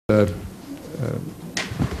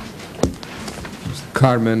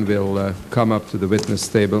Carmen will come up to the witness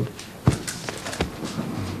table.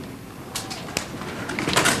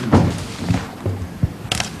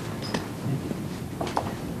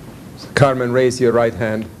 Carmen, raise your right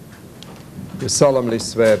hand. You solemnly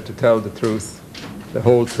swear to tell the truth, the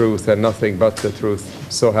whole truth, and nothing but the truth.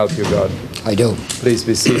 So help you God. I do. Please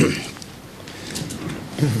be seated.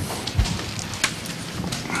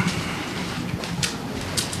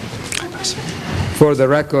 For the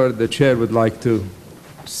record, the chair would like to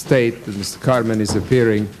state that Mr. Carmen is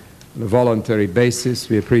appearing on a voluntary basis.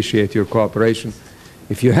 We appreciate your cooperation.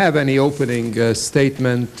 If you have any opening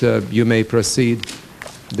statement, you may proceed.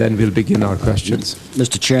 Then we'll begin our questions.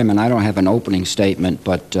 Mr. Chairman, I don't have an opening statement,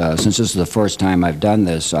 but since this is the first time I've done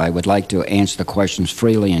this, I would like to answer the questions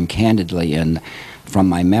freely and candidly and from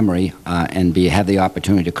my memory and have the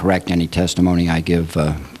opportunity to correct any testimony I give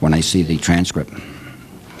when I see the transcript.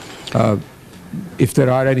 If there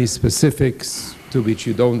are any specifics to which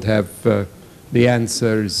you don't have the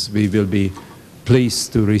answers, we will be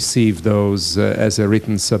pleased to receive those as a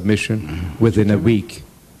written submission within a week.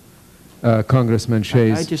 Congressman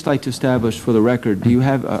Shays. I'd just like to establish for the record, do you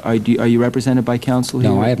have, are you represented by counsel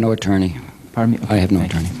here? No, I have no attorney. Pardon me? Okay, I have no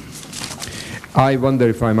attorney. I wonder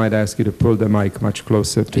if I might ask you to pull the mic much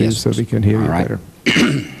closer to you so we can hear you better.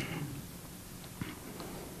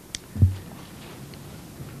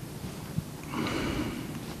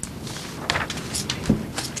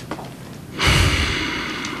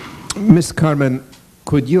 Ms. Carmen,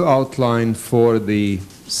 could you outline for the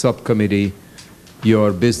subcommittee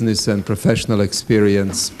your business and professional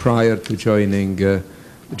experience prior to joining the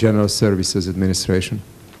General Services Administration?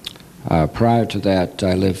 Prior to that,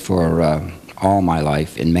 I lived for all my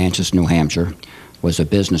life in Manchester, New Hampshire. Was a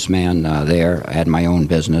businessman there. I had my own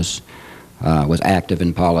business. Was active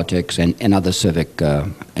in politics and other civic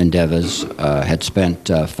endeavors. Had spent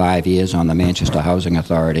 5 years on the Manchester Housing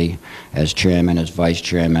Authority as chairman, as vice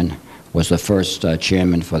chairman. Was the first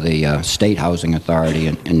chairman for the State Housing Authority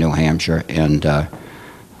in New Hampshire, and I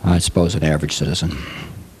suppose an average citizen.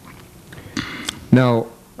 Now,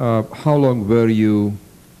 how long were you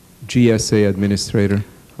GSA administrator?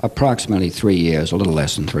 Approximately 3 years, a little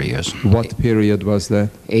less than 3 years. What period was that?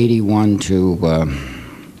 81 to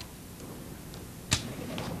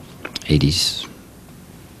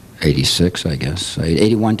 86, I guess.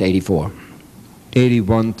 81 to 84.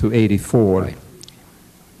 81 to 84. Right.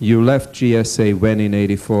 You left GSA when in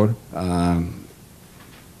 84?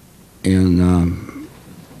 In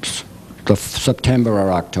the September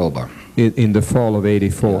or October. In the fall of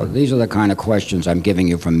 84? These are the kind of questions I'm giving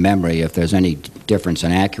you from memory. If there's any difference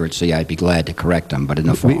in accuracy, I'd be glad to correct them, but in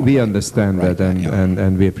the fall. We understand that,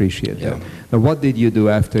 and we appreciate that. Now, what did you do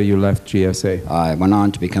after you left GSA? I went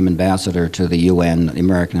on to become ambassador to the UN, the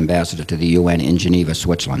American ambassador to the UN in Geneva,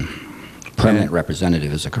 Switzerland. Permanent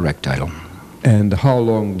representative is the correct title. And how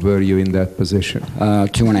long were you in that position?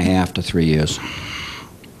 2.5 to 3 years.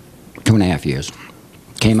 2.5 years.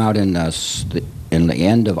 Came out in the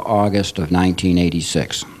end of August of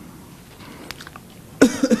 1986.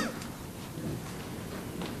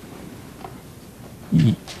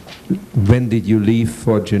 When did you leave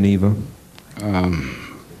for Geneva?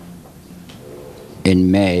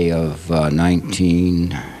 In May of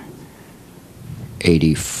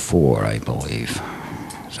 1984, I believe.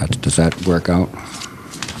 Does that work out?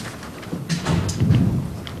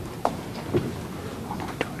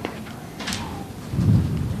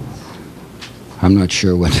 I'm not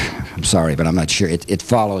sure what, I'm sorry, but I'm not sure. It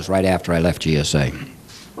follows right after I left GSA.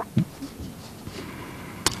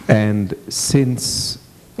 And since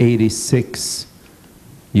 86,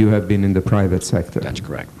 you have been in the private sector? That's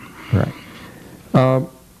correct. Right.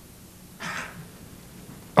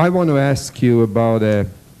 I want to ask you about a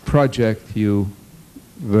project you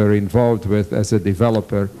were involved with as a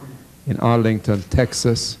developer in Arlington,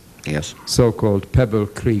 Texas. Yes. So-called Pebble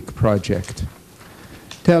Creek project.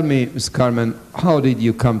 Tell me, Ms. Carmen, how did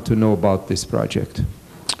you come to know about this project?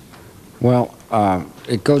 Well,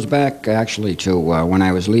 it goes back actually to when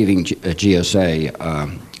I was leaving GSA.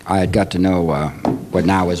 I had got to know what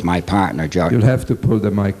now is my partner, Josh. You'll have to pull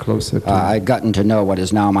the mic closer to I'd gotten to know what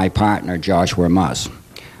is now my partner, Joshua Muss.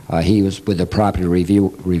 He was with the Property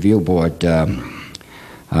Review Board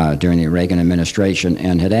during the Reagan administration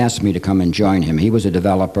and had asked me to come and join him. He was a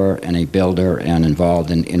developer and a builder and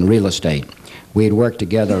involved in real estate. We had worked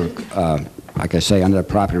together, like I say, under the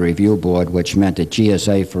Property Review Board, which meant at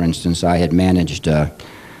GSA, for instance, I had managed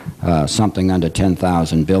something under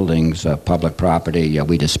 10,000 buildings, public property.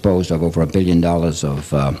 We disposed of over $1 billion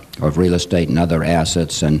of real estate and other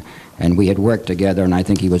assets, and and we had worked together, and I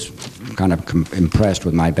think he was kind of impressed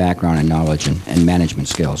with my background and knowledge and management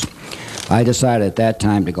skills. I decided at that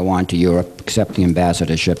time to go on to Europe, accept the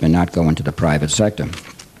ambassadorship, and not go into the private sector.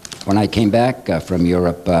 When I came back from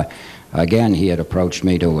Europe, again, he had approached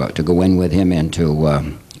me to go in with him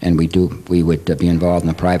and we would be involved in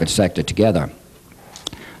the private sector together.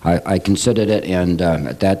 I considered it, and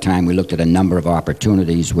at that time we looked at a number of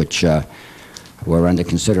opportunities which were under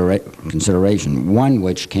consideration. One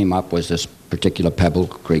which came up was this particular Pebble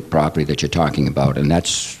Creek property that you're talking about, and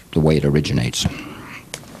that's the way it originates.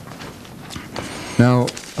 Now,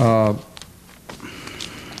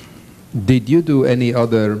 did you do any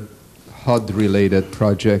other HUD-related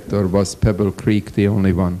project, or was Pebble Creek the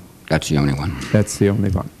only one? That's the only one. That's the only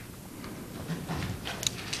one.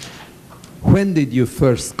 When did you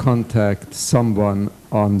first contact someone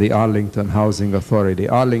on the Arlington Housing Authority?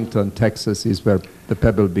 Arlington, Texas is where the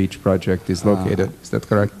Pebble Beach project is located. Is that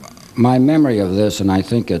correct? My memory of this, and I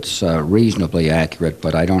think it's reasonably accurate,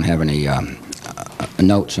 but I don't have any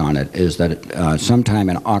notes on it, is that sometime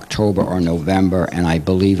in October or November, and I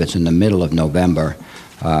believe it's in the middle of November,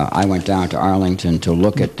 I went down to Arlington to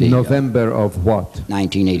look at the... November of what?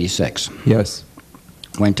 1986. Yes.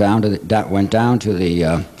 Went down to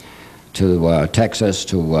Texas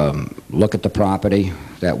to look at the property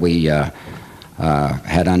that we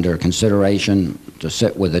had under consideration, to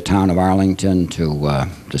sit with the town of Arlington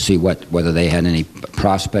to see whether they had any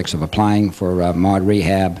prospects of applying for mod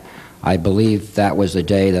rehab. I believe that was the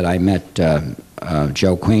day that I met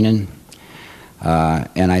Joe Queenan,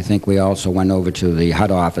 and I think we also went over to the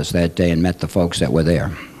HUD office that day and met the folks that were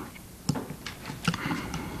there.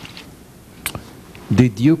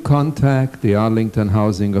 Did you contact the Arlington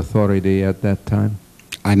Housing Authority at that time?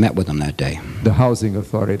 I met with them that day. The Housing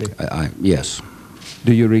Authority? Yes.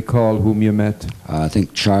 Do you recall whom you met? I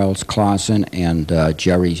think Charles Clausen and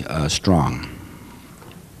Jerry Strong.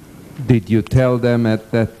 Did you tell them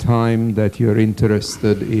at that time that you're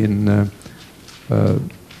interested in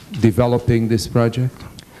developing this project?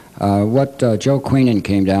 Joe Queenan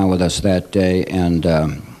came down with us that day,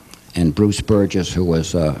 and Bruce Burgess, who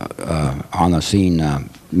was on the scene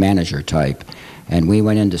manager type, and we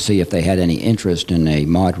went in to see if they had any interest in a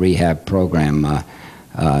mod rehab program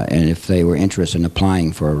and if they were interested in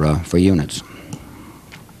applying for units.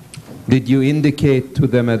 Did you indicate to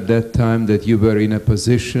them at that time that you were in a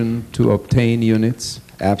position to obtain units?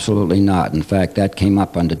 Absolutely not. In fact, that came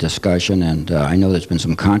up under discussion, and I know there's been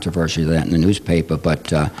some controversy of that in the newspaper,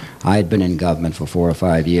 but I had been in government for 4 or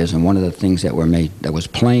 5 years, and one of the things that was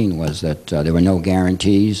plain was that there were no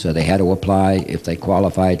guarantees. They had to apply. If they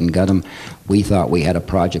qualified and got them, we thought we had a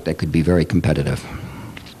project that could be very competitive.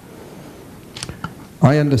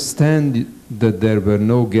 I understand that there were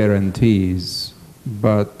no guarantees,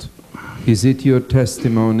 but is it your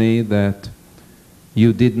testimony that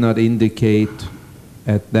you did not indicate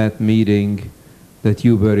at that meeting that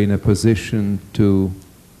you were in a position to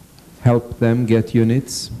help them get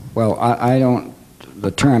units? Well, I don't,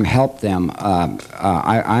 the term help them,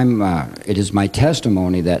 it is my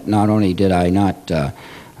testimony that not only did I not,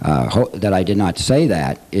 that I did not say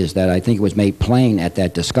that, is that I think it was made plain at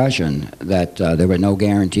that discussion that there were no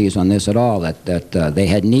guarantees on this at all, that they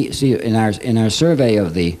had see, in our survey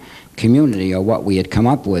of the community, or what we had come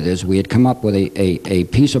up with is we had come up with a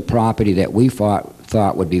piece of property that we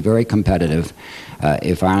thought would be very competitive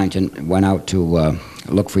if Arlington went out to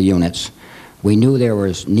look for units. We knew there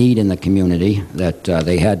was need in the community, that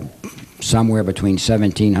they had somewhere between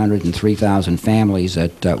 1,700 and 3,000 families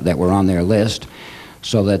that were on their list,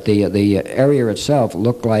 so that the area itself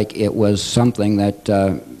looked like it was something that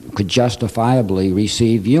could justifiably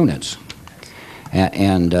receive units.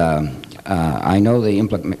 I know the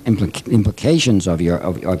implications of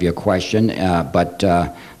your question, but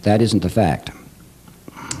that isn't the fact.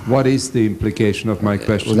 What is the implication of my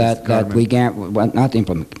question? That we can't, well, not the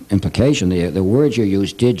implication, the words you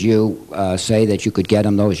used, did you say that you could get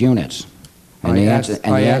them those units? And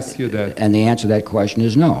I asked you that. And the answer to that question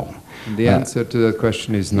is no. And the answer to that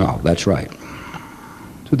question is no. No, that's right.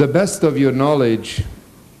 To the best of your knowledge,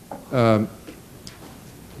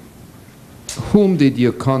 whom did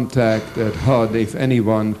you contact at HUD, if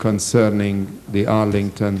anyone, concerning the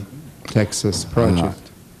Arlington, Texas project?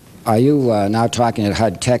 Are you now talking at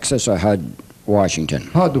HUD Texas or HUD Washington?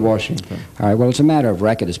 HUD Washington. All right. Well, it's a matter of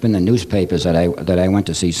record. It's been in the newspapers that I went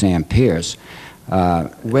to see Sam Pierce.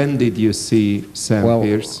 When did you see Sam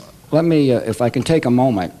Pierce? Let me, if I can take a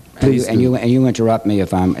moment, and you interrupt me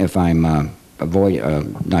if I'm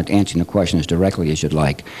not answering the question as directly as you'd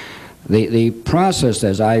like. The process,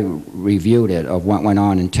 as I reviewed it, of what went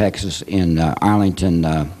on in Texas, in Arlington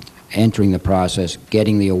entering the process,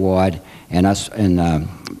 getting the award, and us and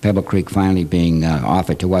Pebble Creek finally being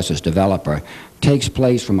offered to us as developer, takes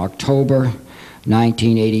place from October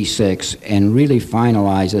 1986 and really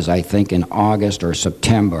finalizes, I think, in August or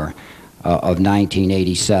September of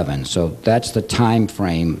 1987. So that's the time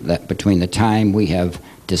frame that between the time we have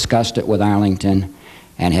discussed it with Arlington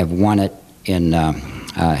and have won it in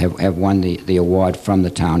have won the award from the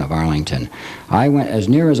town of Arlington. I went, as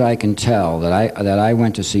near as I can tell, that I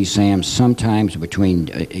went to see Sam sometimes between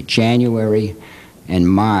January and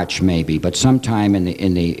March, maybe, but sometime in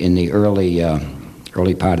the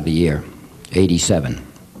early part of the year, '87.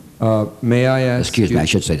 May I ask? Excuse me, I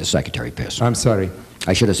should say the Secretary Pierce. I'm sorry.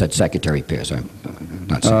 I should have said Secretary Pierce. I'm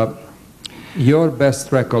not saying. Your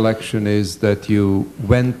best recollection is that you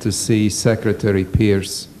went to see Secretary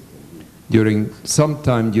Pierce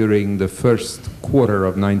sometime during the first quarter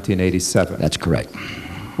of 1987. That's correct.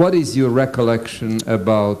 What is your recollection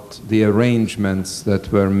about the arrangements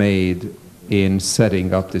that were made in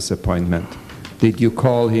setting up this appointment? Did you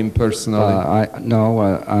call him personally? No,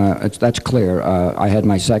 that's clear. I had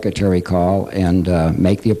my secretary call and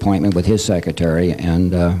make the appointment with his secretary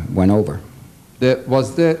and went over.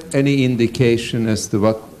 Was there any indication as to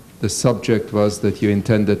what the subject was that you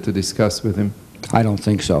intended to discuss with him? I don't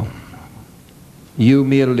think so. You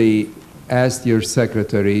merely asked your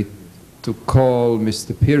secretary to call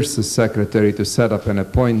Mr. Pierce's secretary to set up an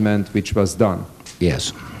appointment, which was done.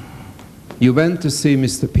 Yes. You went to see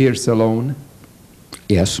Mr. Pierce alone?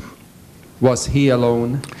 Yes. Was he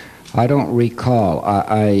alone? I don't recall.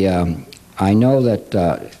 I know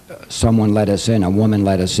that someone let us in, a woman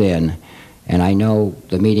let us in, and I know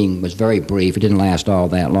the meeting was very brief. It didn't last all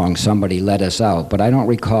that long. Somebody let us out, but I don't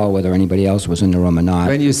recall whether anybody else was in the room or not.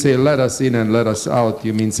 When you say let us in and let us out,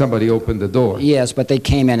 you mean somebody opened the door? Yes, but they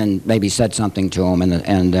came in and maybe said something to him,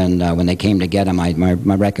 and then when they came to get him, my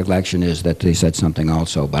recollection is that they said something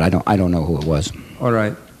also, but I don't know who it was. All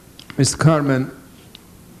right. Mr. Carmen,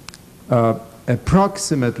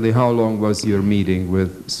 approximately how long was your meeting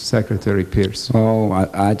with Secretary Pierce? Oh,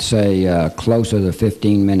 I'd say closer to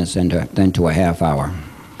 15 minutes than to a half hour.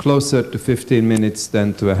 Closer to 15 minutes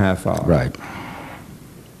than to a half hour. Right.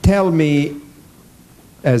 Tell me,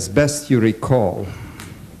 as best you recall,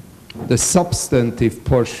 the substantive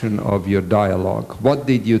portion of your dialogue. What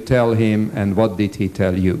did you tell him and what did he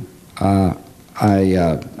tell you?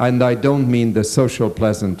 And I don't mean the social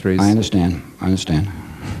pleasantries. I understand.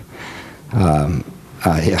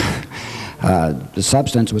 The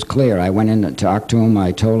substance was clear. I went in to talk to him.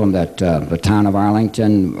 I told him that the town of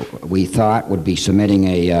Arlington, we thought, would be submitting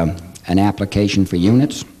an application for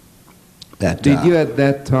units. Did you at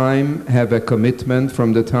that time have a commitment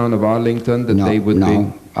from the town of Arlington that they would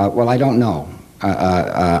be? Well, I don't know.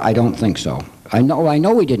 I don't think so. I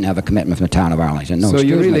know we didn't have a commitment from the town of Arlington. No, so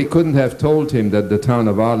you really couldn't have told him that the town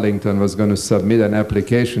of Arlington was going to submit an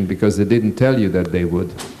application because they didn't tell you that they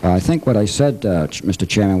would? I think what I said, Mr.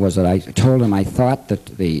 Chairman, was that I told him I thought that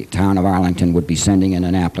the town of Arlington would be sending in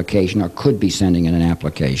an application or could be sending in an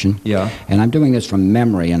application. Yeah. And I'm doing this from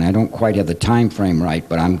memory, and I don't quite have the time frame right,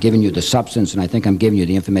 but I'm giving you the substance, and I think I'm giving you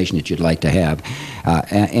the information that you'd like to have.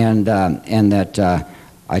 And that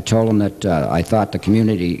I told him that I thought the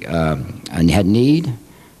community had need.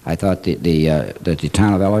 I thought that the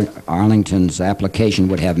town of Arlington's application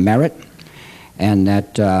would have merit, and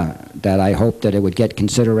that I hoped that it would get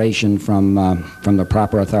consideration from the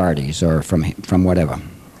proper authorities or from whatever.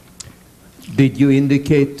 Did you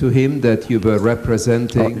indicate to him that you were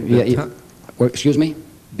representing? Excuse me?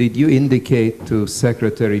 Did you indicate to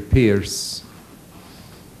Secretary Pierce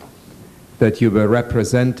that you were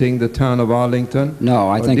representing the town of Arlington? No,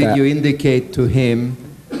 I think. Did you indicate to him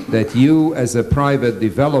that you, as a private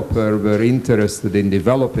developer, were interested in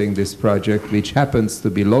developing this project, which happens to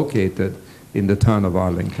be located in the town of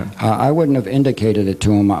Arlington? I wouldn't have indicated it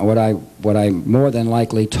to him. What I more than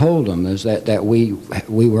likely told him is that we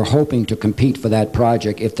were hoping to compete for that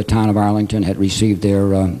project if the town of Arlington had received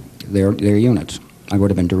their units. I would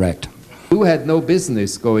have been direct. You had no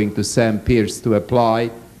business going to Sam Pierce to apply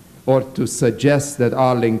or to suggest that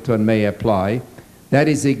Arlington may apply. That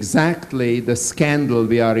is exactly the scandal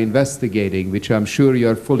we are investigating, which I'm sure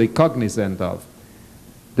you're fully cognizant of.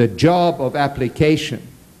 The job of application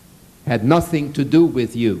had nothing to do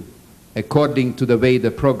with you, according to the way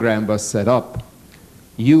the program was set up.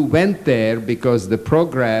 You went there because the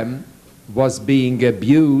program was being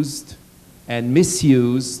abused and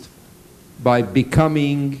misused by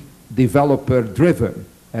becoming developer-driven,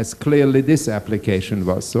 as clearly this application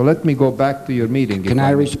was. So let me go back to your meeting. Can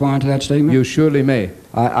I respond to that statement? You surely may.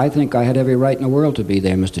 I think I had every right in the world to be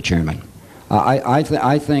there, Mr. Chairman.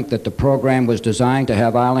 I think that the program was designed to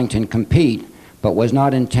have Arlington compete, but was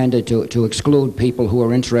not intended to exclude people who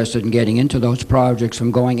are interested in getting into those projects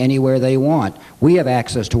from going anywhere they want. We have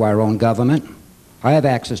access to our own government. I have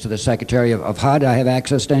access to the Secretary of HUD. I have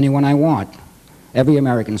access to anyone I want. Every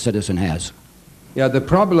American citizen has. Yeah, the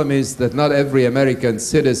problem is that not every American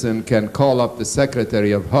citizen can call up the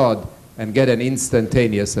Secretary of HUD and get an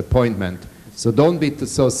instantaneous appointment. So don't be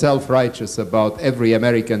so self-righteous about every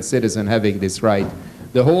American citizen having this right.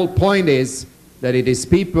 The whole point is that it is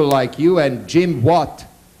people like you and Jim Watt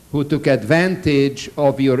who took advantage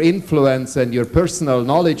of your influence and your personal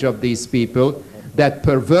knowledge of these people that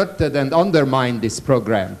perverted and undermined this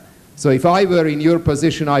program. So if I were in your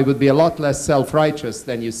position, I would be a lot less self-righteous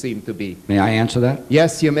than you seem to be. May I answer that?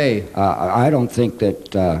 Yes, you may. I don't think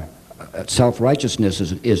that self-righteousness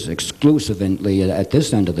is exclusively at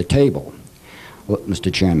this end of the table,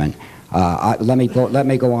 Mr. Chairman. Let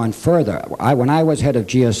me go on further. When I was head of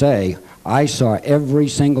GSA, I saw every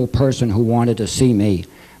single person who wanted to see me.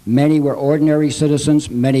 Many were ordinary citizens,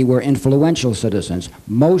 many were influential citizens.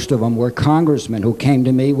 Most of them were congressmen who came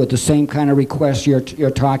to me with the same kind of requests you're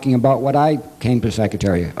talking about what I came to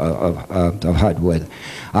Secretary of HUD with.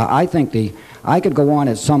 I think I could go on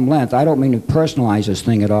at some length. I don't mean to personalize this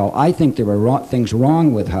thing at all. I think there are things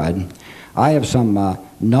wrong with HUD. I have some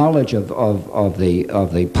knowledge of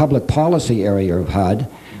the public policy area of HUD.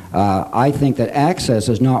 I think that access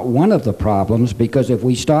is not one of the problems, because if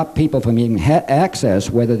we stop people from getting access,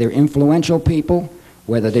 whether they're influential people,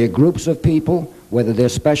 whether they're groups of people, whether they're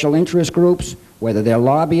special interest groups, whether they're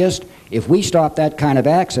lobbyists, if we stop that kind of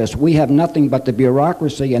access, we have nothing but the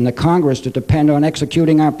bureaucracy and the Congress to depend on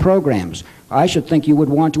executing our programs. I should think you would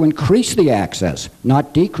want to increase the access,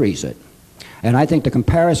 not decrease it. And I think the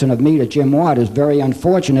comparison of me to Jim Watt is very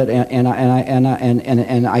unfortunate, and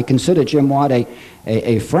I consider Jim Watt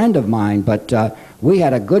a friend of mine, but we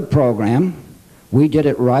had a good program. We did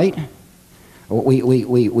it right.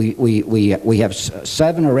 We have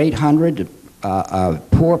 700 or 800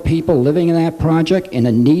 poor people living in that project in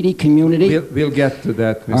a needy community. We'll get to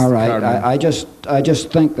that, Mr. All right. Carmen. I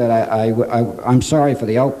just think that I'm sorry for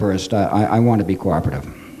the outburst. I want to be cooperative.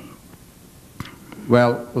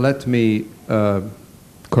 Well, let me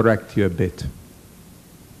correct you a bit.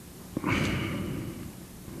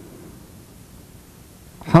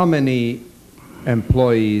 How many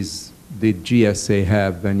employees did GSA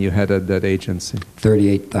have when you headed that agency?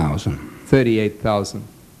 38,000. 38,000.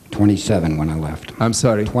 27 when I left. I'm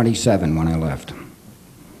sorry? 27 when I left.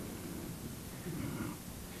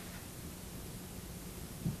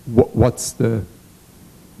 What's the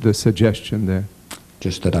suggestion there?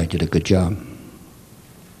 Just that I did a good job.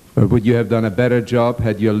 Would you have done a better job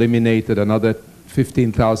had you eliminated another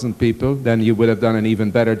 15,000 people? Then you would have done an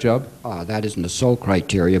even better job? That isn't the sole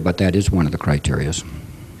criteria, but that is one of the criterias.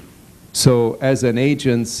 So as an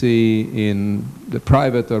agency in the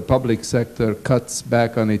private or public sector cuts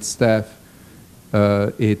back on its staff,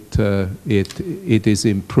 it is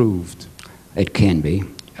improved. It can be.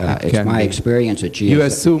 It's my experience at GSA. You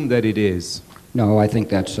assume that it is? No, I think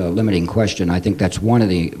that's a limiting question. I think that's one of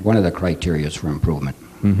the criterias for improvement.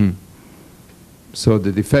 Mm-hmm. So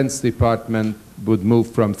the Defense Department would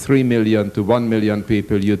move from 3 million to 1 million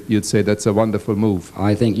people. You'd say that's a wonderful move.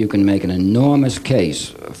 I think you can make an enormous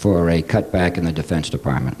case for a cutback in the Defense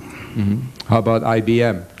Department. Mm-hmm. How about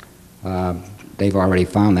IBM? They've already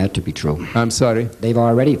found that to be true. I'm sorry? They've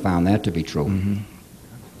already found that to be true. Mm-hmm.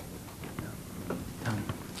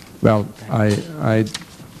 Well,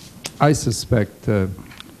 I suspect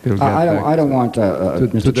we'll get I don't want,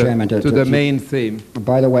 Mr. Chairman, to the main theme.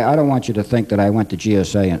 By the way, I don't want you to think that I went to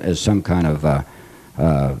GSA as some kind of,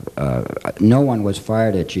 no one was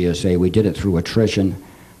fired at GSA. We did it through attrition.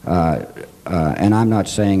 And I'm not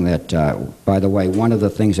saying that, by the way, one of the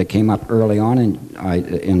things that came up early on in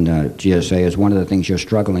GSA is one of the things you're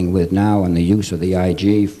struggling with now in the use of the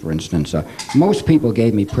IG, for instance. Most people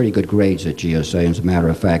gave me pretty good grades at GSA, as a matter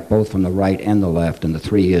of fact, both from the right and the left in the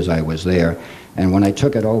 3 years I was there. And when I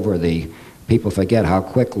took it over, people forget how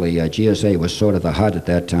quickly GSA was sort of the HUD at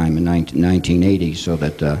that time in 1980, so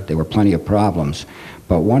that there were plenty of problems.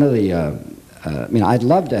 But one of the, I mean, I'd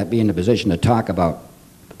love to be in a position to talk about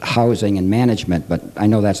housing and management, but I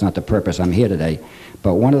know that's not the purpose I'm here today.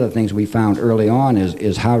 But one of the things we found early on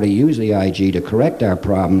is how to use the IG to correct our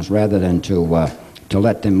problems rather than to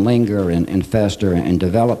let them linger and fester and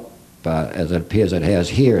develop as it appears it has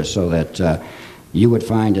here, so that you would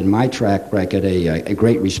find in my track record a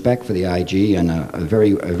great respect for the IG and a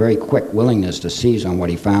very quick willingness to seize on what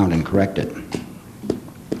he found and correct it.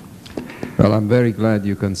 Well, I'm very glad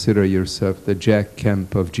you consider yourself the Jack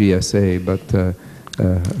Kemp of GSA, but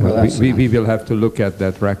we will have to look at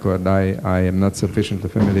that record. I am not sufficiently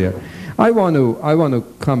familiar. I want to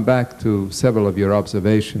come back to several of your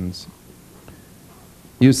observations.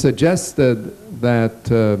 You suggested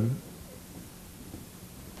that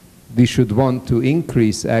we should want to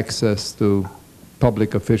increase access to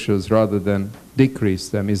public officials rather than decrease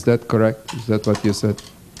them. Is that correct? Is that what you said?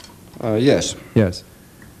 Yes. Yes.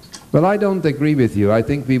 Well, I don't agree with you. I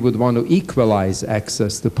think we would want to equalize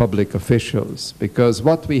access to public officials, because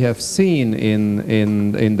what we have seen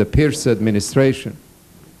in the Pierce administration,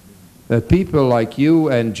 that people like you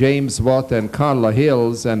and James Watt and Carla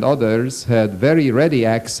Hills and others had very ready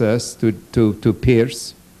access to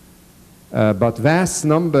Pierce, but vast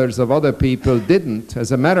numbers of other people didn't.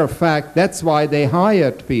 As a matter of fact, that's why they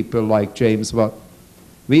hired people like James Watt.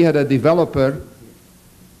 We had a developer,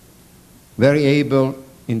 very able,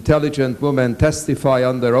 intelligent woman, testify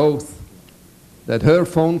under oath that her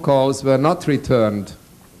phone calls were not returned.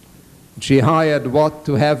 She hired Watt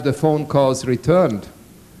to have the phone calls returned.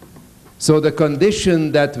 So the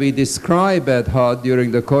condition that we describe at HUD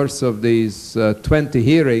during the course of these 20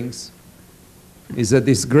 hearings is a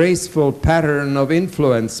disgraceful pattern of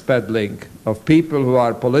influence peddling, of people who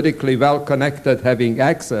are politically well-connected having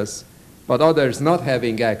access, but others not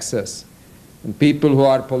having access. And people who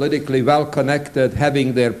are politically well-connected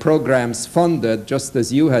having their programs funded, just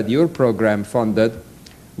as you had your program funded,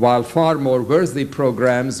 while far more worthy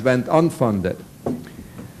programs went unfunded.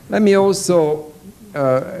 Let me also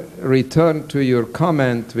return to your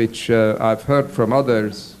comment, which I've heard from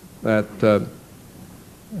others, that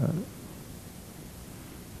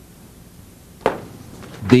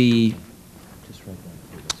the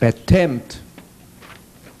attempt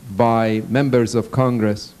by members of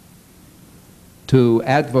Congress to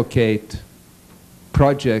advocate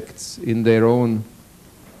projects in their own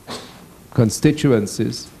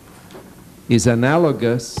constituencies is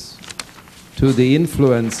analogous to the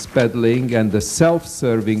influence peddling and the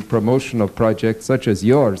self-serving promotion of projects such as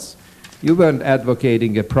yours. You weren't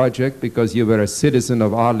advocating a project because you were a citizen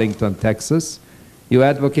of Arlington, Texas. You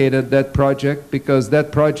advocated that project because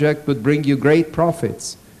that project would bring you great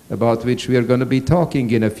profits, about which we are going to be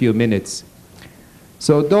talking in a few minutes.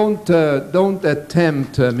 So don't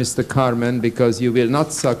attempt, Mr. Carmen, because you will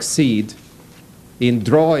not succeed in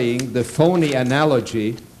drawing the phony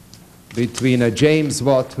analogy between a James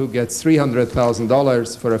Watt who gets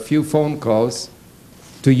 $300,000 for a few phone calls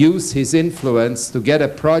to use his influence to get a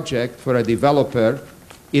project for a developer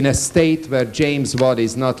in a state where James Watt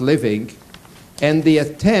is not living, and the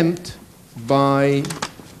attempt by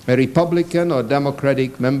a Republican or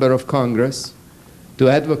Democratic member of Congress to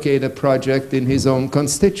advocate a project in his own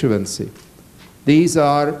constituency. These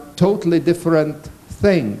are totally different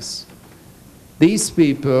things. These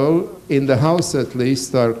people, in the House at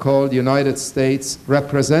least, are called United States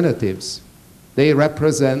representatives. They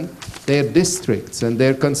represent their districts and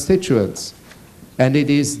their constituents, and it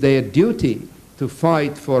is their duty to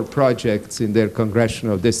fight for projects in their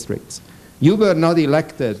congressional districts. You were not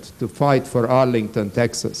elected to fight for Arlington,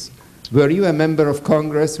 Texas. Were you a member of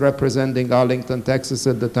Congress representing Arlington, Texas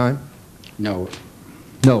at the time? No.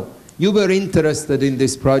 No. You were interested in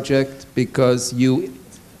this project because you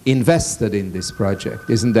invested in this project.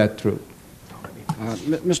 Isn't that true?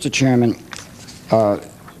 Mr. Chairman,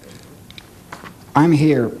 I'm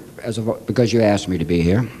here because you asked me to be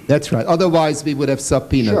here. That's right. Otherwise, we would have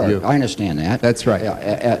subpoenaed you. Sure, I understand that. That's right.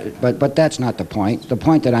 But that's not the point. The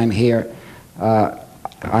point that I'm here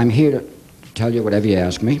to tell you whatever you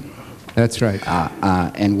ask me. That's right.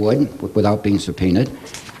 And would, without being subpoenaed.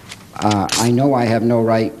 I know I have no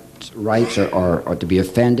rights or to be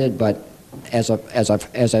offended, but as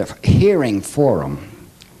a hearing forum,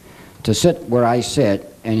 to sit where I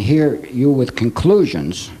sit and hear you with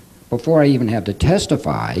conclusions before I even have to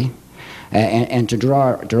testify, and to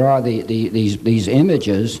draw these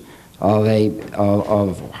images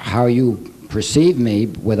of how you perceive me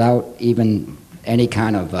without even any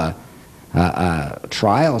kind of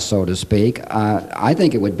trial, so to speak, I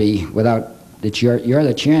think it would be without that you're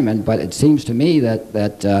the chairman, but it seems to me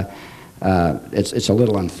that it's a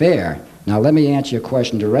little unfair. Now let me answer your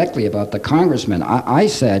question directly about the congressman. I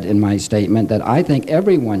said in my statement that I think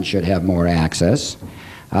everyone should have more access.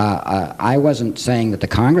 I wasn't saying that the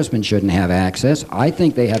congressman shouldn't have access. I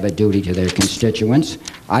think they have a duty to their constituents.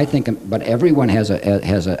 I think, but everyone has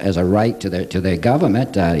a right to their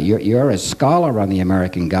government. You're a scholar on the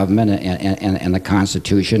American government and the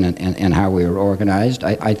Constitution and how we are organized.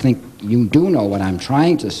 I think you do know what I'm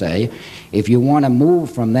trying to say. If you want to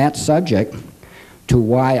move from that subject to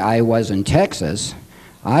why I was in Texas,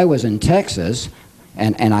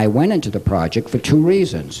 and I went into the project for two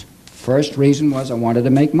reasons. First reason was I wanted to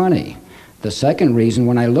make money. The second reason,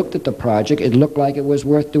 when I looked at the project, it looked like it was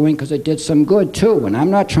worth doing because it did some good too. And I'm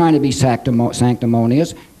not trying to be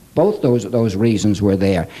sanctimonious. Both those reasons were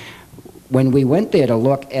there. When we went there to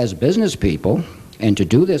look as business people and to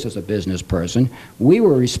do this as a business person, we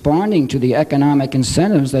were responding to the economic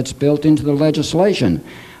incentives that's built into the legislation.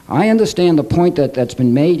 I understand the point that's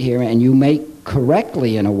been made here, and you make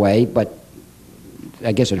correctly in a way, but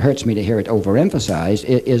I guess it hurts me to hear it overemphasized,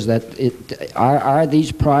 is that are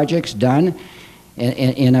these projects done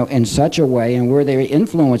in such a way, and were they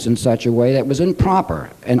influenced in such a way that was improper?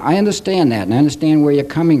 And I understand that, and I understand where you're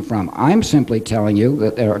coming from. I'm simply telling you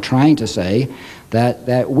that they're trying to say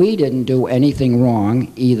that we didn't do anything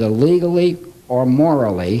wrong, either legally or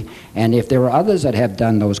morally, and if there are others that have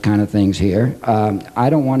done those kind of things here, I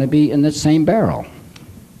don't want to be in the same barrel.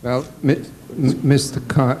 Well, Mr.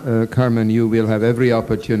 Carmen, you will have every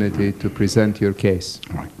opportunity to present your case,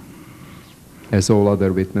 Right, as all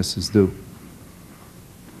other witnesses do.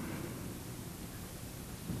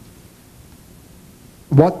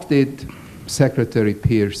 What did Secretary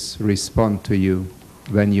Pierce respond to you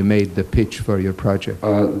when you made the pitch for your project?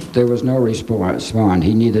 There was no response.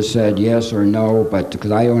 He neither said yes or no, but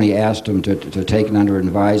because I only asked him to take it under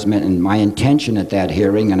advisement, and my intention at that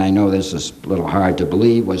hearing, and I know this is a little hard to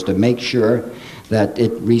believe, was to make sure that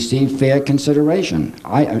it received fair consideration.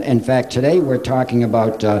 In fact, today we're talking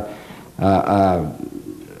about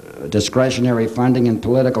discretionary funding and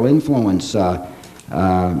political influence.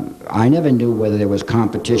 I never knew whether there was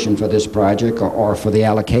competition for this project or for the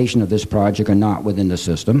allocation of this project or not within the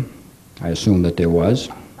system. I assume that there was.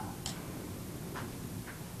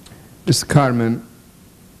 Mr. Carmen,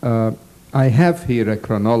 I have here a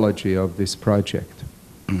chronology of this project.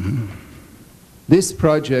 Mm-hmm. This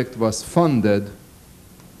project was funded,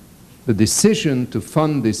 the decision to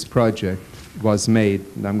fund this project was made,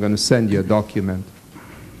 and I'm going to send you a document,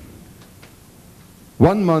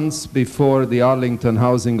 1 month before the Arlington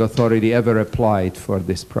Housing Authority ever applied for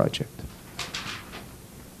this project.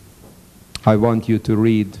 I want you to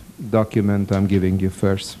read the document I'm giving you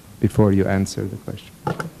first, before you answer the question.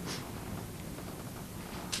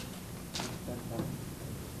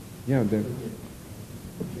 Yeah, there.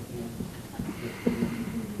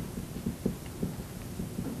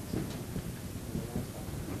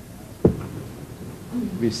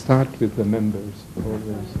 We start with the members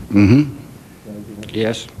always. Mm-hmm.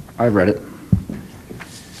 Yes, I read it.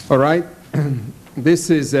 All right. This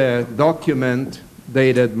is a document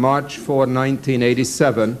dated March 4,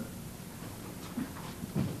 1987.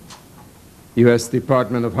 U.S.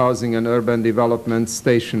 Department of Housing and Urban Development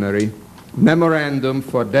stationery. Memorandum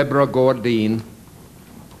for Deborah Gordine,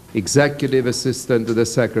 Executive Assistant to the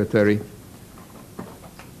Secretary.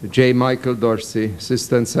 J. Michael Dorsey,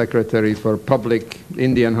 Assistant Secretary for Public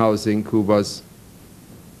Indian Housing, who was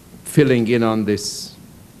filling in on this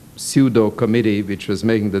pseudo committee which was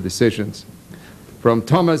making the decisions. From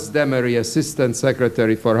Thomas Demery, Assistant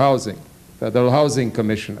Secretary for Housing, Federal Housing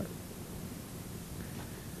Commissioner.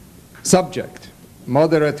 Subject,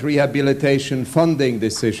 moderate rehabilitation funding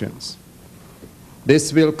decisions.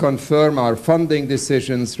 This will confirm our funding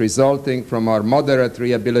decisions resulting from our moderate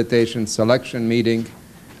rehabilitation selection meeting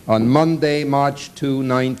on Monday, March 2,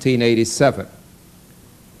 1987.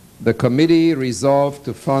 The committee resolved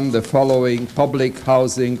to fund the following Public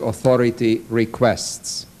Housing Authority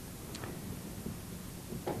requests.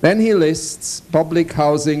 Then he lists Public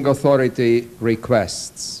Housing Authority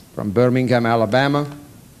requests from Birmingham, Alabama,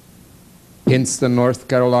 Kinston, North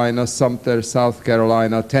Carolina, Sumter, South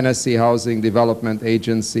Carolina, Tennessee Housing Development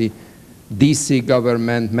Agency, DC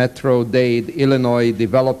Government, Metro-Dade, Illinois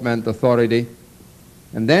Development Authority.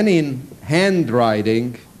 And then in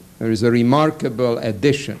handwriting, there is a remarkable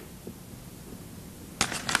addition.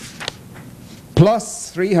 Plus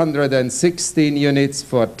 316 units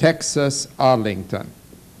for Texas, Arlington.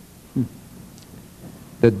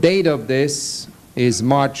 The date of this is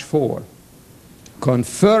March 4,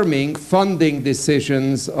 confirming funding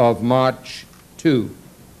decisions of March 2.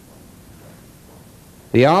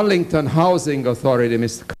 The Arlington Housing Authority,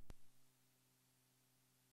 Mr.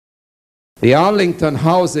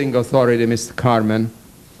 Carmen,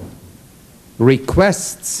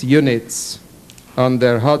 requests units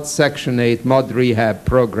under HUD Section 8 MUD Rehab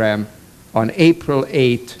program on April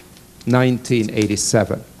 8,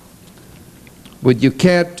 1987. Would you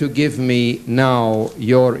care to give me now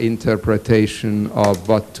your interpretation of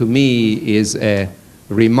what to me is a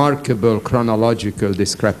remarkable chronological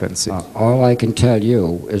discrepancy? All I can tell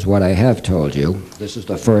you is what I have told you. This is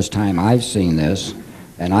the first time I've seen this,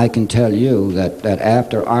 and I can tell you that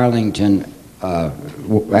after Arlington,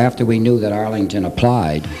 after we knew that Arlington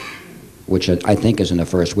applied, which I think is in the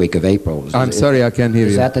first week of April. I'm sorry, I can't hear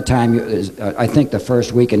you. Is that the time, I think the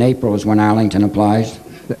first week in April is when Arlington applies?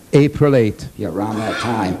 April 8th. Yeah, around that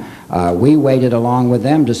time. We waited along with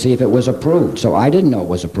them to see if it was approved, so I didn't know it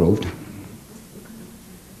was approved.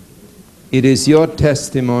 It is your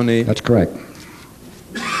testimony That's correct.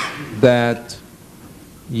 that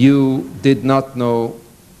you did not know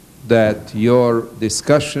that your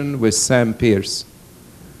discussion with Sam Pierce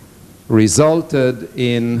resulted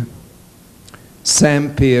in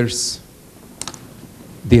Sam Pierce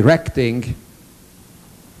directing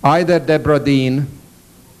either Deborah Dean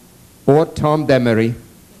or Tom Demery.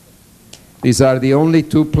 These are the only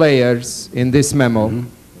two players in this memo.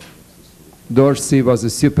 Dorsey was a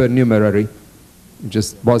supernumerary. He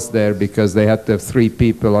just was there because they had to have 3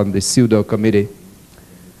 people on the pseudo committee.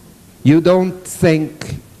 You don't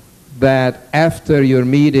think that after your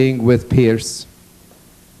meeting with Pierce,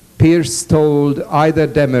 Pierce told either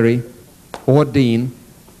Demery or Dean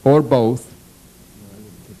or both,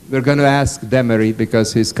 we're going to ask Demery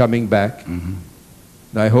because he's coming back.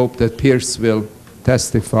 I hope that Pierce will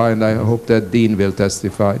testify, and I hope that Dean will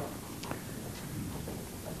testify.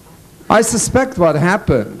 I suspect what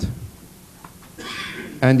happened,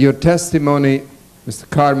 and your testimony, Mr.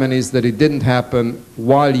 Carmen, is that it didn't happen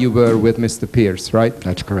while you were with Mr. Pierce, right?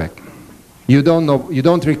 That's correct. You don't know, you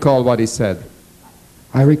don't recall what he said?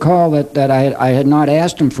 I recall that I had not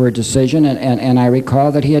asked him for a decision, and I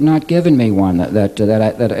recall that he had not given me one, that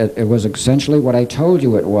it was essentially what I told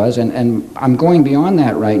you it was, and I'm going beyond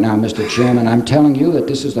that right now, Mr. Chairman. I'm telling you that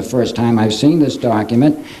this is the first time I've seen this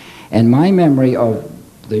document, and my memory of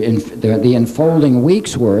the unfolding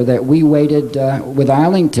weeks were that we waited with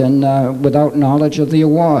Arlington without knowledge of the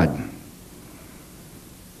award.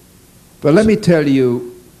 But let me tell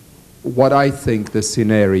you what I think the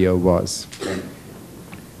scenario was.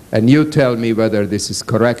 And you tell me whether this is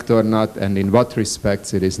correct or not, and in what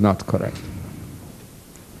respects it is not correct.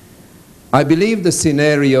 I believe the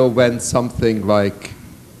scenario went something like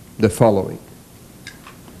the following.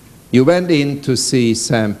 You went in to see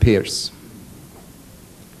Sam Pierce,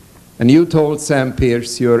 and you told Sam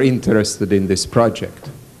Pierce you're interested in this project.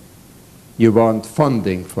 You want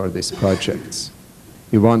funding for this project.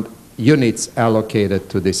 You want units allocated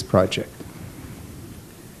to this project.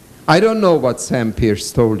 I don't know what Sam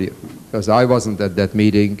Pierce told you, because I wasn't at that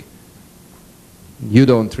meeting. You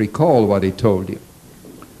don't recall what he told you.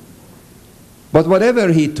 But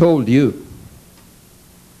whatever he told you,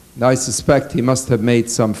 I suspect he must have made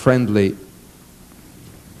some friendly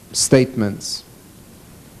statements.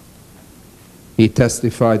 He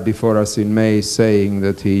testified before us in May saying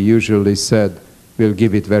that he usually said, we'll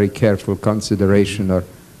give it very careful consideration, or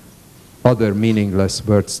other meaningless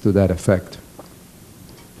words to that effect.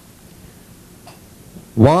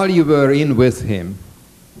 While you were in with him,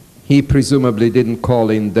 he presumably didn't call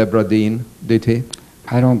in Deborah Dean, did he?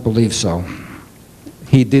 I don't believe so.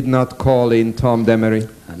 He did not call in Tom Demery?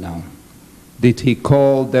 No. Did he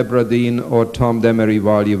call Deborah Dean or Tom Demery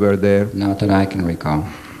while you were there? Not that I can recall.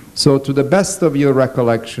 So to the best of your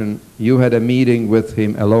recollection, you had a meeting with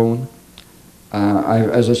him alone?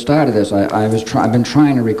 As I started this, I've been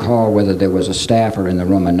trying to recall whether there was a staffer in the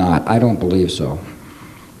room or not. I don't believe so.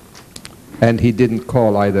 And he didn't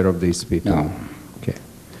call either of these people? No. Okay.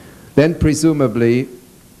 Then presumably,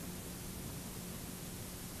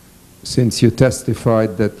 since you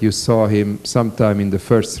testified that you saw him sometime in the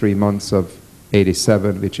first 3 months of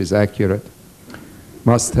 '87, which is accurate,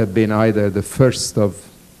 must have been either the 1st of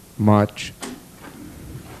March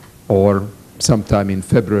or sometime in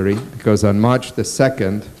February, because on March the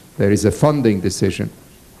 2nd, there is a funding decision.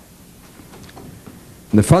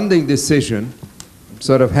 And the funding decision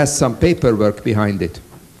sort of has some paperwork behind it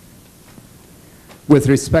with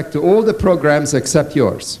respect to all the programs except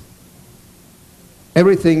yours.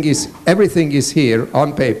 Everything is here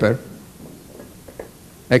on paper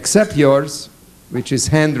except yours, which is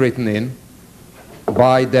handwritten in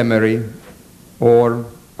by Demery, or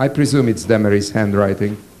I presume it's Demery's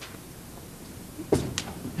handwriting.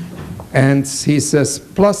 And he says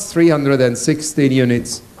plus 316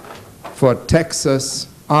 units for Texas,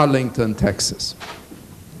 Arlington, Texas.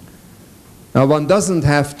 Now, one doesn't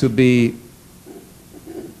have to be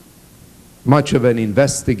much of an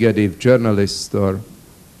investigative journalist or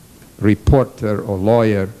reporter or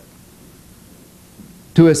lawyer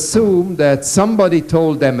to assume that somebody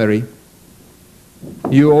told Demery,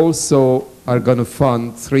 you also are going to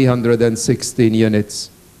fund 316 units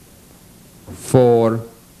for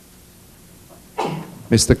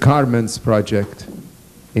Mr. Carmen's project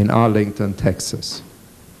in Arlington, Texas.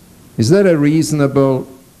 Is that a reasonable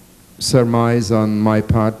surmise on my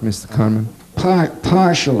part, Mr. Carmen?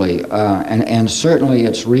 Partially, and certainly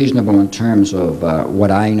it's reasonable in terms of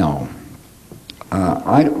what I know.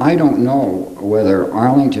 I don't know whether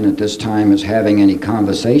Arlington at this time is having any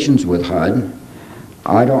conversations with HUD.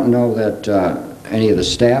 I don't know that any of the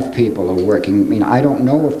staff people are working. I mean, I don't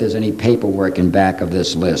know if there's any paperwork in back of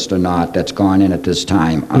this list or not that's gone in at this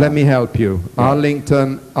time. Let me help you.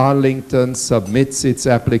 Yeah. Arlington submits its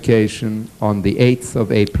application on the 8th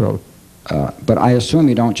of April. But I assume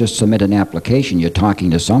you don't just submit an application, you're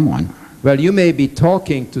talking to someone. Well, you may be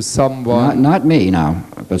talking to someone. Not me now,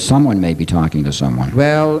 but someone may be talking to someone.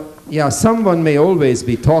 Well, yeah, someone may always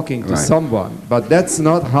be talking to someone, but that's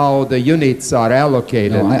not how the units are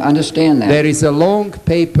allocated. No, I understand that. There is a long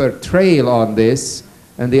paper trail on this,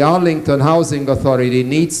 and the Arlington Housing Authority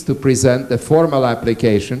needs to present a formal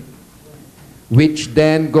application, which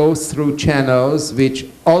then goes through channels, which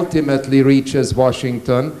ultimately reaches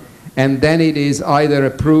Washington, and then it is either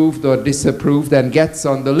approved or disapproved and gets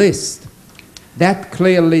on the list. That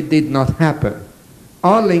clearly did not happen.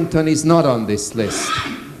 Arlington is not on this list.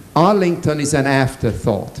 Arlington is an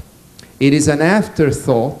afterthought. It is an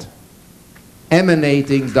afterthought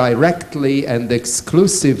emanating directly and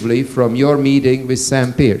exclusively from your meeting with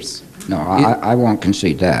Sam Pierce. No, I won't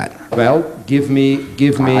concede that. Well, give me...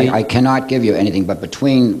 I cannot give you anything, but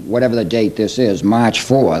between whatever the date this is, March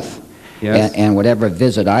 4th, yes, and whatever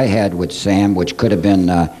visit I had with Sam, which could have been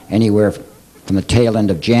anywhere from the tail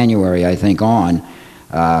end of January, I think, on,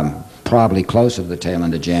 probably closer to the tail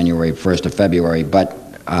end of January, 1st of February, but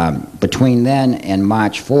between then and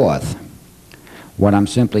March 4th, what I'm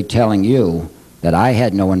simply telling you, that I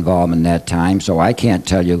had no involvement in that time, so I can't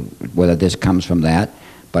tell you whether this comes from that,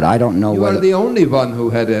 but I don't know whether... You are the only one who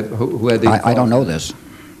had involvement. I don't know this.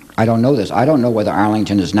 I don't know this. I don't know whether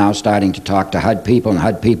Arlington is now starting to talk to HUD people, and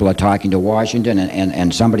HUD people are talking to Washington,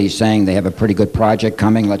 and somebody's saying they have a pretty good project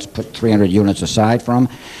coming, let's put 300 units aside for them.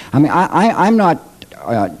 I mean, I'm not,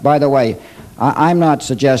 by the way, I'm not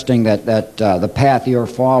suggesting that the path you're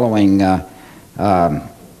following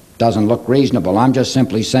doesn't look reasonable. I'm just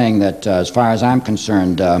simply saying that as far as I'm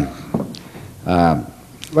concerned,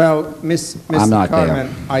 well, Mr. Carmen,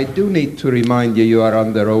 there. I do need to remind you, you are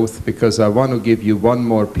under oath, because I want to give you one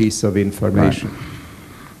more piece of information. Right.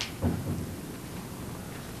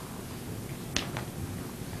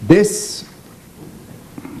 This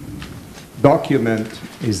document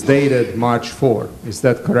is dated March 4. Is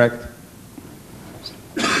that correct?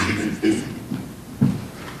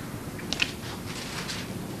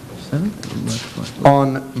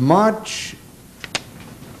 On March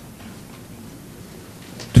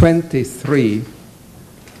 23,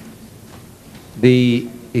 the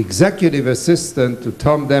executive assistant to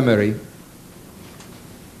Tom Demery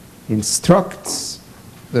instructs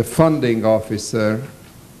the funding officer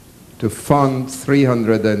to fund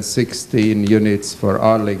 316 units for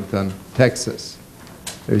Arlington, Texas.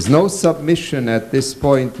 There is no submission at this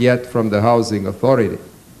point yet from the Housing Authority.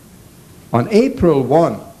 On April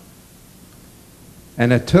 1,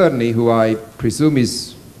 an attorney who I presume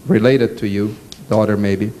is related to you, daughter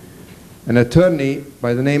maybe, an attorney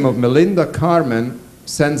by the name of Melinda Carmen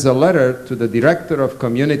sends a letter to the Director of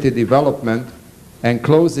Community Development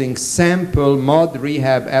enclosing sample mod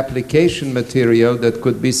rehab application material that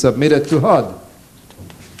could be submitted to HUD.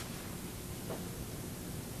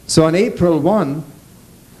 So on April 1,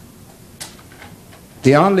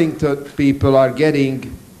 the Arlington people are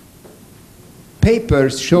getting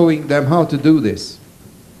papers showing them how to do this.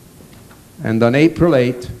 And on April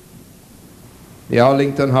 8, the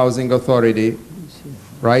Arlington Housing Authority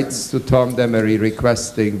writes to Tom Demery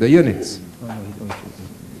requesting the units.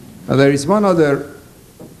 Now, there is one other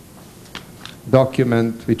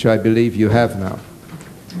document which I believe you have now.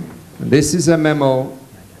 And this is a memo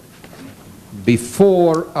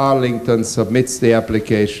before Arlington submits the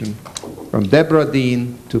application from Deborah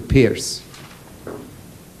Dean to Pierce.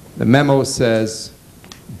 The memo says,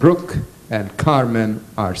 Brooke and Carmen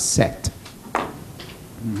are set.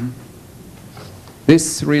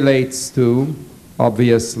 This relates to,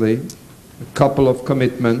 obviously, a couple of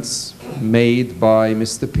commitments made by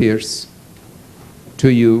Mr. Pierce to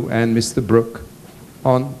you and Mr. Brooke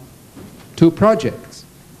on 2 projects.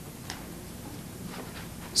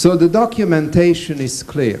 So the documentation is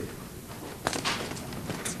clear.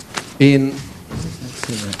 In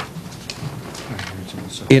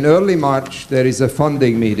early March, there is a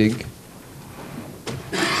funding meeting.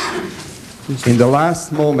 In the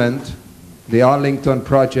last moment, the Arlington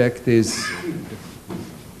project is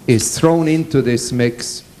thrown into this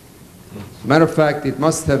mix. Matter of fact, it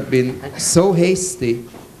must have been so hasty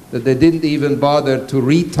that they didn't even bother to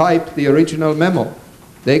retype the original memo.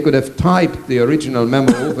 They could have typed the original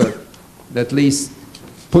memo over at least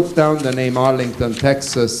put down the name Arlington,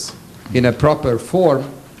 Texas in a proper form,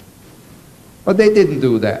 but they didn't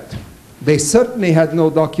do that. They certainly had no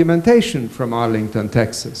documentation from Arlington,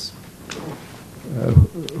 Texas.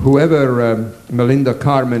 Whoever Melinda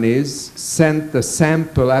Carmen is sent the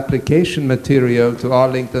sample application material to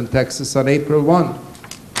Arlington, Texas on April 1,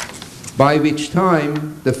 by which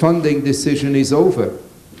time the funding decision is over.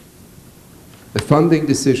 The funding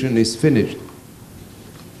decision is finished.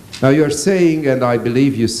 Now you're saying, and I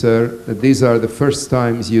believe you, sir, that these are the first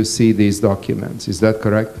times you see these documents. Is that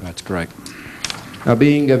correct? That's correct. Now,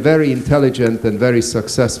 being a very intelligent and very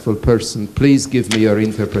successful person, please give me your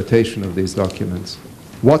interpretation of these documents.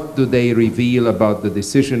 What do they reveal about the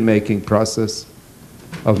decision-making process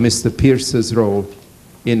of Mr. Pierce's role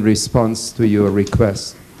in response to your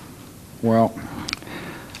request? Well,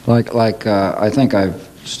 like I think I've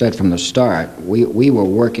said from the start, we were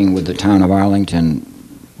working with the town of Arlington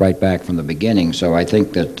right back from the beginning, so I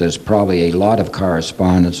think that there's probably a lot of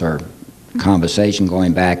correspondence or conversation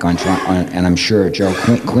going back on and I'm sure Joe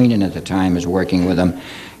Queenan at the time is working with them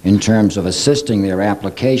in terms of assisting their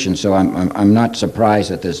application, so I'm not surprised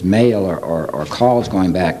that there's mail or calls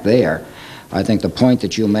going back there. I think the point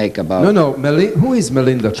that you make about... No, who is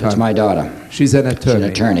Melinda Carmen? It's my daughter. She's an attorney. She's an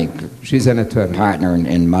attorney. She's an attorney. Partner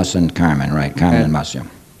in Muss and Carmen, right, Carmen and Muss, yeah.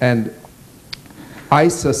 And I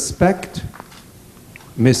suspect,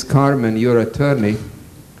 Miss Carmen, your attorney,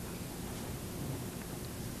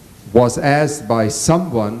 was asked by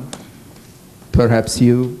someone, perhaps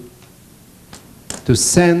you, to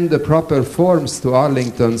send the proper forms to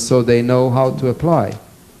Arlington so they know how to apply.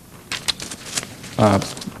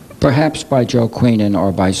 Perhaps by Joe Queenan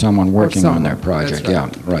or by someone working on their project, right. Yeah,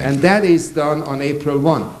 right. And that is done on April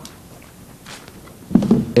 1.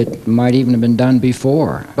 It might even have been done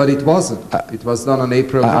before. But it wasn't. It was done on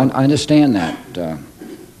April 1. I understand that.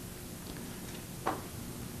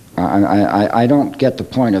 I don't get the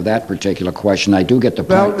point of that particular question. I do get the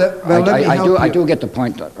point. I do get the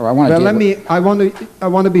point. Or I want to. Well, I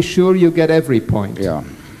want to be sure you get every point. Yeah.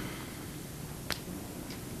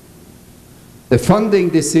 The funding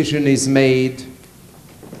decision is made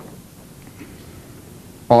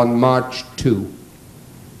on March 2.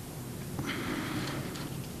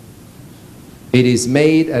 It is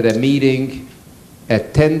made at a meeting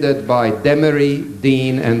attended by Demery,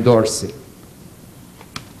 Dean, and Dorsey.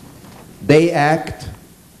 They act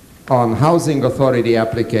on housing authority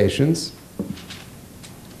applications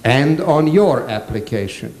and on your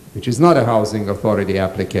application, which is not a housing authority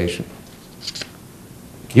application.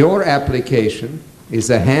 Your application is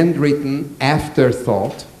a handwritten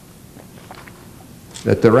afterthought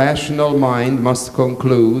that the rational mind must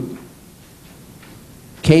conclude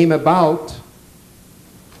came about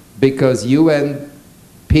because you and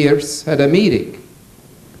Pierce had a meeting.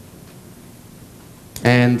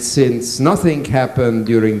 And since nothing happened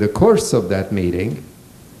during the course of that meeting,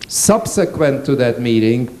 subsequent to that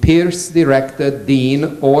meeting, Pierce directed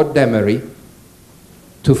Dean or Demery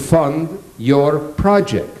to fund your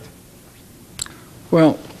project.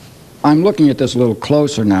 Well, I'm looking at this a little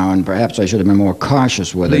closer now, and perhaps I should have been more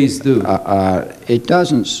cautious with it. Please do. It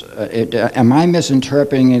doesn't, am I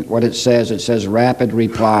misinterpreting what it says? It says rapid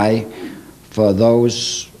reply for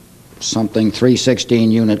those something 316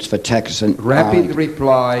 units for Texas and Rapid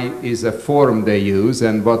reply is a form they use,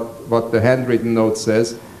 and what the handwritten note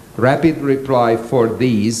says, rapid reply for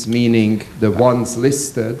these, meaning the ones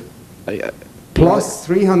listed, plus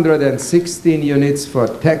 316 units for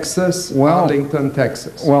Texas, Arlington,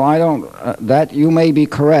 Texas. Well, I don't, that you may be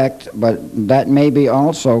correct, but that may be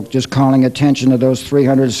also just calling attention to those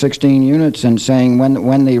 316 units and saying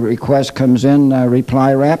when the request comes in,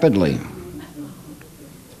 reply rapidly.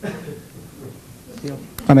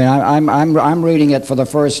 I mean, I'm reading it for the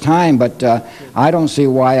first time, but I don't see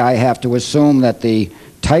why I have to assume that the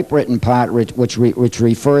typewritten part, which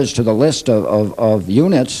refers to the list of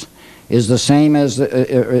units, is the same as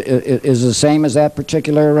that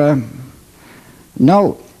particular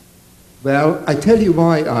note. Well, I tell you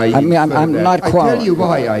why I tell you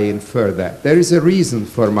why I infer that. There is a reason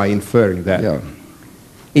for my inferring that. Yeah.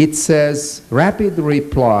 It says rapid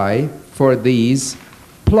reply for these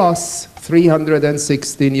plus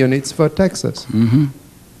 316 units for Texas. Mm-hmm.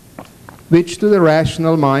 Which to the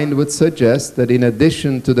rational mind would suggest that in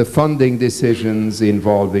addition to the funding decisions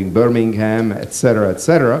involving Birmingham,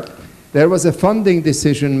 etc., there was a funding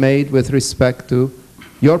decision made with respect to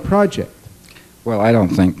your project. Well, I don't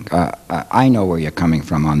think, I know where you're coming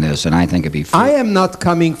from on this, and I think it'd be fair. I am not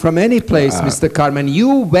coming from any place, Mr. Carmen.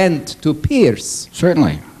 You went to Pierce.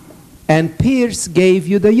 Certainly. And Pierce gave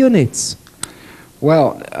you the units.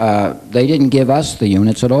 Well, they didn't give us the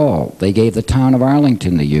units at all. They gave the town of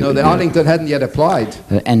Arlington the units. No, the Arlington hadn't yet applied.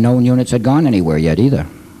 And no units had gone anywhere yet either.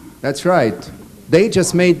 That's right. They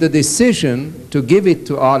just made the decision to give it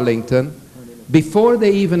to Arlington before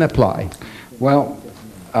they even applied. Well,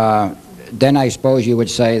 then I suppose you would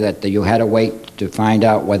say that you had to wait to find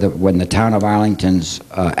out whether, when the town of Arlington's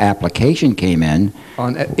application came in,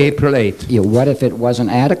 On April 8th. what if it wasn't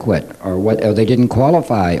adequate, or or they didn't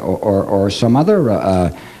qualify, or some other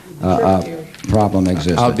problem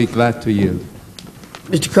existed? I'll be glad to yield.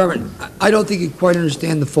 Mr. Carmen, I don't think you quite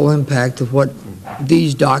understand the full impact of what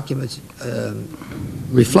these documents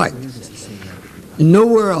reflect.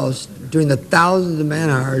 Nowhere else during the thousands of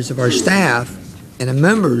man-hours of our staff and the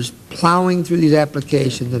members plowing through these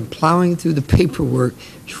applications and plowing through the paperwork,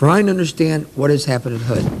 trying to understand what has happened at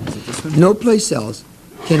HUD. No place else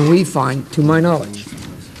can we find, to my knowledge,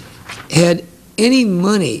 had any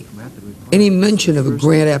money, any mention of a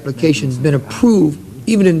grant application been approved,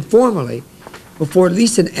 even informally, before at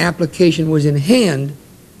least an application was in hand,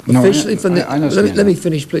 officially from the, let me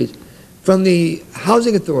finish, please, from the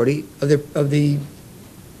housing authority of the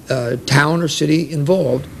town or city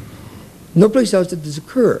involved. No place else did this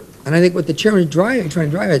occur. And I think what the chairman is trying to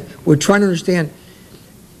drive at, we're trying to understand,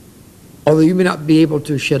 although you may not be able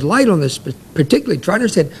to shed light on this, but particularly trying to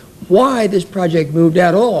understand why this project moved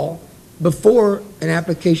at all before an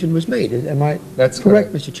application was made. Am I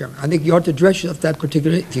correct, Mr. Chairman? I think you ought to address that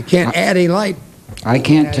particular, if you can't add any light. I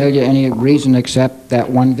can't tell you any reason except that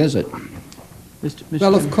one visit.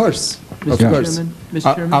 Well, of course. Of course.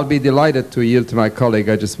 Mr. Chairman? I'll be delighted to yield to my colleague.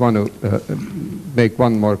 I just want to make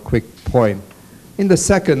one more quick point. In the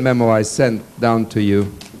second memo I sent down to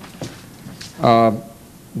you,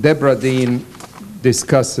 Deborah Dean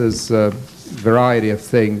discusses a variety of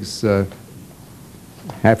things,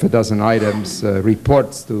 half a dozen items,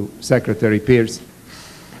 reports to Secretary Pierce.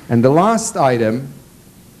 And the last item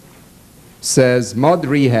says, MUD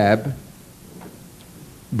rehab,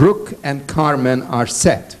 Brooke and Carmen are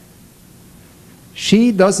set.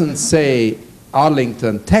 She doesn't say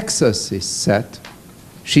Arlington, Texas is set.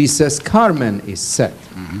 She says Carmen is set.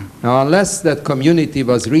 Now, unless that community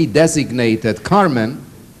was redesignated Carmen,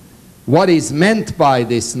 what is meant by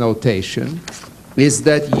this notation is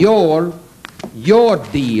that your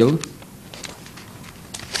deal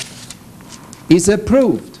is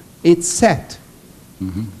approved. It's set.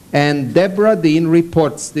 And Deborah Dean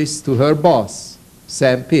reports this to her boss,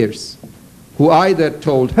 Sam Pierce, who either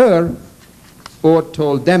told her or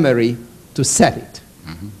told Demery to set it.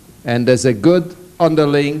 And as a good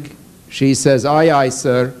underling, she says, aye, aye,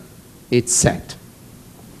 sir, it's set.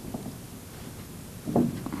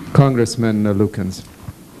 Congressman Lukens.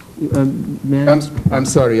 I'm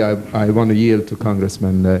sorry, I want to yield to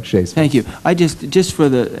Congressman Shays. Thank you. I just for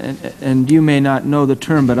the, and you may not know the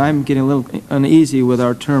term, but I'm getting a little uneasy with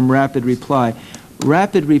our term rapid reply.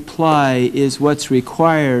 Rapid reply is what's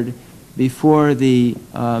required before the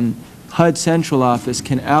HUD Central Office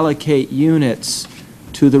can allocate units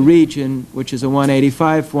to the region, which is a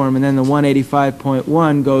 185 form, and then the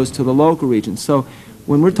 185.1 goes to the local region. So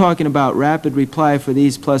when we're talking about rapid reply for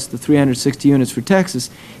these plus the 360 units for Texas,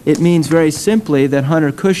 it means very simply that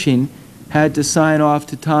Hunter Cushing had to sign off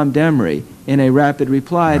to Tom Demery in a rapid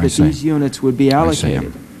reply that these units would be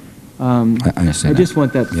allocated. I just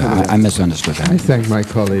want that. Yeah, I misunderstood that. I thank my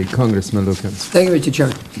colleague, Congressman Lukens. Thank you, Mr.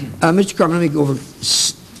 Chairman. Mr. Carmen, let me go over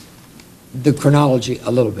the chronology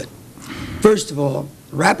a little bit. First of all,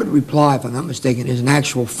 rapid reply, if I'm not mistaken, is an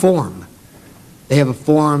actual form. They have a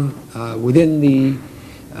form within the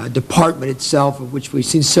department itself, of which we've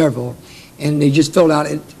seen several, and they just filled out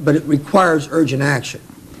it, but it requires urgent action,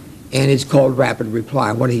 and it's called rapid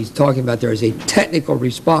reply. What he's talking about there is a technical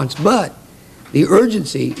response, but the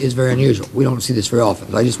urgency is very unusual. We don't see this very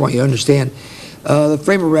often. I just want you to understand the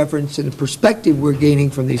frame of reference and the perspective we're gaining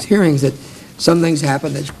from these hearings, that some things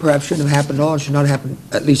happen that perhaps shouldn't have happened at all, should not happen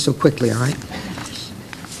at least so quickly, all right?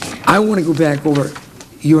 I want to go back over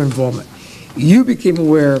your involvement. You became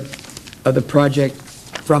aware of the project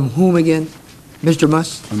from whom again? Mr.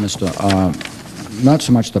 Muss? Not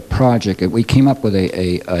so much the project. We came up with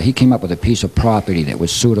he came up with a piece of property that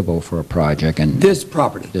was suitable for a project, and this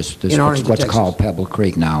property, this in Arlington, what's Texas. called Pebble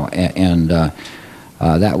Creek now, and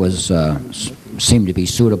that was seemed to be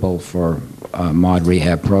suitable for MUD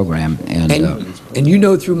rehab program. And you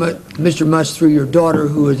know through Mr. Muss through your daughter,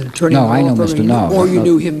 who is an attorney. No, I know Mr. No. Or you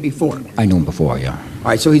knew him before. I knew him before, yeah. All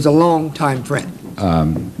right, so he's a long-time friend.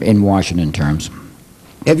 In Washington terms.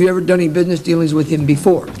 Have you ever done any business dealings with him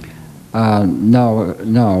before?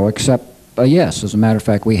 No, except, yes, as a matter of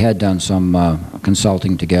fact, we had done some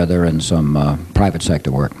consulting together and some private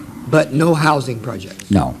sector work. but no housing projects.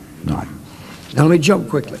 No, no. Now, let me jump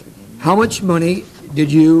quickly. How much money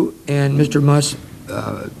did you and Mr. Musk,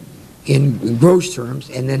 in gross terms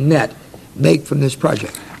and then net, make from this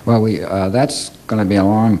project? Well, that's going to be a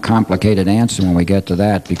long, complicated answer when we get to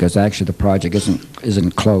that, because actually the project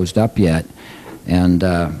isn't closed up yet, and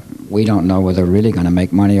we don't know whether we're really going to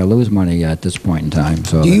make money or lose money at this point in time.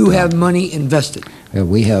 So, do you have money invested?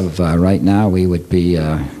 We have right now. We would be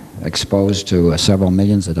exposed to several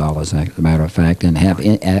millions of dollars, as a matter of fact, and have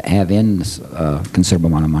in a considerable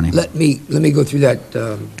amount of money. Let me go through that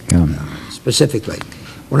specifically.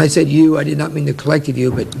 When I said you, I did not mean the collective you,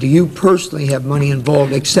 but do you personally have money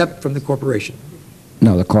involved except from the corporation?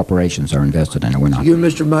 No, the corporations are invested in it. We're not. You and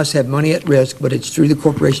Mr. Musk have money at risk, but it's through the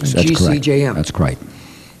corporation GCJM. That's correct.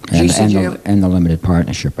 GCJM? And the limited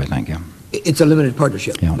partnership, I think, yeah. It's a limited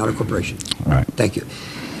partnership, Yeah. not a corporation. All right. Thank you.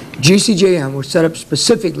 GCJM was set up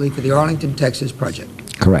specifically for the Arlington, Texas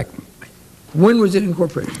project. Correct. When was it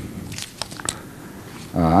incorporated?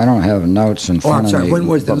 I don't have notes in front of me. When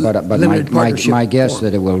was the limited partnership my guess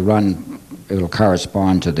formed? that it'll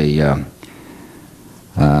correspond to the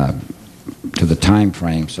time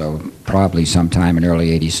frame, so probably sometime in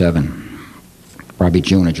early '87, probably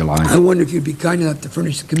June or July. I wonder if you'd be kind enough to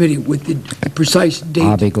furnish the committee with the precise date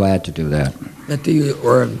I'll be glad to do that. that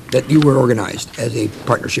you were organized as a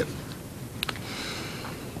partnership.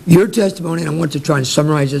 Your testimony, and I want to try and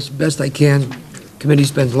summarize this best I can. Committee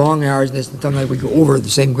spends long hours in this, and sometimes we go over the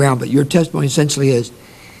same ground, but your testimony essentially is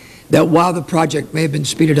that while the project may have been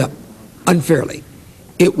speeded up unfairly,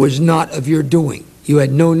 it was not of your doing. You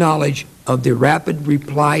had no knowledge of the rapid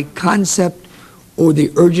reply concept or the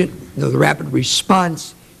rapid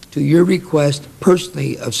response to your request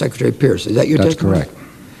personally of Secretary Pierce. Is that your testimony? That's correct.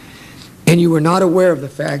 And you were not aware of the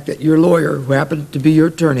fact that your lawyer, who happened to be your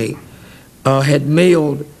attorney, had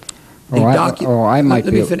mailed the document. I might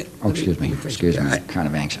be. Excuse me. I'm kind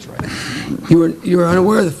of anxious right now. You were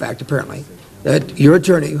unaware of the fact, apparently, that your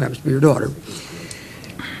attorney, who happens to be your daughter,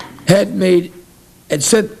 had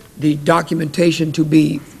sent the documentation to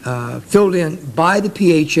be filled in by the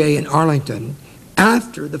PHA in Arlington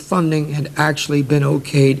after the funding had actually been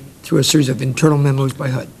okayed through a series of internal memos by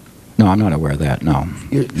HUD. No, I'm not aware of that, no.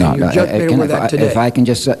 You're just made aware of that today. If I can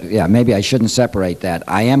just, maybe I shouldn't separate that.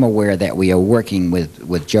 I am aware that we are working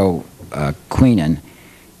with Joe Queenan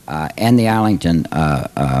and the Arlington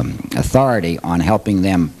Authority on helping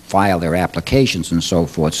them file their applications and so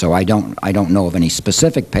forth. So I don't know of any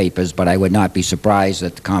specific papers, but I would not be surprised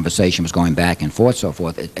that the conversation was going back and forth, so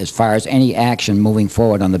forth. As far as any action moving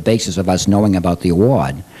forward on the basis of us knowing about the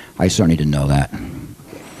award, I certainly didn't know that.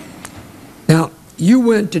 Now, you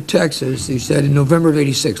went to Texas, you said, in November of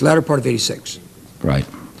 '86, latter part of '86. Right.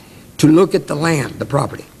 To look at the land, the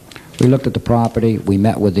property. We looked at the property. We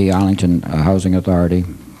met with the Arlington Housing Authority.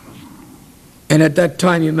 And at that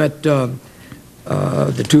time, you met the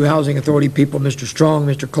two Housing Authority people, Mr. Strong,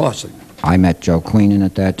 Mr. Clausen. I met Joe Queenan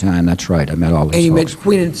at that time. That's right. I met all those And you met folks.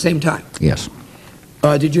 Queenan at the same time. Yes.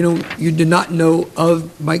 You did not know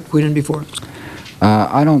of Mike Queenan before?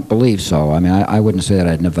 I don't believe so. I mean, I wouldn't say that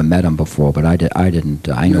I'd never met him before, but I didn't.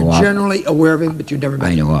 I knew You're of. generally aware of him, but you'd never met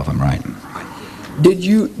him. I knew of him, right?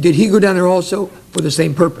 Did he go down there also for the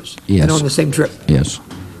same purpose? Yes. And on the same trip? Yes.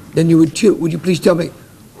 Then would you please tell me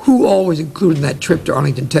who all was included in that trip to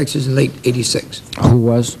Arlington, Texas in late '86? Who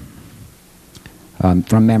was?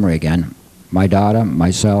 From memory again. My daughter,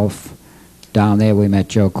 myself. Down there we met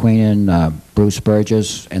Joe Queenan, Bruce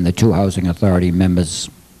Burgess, and the two Housing Authority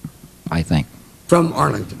members, I think. From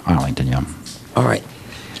Arlington? Arlington, yeah. All right.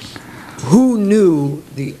 Who knew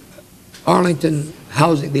the Arlington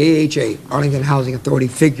Housing, the AHA, Arlington Housing Authority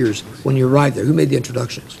figures when you arrived there? Who made the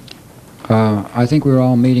introductions? I think we were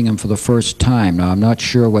all meeting them for the first time. Now, I'm not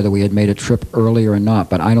sure whether we had made a trip earlier or not,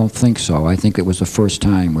 but I don't think so. I think it was the first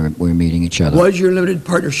time we were meeting each other. Was your limited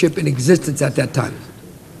partnership in existence at that time,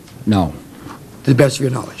 No, to the best of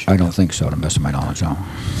your knowledge? I don't think so, to the best of my knowledge, no.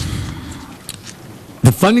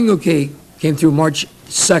 The funding came through March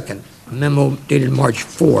 2nd, a memo dated March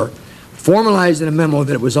 4, formalized in a memo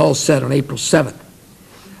that it was all set on April 7th.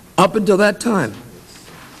 Up until that time,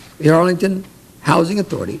 the Arlington Housing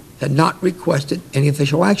Authority had not requested any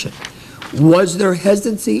official action. Was there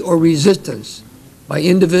hesitancy or resistance by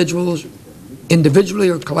individuals, individually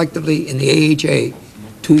or collectively in the AHA,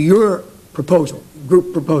 to your proposal,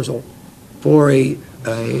 group proposal, for a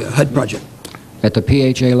HUD project At the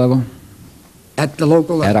PHA level? at the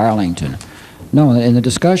local level? At Arlington. No, in the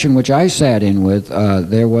discussion which I sat in with,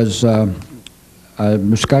 there was a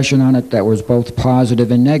discussion on it that was both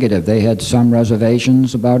positive and negative. They had some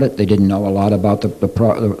reservations about it. They didn't know a lot about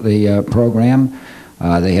the program.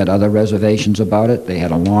 They had other reservations about it. They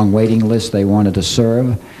had a long waiting list they wanted to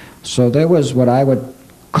serve. So there was what I would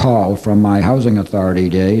call, from my housing authority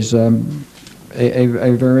days, a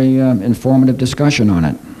very informative discussion on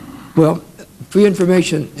it. Well, for your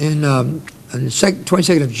information, on the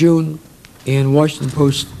 22nd of June in Washington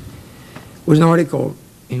Post was an article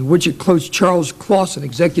in which it quotes Charles Clausen,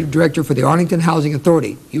 Executive Director for the Arlington Housing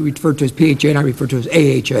Authority. You referred to as PHA and I refer to as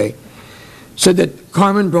AHA. Said that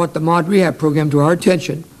Carmen brought the mod rehab program to our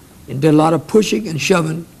attention and did a lot of pushing and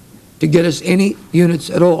shoving to get us any units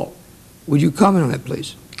at all. Would you comment on that,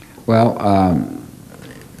 please? Well,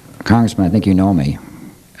 Congressman, I think you know me,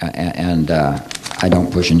 and I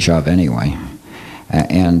don't push and shove anyway.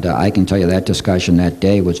 And I can tell you that discussion that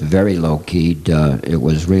day was very low-keyed. It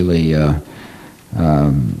was really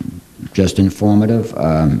just informative.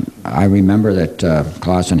 I remember that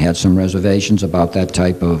Clausen had some reservations about that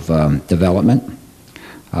type of development.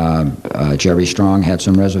 Jerry Strong had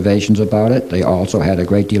some reservations about it. They also had a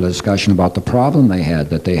great deal of discussion about the problem they had,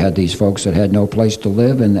 that they had these folks that had no place to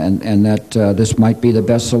live, and that this might be the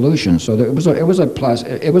best solution. So it was a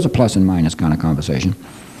plus and minus kind of conversation.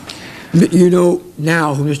 You know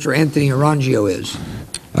now who Mr. Anthony Arangio is.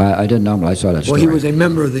 I didn't know, but I saw that story. Well, he was a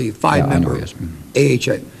member of the five-member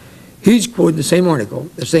AHA. He's quoted in the same article.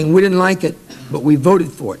 They're saying, we didn't like it, but we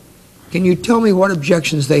voted for it. Can you tell me what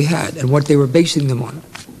objections they had and what they were basing them on?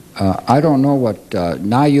 I don't know what,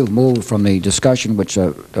 now you've moved from the discussion which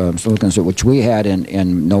we had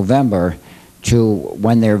in November to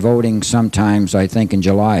when they're voting sometimes, I think, in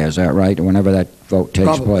July. Is that right? Whenever that vote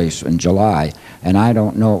takes place in July. And I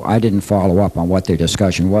don't know, I didn't follow up on what their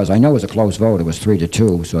discussion was. I know it was a close vote. It was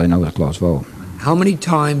 3-2, so I know it was a close vote. How many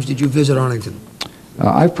times did you visit Arlington?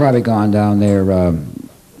 I've probably gone down there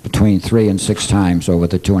between 3 and 6 times over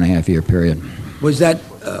the 2.5-year period. Was that,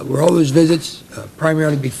 were all those visits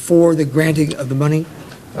primarily before the granting of the money?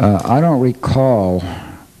 I don't recall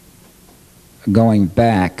going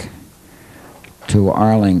back to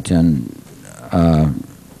Arlington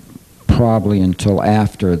probably until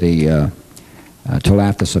after the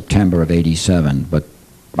after September of '87, but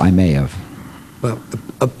I may have. Well,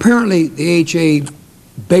 apparently the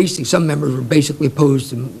AHA, some members were basically opposed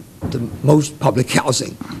to most public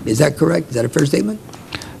housing. Is that correct? Is that a fair statement?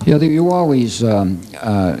 Yeah, you always,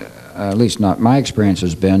 at least not my experience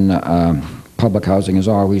has been, public housing is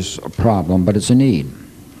always a problem, but it's a need.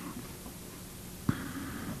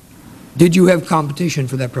 Did you have competition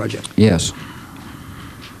for that project? Yes.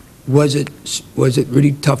 Was it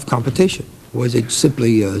really tough competition? Was it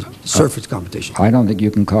simply surface competition? I don't think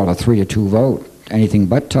you can call a 3-2 vote anything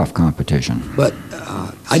but tough competition. But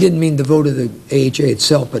I didn't mean the vote of the AHA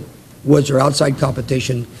itself, but was there outside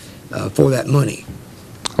competition for that money?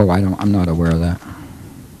 Oh, I'm not aware of that.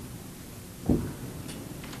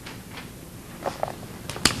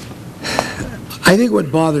 I think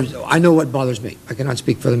I know what bothers me. I cannot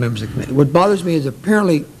speak for the members of the committee. What bothers me is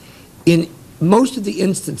apparently in most of the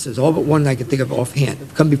instances, all but one I can think of offhand,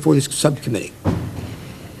 have come before this subcommittee,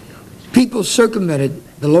 people circumvented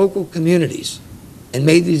the local communities and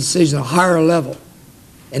made these decisions at a higher level.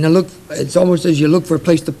 And it's almost as you look for a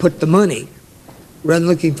place to put the money rather than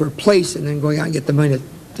looking for a place and then going out and get the money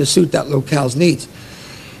to suit that locale's needs.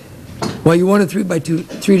 While you want a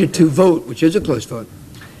 3-2 vote, which is a close vote,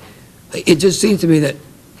 it just seems to me that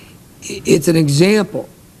it's an example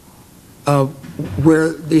of where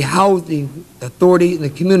the housing authority and the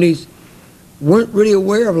communities weren't really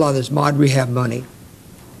aware of a lot of this mod rehab money,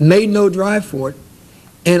 made no drive for it,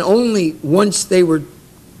 and only once they were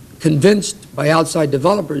convinced by outside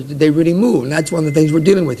developers did they really move. And that's one of the things we're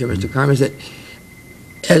dealing with here, Mr. Carmen, is that,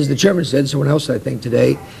 as the chairman said, someone else I think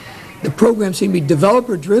today, the program seemed to be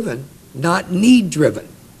developer-driven, not need-driven.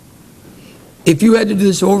 If you had to do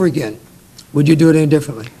this over again, would you do it any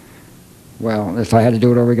differently? Well, if I had to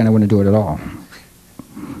do it over again, I wouldn't do it at all.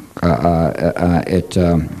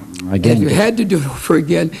 Again, if you had to do it over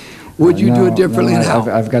again, would you do it differently, and how?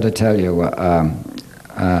 I've got to tell you,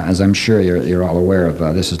 as I'm sure you're all aware of,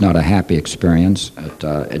 this is not a happy experience.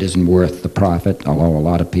 It isn't worth the profit, although a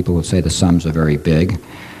lot of people would say the sums are very big.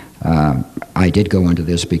 I did go into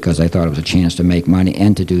this because I thought it was a chance to make money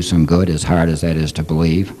and to do some good, as hard as that is to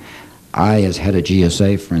believe. I, as head of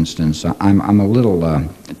GSA, for instance, I'm a little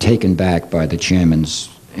taken back by the chairman's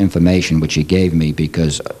information which he gave me,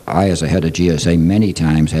 because I, as a head of GSA, many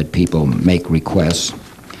times had people make requests,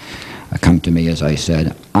 come to me, as I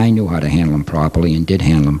said. I knew how to handle them properly and did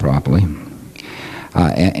handle them properly.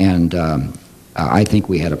 I think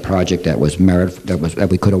we had a project that was that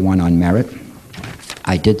we could have won on merit.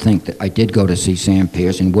 I did think that I did go to see Sam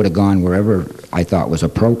Pierce and would have gone wherever I thought was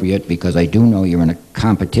appropriate, because I do know you're in a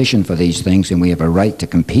competition for these things and we have a right to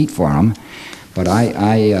compete for them. But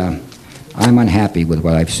I'm unhappy with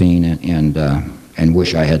what I've seen and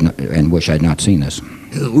wish I had not seen this.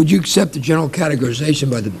 Would you accept the general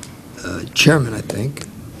categorization by the chairman, I think,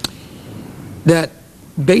 that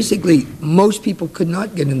basically most people could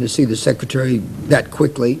not get in to see the secretary that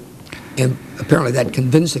quickly and apparently that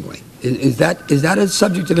convincingly? Is that a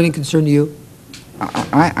subject of any concern to you?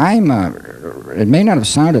 It may not have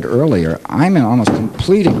sounded earlier, I'm in almost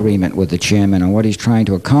complete agreement with the chairman on what he's trying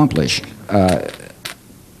to accomplish. The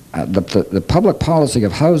public policy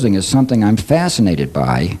of housing is something I'm fascinated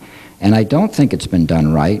by, and I don't think it's been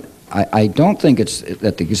done right. I don't think it's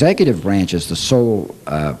that the executive branch is the sole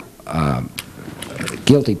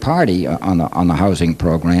guilty party on the housing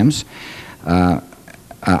programs.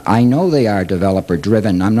 I know they are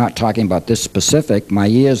developer-driven. I'm not talking about this specific. My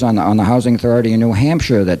years on the Housing Authority in New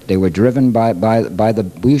Hampshire, that they were driven by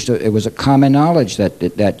the. It was a common knowledge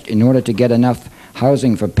that in order to get enough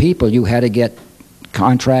housing for people, you had to get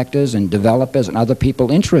contractors and developers and other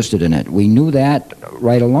people interested in it. We knew that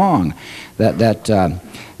right along.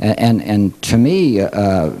 And to me,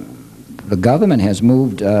 the government has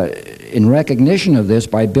moved in recognition of this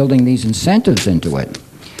by building these incentives into it.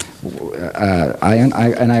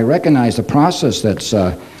 I recognize the process that's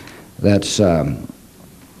the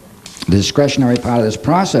discretionary part of this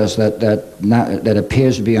process that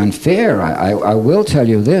appears to be unfair. I will tell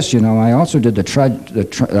you this. You know, I also did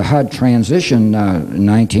the HUD transition in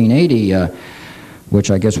 1980,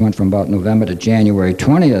 which I guess went from about November to January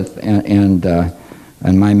 20th,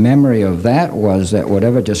 and my memory of that was that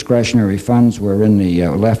whatever discretionary funds were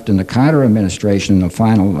left in the Carter administration in the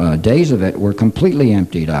final days of it were completely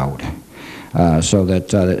emptied out. So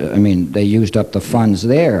that, I mean, they used up the funds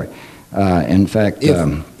there. In fact,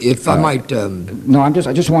 if I might, no, I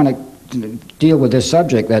just want to deal with this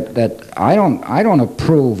subject that I don't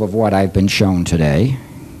approve of what I've been shown today.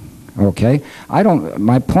 Okay,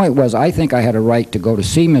 my point was, I think I had a right to go to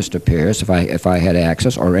see Mr. Pierce if I had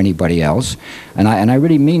access, or anybody else, and I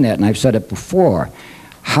really mean that, and I've said it before.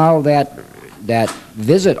 How that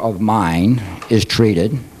visit of mine is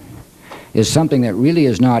treated is something that really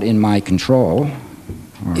is not in my control.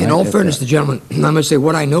 In all fairness to the gentleman, I must say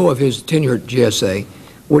what I know of his tenure at GSA,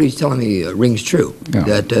 what he's telling me rings true. Yeah.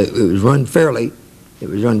 That it was run fairly, it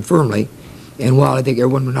was run firmly, and while I think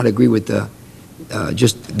everyone would not agree with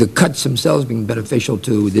just the cuts themselves being beneficial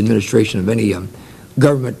to the administration of any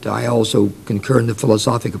government, I also concur in the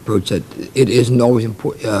philosophic approach that it isn't always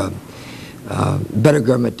better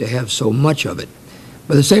government to have so much of it.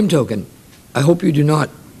 By the same token, I hope you do not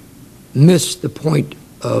miss the point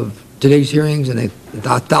of today's hearings and the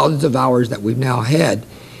thousands of hours that we've now had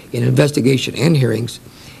in investigation and hearings,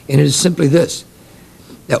 and it is simply this,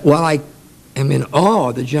 that while I am in awe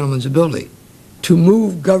of the gentleman's ability to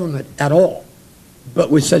move government at all,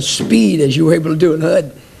 but with such speed as you were able to do in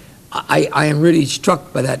HUD, I am really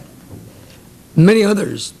struck by that. Many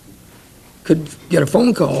others could get a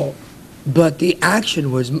phone call, but the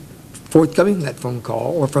action was forthcoming from that phone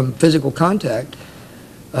call or from physical contact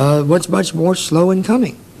was much more slow in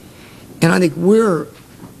coming. And I think we're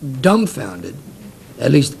dumbfounded,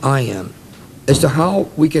 at least I am, as to how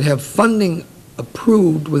we could have funding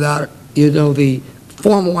approved without, the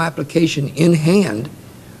formal application in hand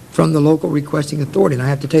from the local requesting authority. And I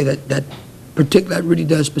have to tell you that really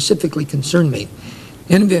does specifically concern me.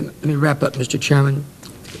 And let me wrap up, Mr. Chairman,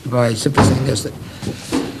 by simply saying this, that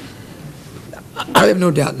I have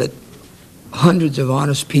no doubt that hundreds of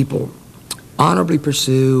honest people honorably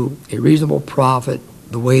pursue a reasonable profit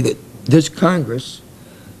the way that this Congress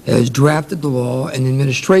has drafted the law, and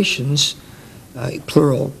administrations,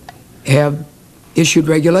 plural, have issued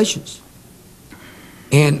regulations.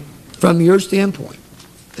 And from your standpoint,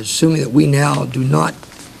 assuming that we now do not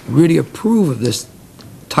really approve of this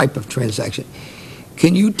type of transaction,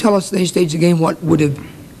 can you tell us at this stage again what would have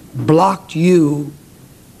blocked you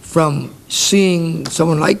from seeing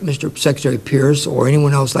someone like Mr. Secretary Pierce or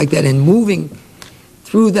anyone else like that and moving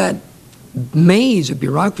through that maze of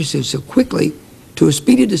bureaucracy so quickly to a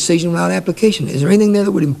speedy decision without application? Is there anything there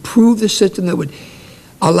that would improve the system, that would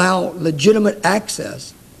allow legitimate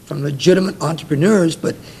access from legitimate entrepreneurs,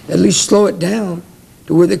 but at least slow it down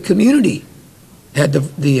to where the community had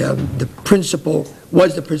the principal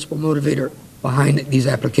motivator behind these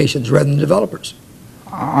applications rather than developers?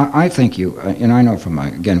 I think and I know from,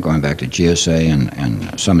 again, going back to GSA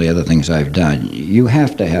and some of the other things I've done, you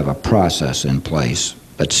have to have a process in place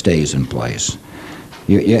that stays in place.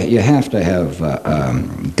 You have to have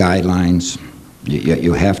guidelines.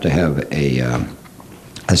 You have to have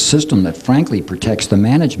a system that frankly protects the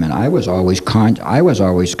management. I was always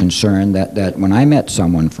concerned that when I met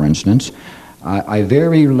someone, for instance, I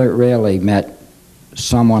very rarely met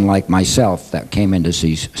someone like myself that came in to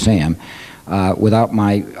see Sam without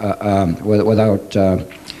my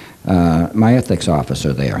my ethics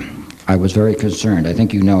officer there. I was very concerned. I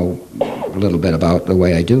think you know a little bit about the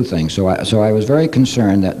way I do things. So I was very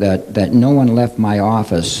concerned that no one left my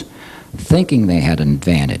office thinking they had an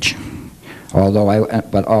advantage. Although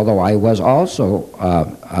I was also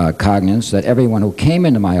cognizant that everyone who came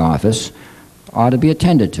into my office ought to be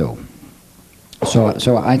attended to.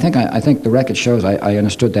 So I think the record shows I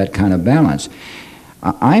understood that kind of balance.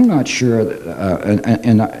 I'm not sure,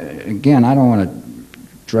 and again, I don't want to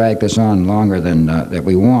drag this on longer than that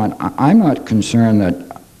we want. I'm not concerned that.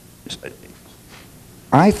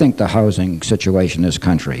 I think the housing situation in this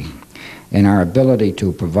country and our ability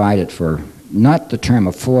to provide it for, not the term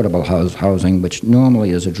affordable housing, which normally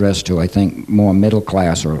is addressed to, I think, more middle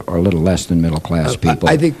class or a little less than middle class people.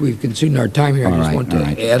 I think we've consumed our time here. I just want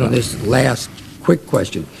to add on this last quick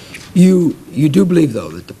question. You do believe,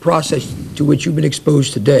 though, that the process to which you've been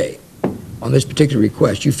exposed today on this particular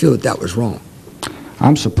request, you feel that that was wrong?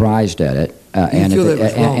 I'm surprised at it.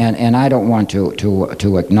 And I don't want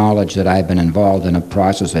to acknowledge that I've been involved in a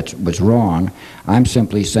process that was wrong. I'm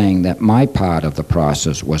simply saying that my part of the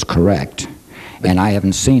process was correct, and I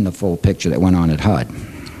haven't seen the full picture that went on at HUD.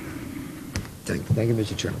 Thank you,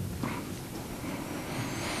 Mr. Chairman.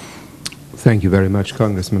 Thank you very much,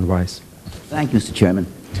 Congressman Weiss. Thank you, Mr. Chairman.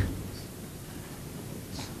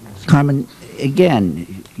 Carmen,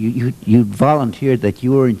 again, you volunteered that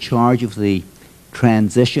you were in charge of the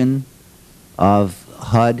transition of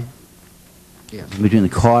HUD between the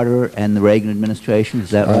Carter and the Reagan administration,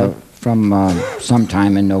 is that right? From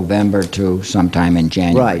sometime in November to sometime in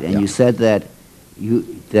January. Right, and you said that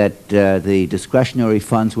the discretionary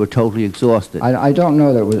funds were totally exhausted. I don't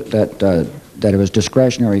know that it was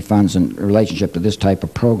discretionary funds in relationship to this type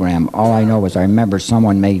of program. All I know is I remember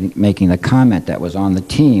someone making the comment that was on the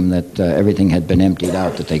team that everything had been emptied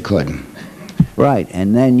out that they could. Right,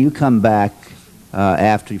 and then you come back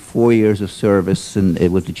after 4 years of service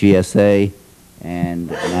with the GSA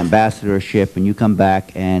and an ambassadorship, and you come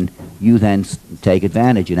back and you then take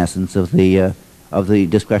advantage, in essence, of the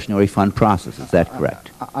discretionary fund process. Is that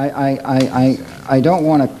correct? I don't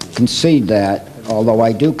want to concede that, although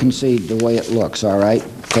I do concede the way it looks. All right,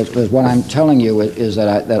 because what I'm telling you is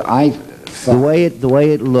that I the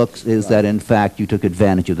way it looks is that in fact you took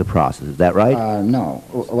advantage of the process. Is that right? No.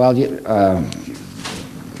 Well,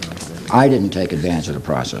 I didn't take advantage of the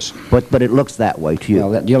process. But it looks that way to you.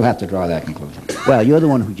 Well, you'll have to draw that conclusion. Well, you're the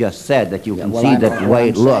one who just said that you can see that the way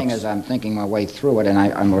it looks. What I'm saying is I'm thinking my way through it,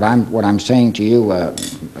 and what I'm saying to you,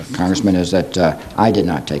 Congressman, is that I did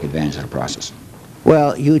not take advantage of the process.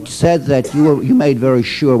 Well, you said that you made very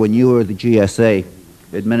sure when you were the GSA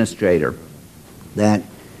administrator that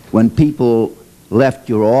when people left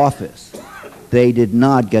your office, they did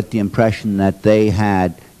not get the impression that they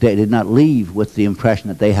did not leave with the impression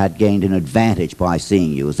that they had gained an advantage by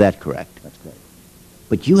seeing you. Is that correct? That's correct.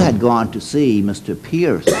 But you had gone to see Mr.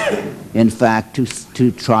 Pierce, in fact,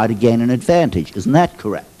 to try to gain an advantage. Isn't that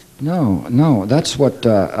correct? No, that's what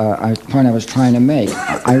point I was trying to make.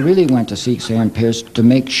 I really went to see Sam Pierce to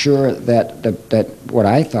make sure that what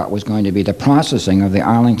I thought was going to be the processing of the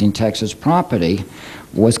Arlington, Texas property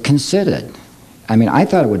was considered. I mean, I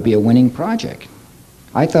thought it would be a winning project.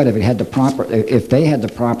 I thought if they had the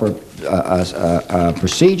proper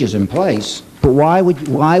procedures in place. But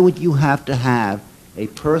why would you have to have a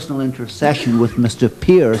personal intercession with Mr.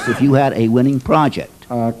 Pierce if you had a winning project?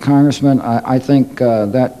 Congressman, I think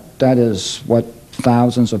that is what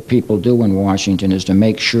thousands of people do in Washington, is to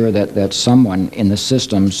make sure that someone in the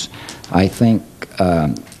systems, I think,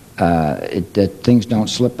 that things don't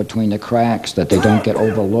slip between the cracks, that they don't get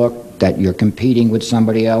overlooked, that you're competing with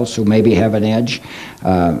somebody else who maybe have an edge.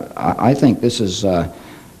 I think this is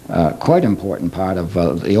quite an important part of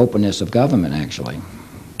the openness of government, actually.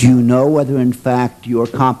 Do you know whether, in fact, your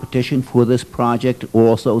competition for this project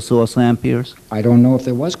also saw Sam Pierce? I don't know if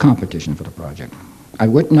there was competition for the project.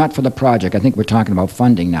 Not for the project. I think we're talking about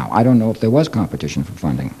funding now. I don't know if there was competition for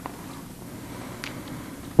funding.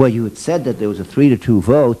 Well, you had said that there was a 3-2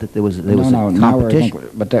 vote, that there was a competition.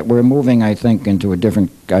 Now that we're moving, I think, into a different,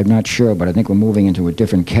 I'm not sure, but I think we're moving into a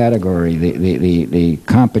different category. The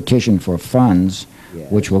competition for funds,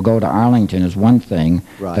 which will go to Arlington, is one thing.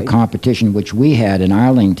 Right. The competition which we had in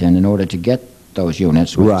Arlington in order to get those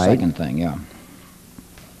units was the second thing, yeah.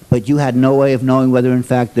 But you had no way of knowing whether, in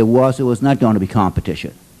fact, there was or was not going to be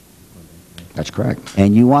competition. That's correct.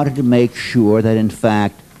 And you wanted to make sure that, in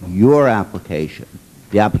fact, your application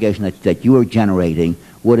the application that you are generating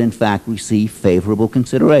would in fact receive favorable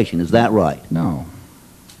consideration. Is that right? No.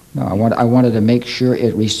 No, I wanted to make sure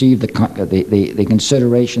it received the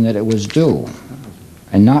consideration that it was due,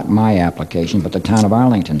 and not my application, but the town of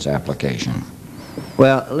Arlington's application.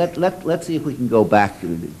 Well, let's see if we can go back to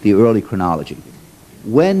the early chronology.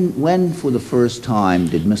 When for the first time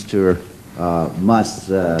did Mr. Muss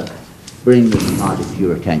bring this project to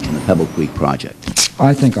your attention, the Pebble Creek project?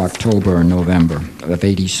 I think October or November of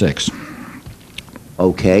 '86.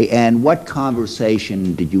 Okay, and what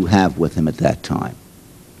conversation did you have with him at that time?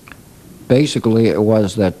 Basically, it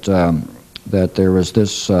was that that there was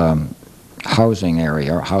this housing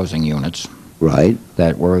area, or housing units, Right.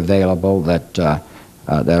 that were available. That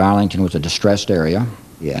that Arlington was a distressed area.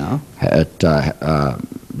 Yeah.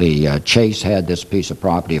 The Chase had this piece of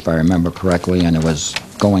property, if I remember correctly, and it was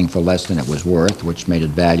going for less than it was worth, which made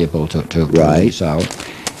it valuable to lease out.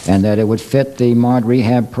 And that it would fit the mod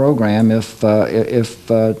rehab program if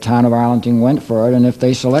town of Arlington went for it and if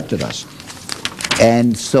they selected us.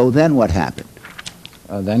 And so then what happened?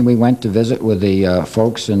 Then we went to visit with the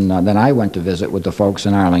folks, and then I went to visit with the folks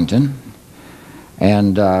in Arlington,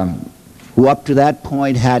 and Who up to that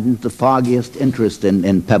point hadn't the foggiest interest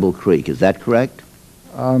in Pebble Creek, is that correct?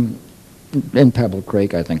 in Pebble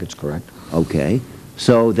Creek, I think it's correct. Okay.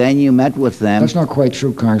 So then you met with them. That's not quite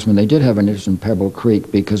true, Congressman. They did have an interest in Pebble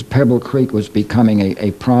Creek because Pebble Creek was becoming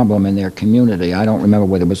a problem in their community. I don't remember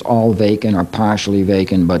whether it was all vacant or partially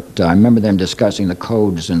vacant, but I remember them discussing the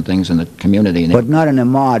codes and things in the community. And But not in a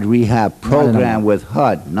mod rehab program with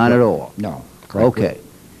HUD, not at all? No, correct. Okay.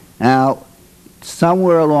 Now,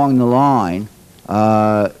 somewhere along the line,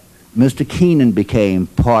 Mr. Keenan became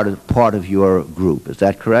part of your group. Is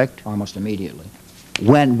that correct? Almost immediately.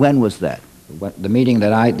 When was that?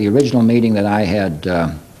 The original meeting that I had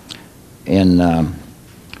in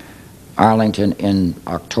Arlington in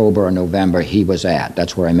October or November, he was at.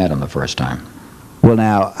 That's where I met him the first time. Well,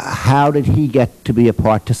 now, how did he get to be a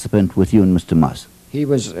participant with you and Mr. Muss?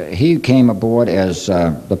 He came aboard as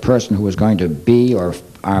the person who was going to be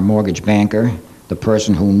our mortgage banker, the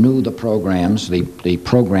person who knew the programs, the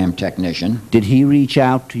program technician. Did he reach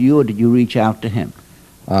out to you, or did you reach out to him?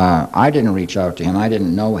 I didn't reach out to him. I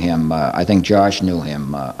didn't know him. I think Josh knew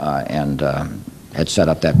him and had set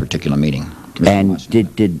up that particular meeting. And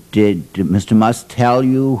did Mr. Muss tell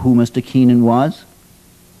you who Mr. Keenan was?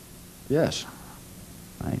 Yes.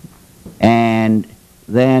 Right. And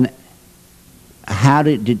then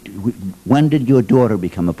when did your daughter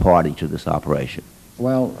become a party to this operation?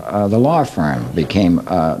 Well, the law firm became,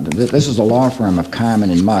 this is the law firm of Carmen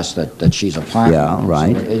and Muss that she's a partner. Yeah,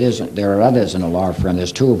 right. So it isn't, there are others in the law firm.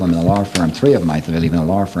 There's two of them in the law firm, three of them, I believe, in the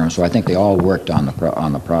law firm. So I think they all worked on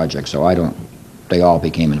the project. So they all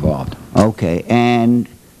became involved. Okay. And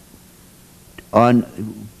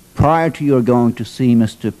prior to your going to see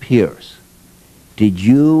Mr. Pierce, did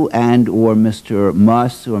you and or Mr.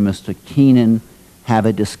 Muss or Mr. Keenan have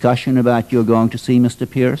a discussion about your going to see Mr.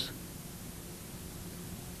 Pierce?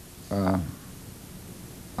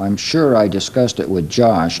 I'm sure I discussed it with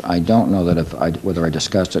Josh. I don't know whether I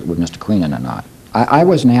discussed it with Mr. Queenan or not. I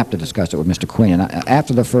wasn't apt to discuss it with Mr. Queenan.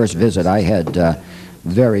 After the first visit, I had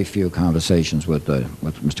very few conversations with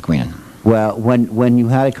Mr. Queenan. Well, when you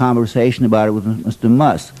had a conversation about it with Mr.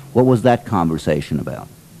 Muss, what was that conversation about?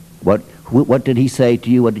 What did he say to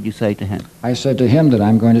you? What did you say to him? I said to him that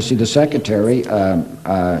I'm going to see the secretary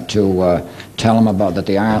to tell him about that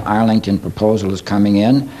the Arlington proposal is coming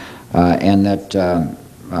in, and that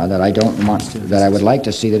I would like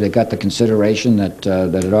to see that it got the consideration that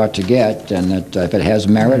it ought to get, and that if it has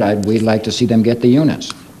merit, we'd like to see them get the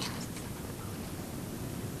units.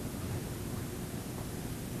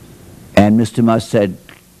 And Mr. Muss said,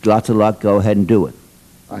 "Lots of luck. Go ahead and do it."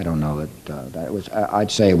 I don't know that was.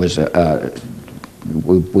 I'd say it was.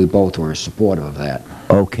 We both were supportive of that.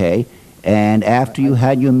 Okay. And after you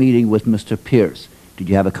had your meeting with Mr. Pierce, did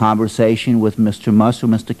you have a conversation with Mr. Muss or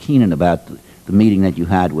Mr. Keenan about the meeting that you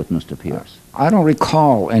had with Mr. Pierce? I don't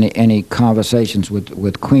recall any conversations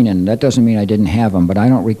with Queenan. That doesn't mean I didn't have them, but I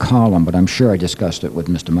don't recall them. But I'm sure I discussed it with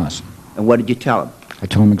Mr. Muss. And what did you tell him? I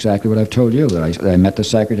told him exactly what I've told you, that I met the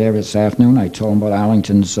secretary this afternoon. I told him about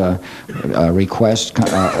Arlington's request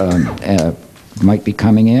might be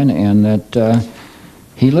coming in, and that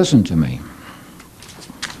he listened to me.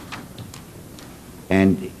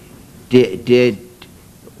 And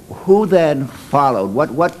who then followed?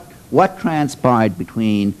 What transpired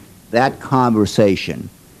between that conversation,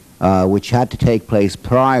 which had to take place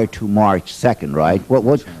prior to March 2nd, right?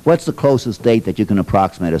 What's the closest date that you can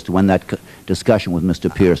approximate as to when that discussion with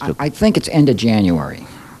Mr. Pierce took place? I think it's end of January.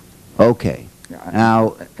 Okay.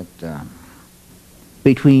 Now,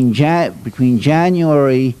 between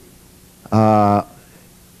January, the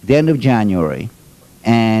end of January,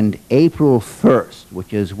 and April 1st,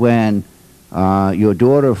 which is when your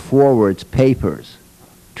daughter forwards papers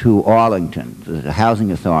to Arlington, the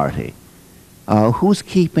housing authority, who's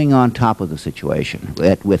keeping on top of the situation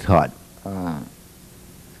with HUD?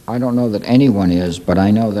 I don't know that anyone is, but I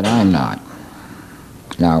know that I'm not.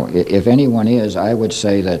 Now, if anyone is, I would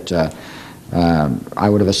say that I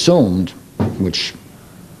would have assumed, which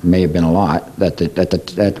may have been a lot, that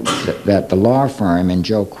the law firm and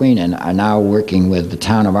Joe Queenan are now working with the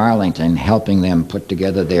town of Arlington, helping them put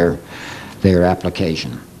together their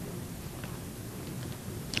application.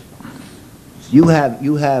 You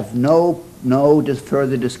have no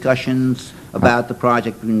further discussions about the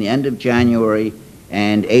project between the end of January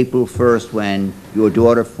and April 1st when your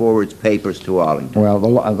daughter forwards papers to Arlington? Well, the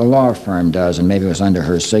law firm does, and maybe it was under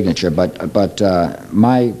her signature, but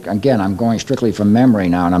again, I'm going strictly from memory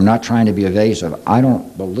now, and I'm not trying to be evasive. I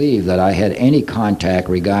don't believe that I had any contact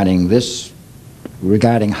regarding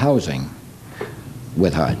housing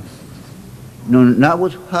with HUD. No, not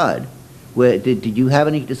with HUD. Did you have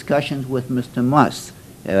any discussions with Mr. Muss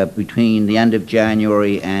between the end of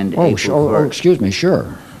January and April 1st? Oh, excuse me,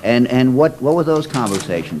 sure. And what were those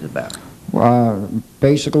conversations about?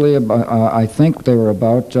 Basically, I think they were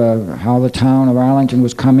about how the town of Arlington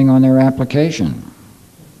was coming on their application.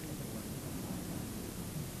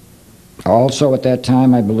 Also, at that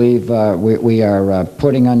time, I believe we are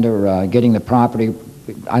putting under getting the property.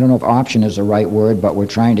 I don't know if option is the right word, but we're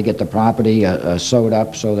trying to get the property sewed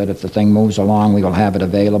up so that if the thing moves along, we will have it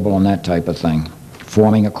available and that type of thing.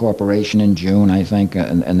 Forming a corporation in June, I think,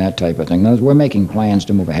 and that type of thing. We're making plans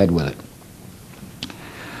to move ahead with it.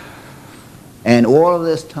 And all of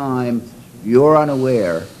this time, you're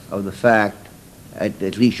unaware of the fact, at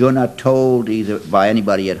least you're not told either by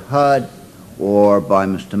anybody at HUD or by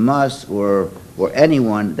Mr. Muss or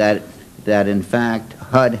anyone that in fact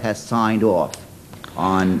HUD has signed off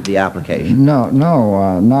on the application. No,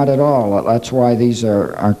 not at all. That's why these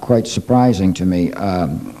are quite surprising to me.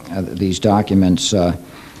 These documents,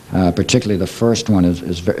 particularly the first one,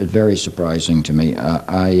 is very surprising to me.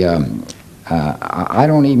 I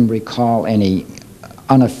don't even recall any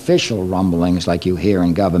unofficial rumblings like you hear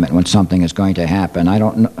in government when something is going to happen. I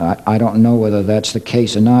don't know whether that's the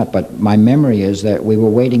case or not, but my memory is that we were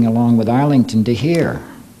waiting along with Arlington to hear.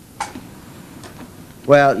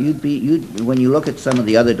 Well, when you look at some of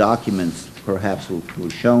the other documents perhaps were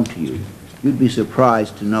shown to you, you'd be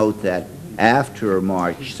surprised to note that after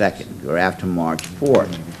March 2nd or after March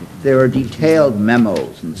 4th, there are detailed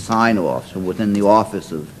memos and sign-offs from within the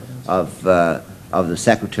office of the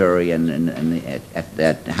Secretary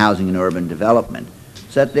at Housing and Urban Development,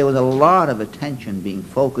 so that there was a lot of attention being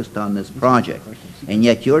focused on this project. And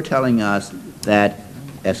yet you're telling us that,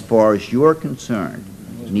 as far as you're concerned,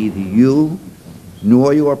 neither you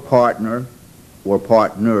nor your partner or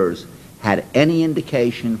partners had any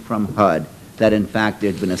indication from HUD that in fact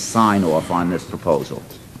there had been a sign-off on this proposal.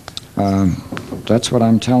 That's what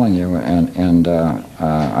I'm telling you, and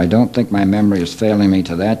I don't think my memory is failing me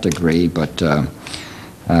to that degree. But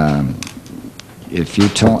if you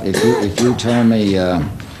told me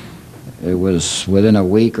it was within a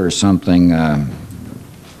week or something,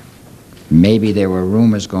 maybe there were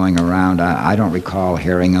rumors going around. I don't recall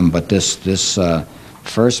hearing them, but this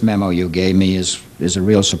first memo you gave me is a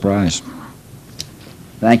real surprise.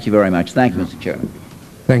 Thank you very much. Thank you, Mr. Chairman.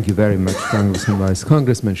 Thank you very much, Congressman Weiss.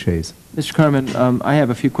 Congressman Shays. Mr. Carmen, I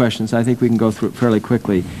have a few questions. I think we can go through it fairly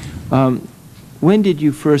quickly. When did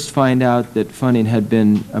you first find out that funding had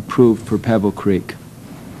been approved for Pebble Creek?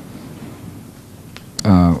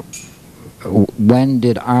 When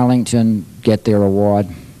did Arlington get their award?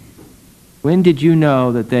 When did you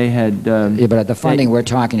know that they had... yeah, but the funding we're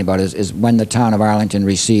talking about is when the town of Arlington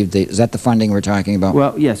received the... Is that the funding we're talking about?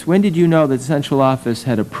 Well, yes. When did you know that the central office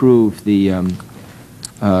had approved the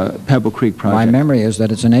Pebble Creek project? My memory is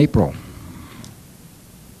that it's in April.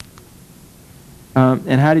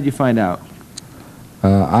 And how did you find out?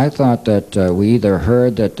 I thought that we either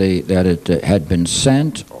heard that it had been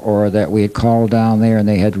sent or that we had called down there and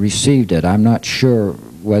they had received it. I'm not sure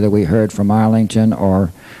whether we heard from Arlington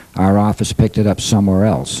or our office picked it up somewhere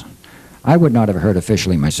else. I would not have heard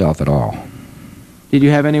officially myself at all. Did you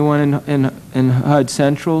have anyone in HUD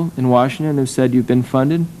Central in Washington who said you've been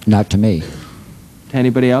funded? Not to me. To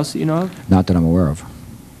anybody else that you know of? Not that I'm aware of.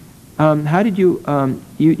 How did you,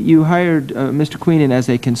 you hired Mr. Queenan as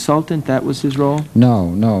a consultant? That was his role?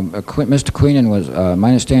 No. Mr. Queenan was, my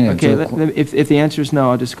understanding... Okay, if the answer is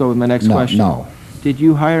no, I'll just go with my next question. No. Did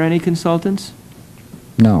you hire any consultants?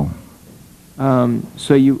 No.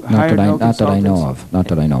 So you hired no Not that I know consultants? of. Not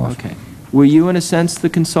that I know of. Okay. Were you, in a sense, the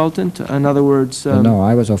consultant? In other words... No,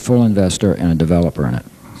 I was a full investor and a developer in it.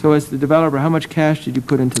 So as the developer, how much cash did you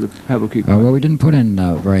put into the Pebble Creek? Well, we didn't put in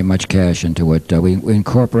very much cash into it. We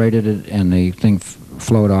incorporated it, and the thing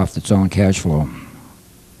flowed off its own cash flow.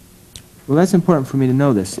 Well, that's important for me to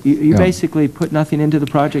know this. You Yeah. basically put nothing into the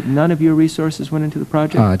project? None of your resources went into the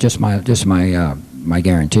project? Just my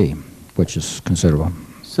guarantee, which is considerable.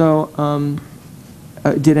 So,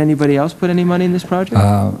 did anybody else put any money in this project?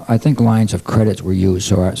 I think lines of credits were used,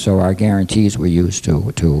 so our guarantees were used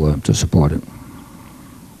to support it.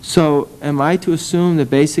 So, am I to assume that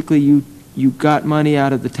basically you got money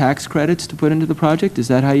out of the tax credits to put into the project? Is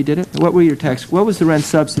that how you did it? What was the rent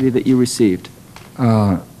subsidy that you received?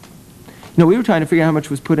 We were trying to figure out how much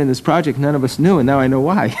was put in this project. None of us knew, and now I know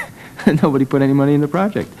why. Nobody put any money in the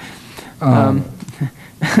project.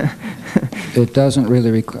 It doesn't really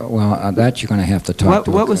that you're going to have to talk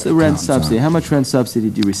to What was the rent subsidy? on. How much rent subsidy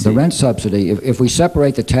did you receive? The rent subsidy, if we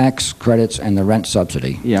separate the tax credits and the rent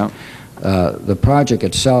subsidy, Yeah. The project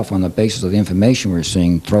itself, on the basis of the information we're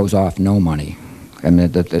seeing, throws off no money. I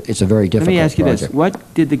mean, it's a very difficult project. Let me ask you this.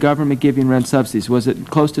 What did the government give you in rent subsidies? Was it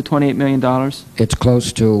close to $28 million? It's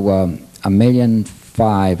close to $1.5 million,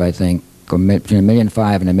 I think, or between $1.5 million and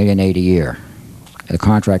 $1.8 million a year. The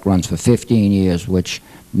contract runs for 15 years, which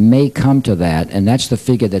may come to that, and that's the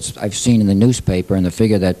figure that I've seen in the newspaper and the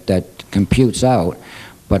figure that computes out.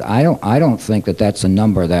 But I don't think that that's a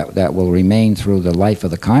number that will remain through the life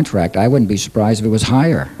of the contract. I wouldn't be surprised if it was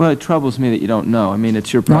higher. Well, it troubles me that you don't know. I mean,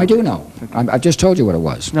 it's your No, I project. do know. I just told you what it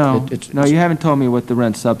was. No, no, you haven't told me what the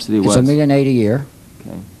rent subsidy was. It's $1.8 million a year.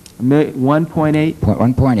 Okay. 1.8?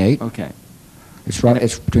 1.8. Okay.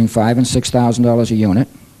 It's between $5,000 and $6,000 a unit.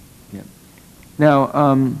 Now,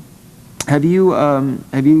 have you,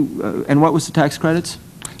 and what was the tax credits?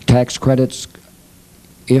 Tax credits,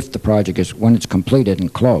 if the project is, when it's completed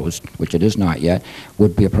and closed, which it is not yet,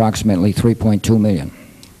 would be approximately $3.2 million.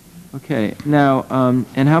 Okay. Now,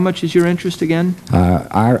 and how much is your interest again?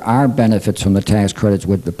 Our benefits from the tax credits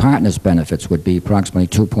the partners' benefits would be approximately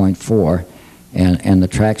 2.4, and the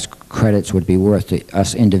tax credits would be worth to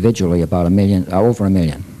us individually about $1 million, over $1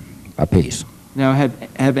 million apiece. Now,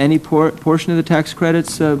 have any portion of the tax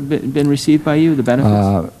credits been received by you, the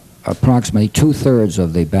benefits? Approximately 2/3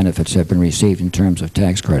 of the benefits have been received in terms of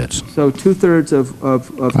tax credits. So 2/3 of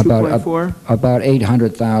 2.4? About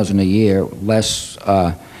 $800,000 a year, less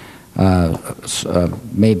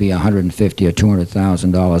maybe $150,000 or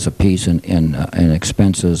 $200,000 apiece in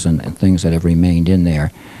expenses and things that have remained in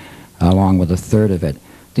there, along with 1/3 of it.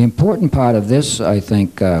 The important part of this, I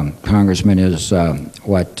think, Congressman, is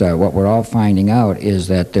what we're all finding out is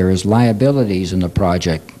that there is liabilities in the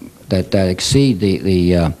project that exceed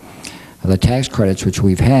the tax credits which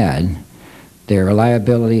we've had. There are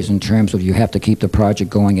liabilities in terms of you have to keep the project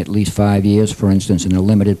going at least 5 years. For instance, in a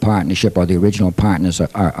limited partnership, or the original partners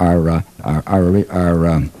are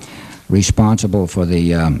responsible for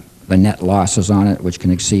the net losses on it, which can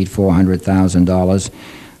exceed $400,000.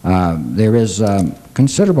 There is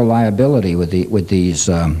considerable liability with these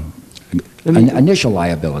initial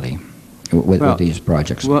liability with these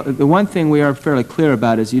projects. Well, the one thing we are fairly clear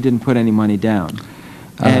about is you didn't put any money down,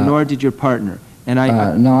 and nor did your partner. And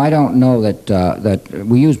no, I don't know that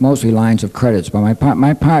we use mostly lines of credits, but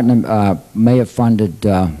my partner may have funded.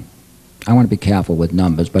 I want to be careful with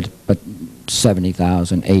numbers, but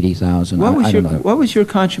 $70,000, $80,000. I don't know. What was your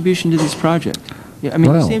contribution to this project? Yeah, I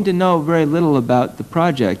mean, you seem to know very little about the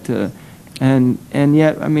project, and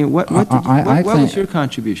yet, I mean, what was your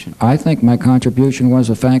contribution? I think my contribution was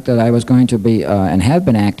the fact that I was going to be and have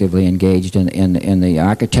been actively engaged in the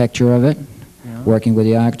architecture of it, working with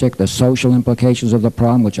the architect, the social implications of the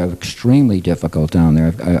problem, which are extremely difficult down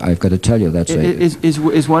there. I've got to tell you, that's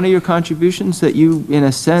is one of your contributions that you, in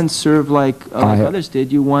a sense, serve like others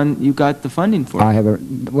did. You got the funding for it.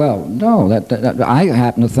 No. I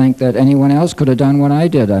happen to think that anyone else could have done what I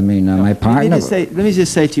did. I mean, my partner. Let me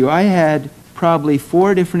just say to you, I had probably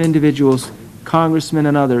 4 different individuals, congressmen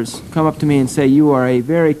and others, come up to me and say, "You are a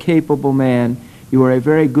very capable man. You are a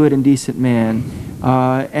very good and decent man,"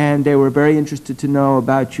 and they were very interested to know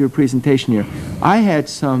about your presentation here. I had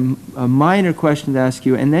some minor question to ask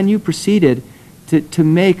you, and then you proceeded to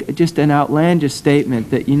make just an outlandish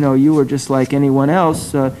statement that, you were just like anyone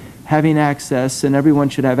else, having access, and everyone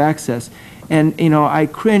should have access. And, I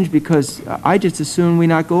cringe because I just assumed we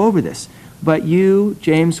not go over this. But you,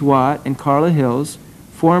 James Watt, and Carla Hills,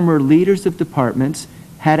 former leaders of departments,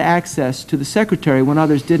 had access to the secretary when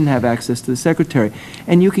others didn't have access to the secretary.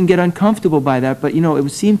 And you can get uncomfortable by that, but you know, it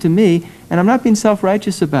would seem to me, and I'm not being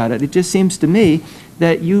self-righteous about it, it just seems to me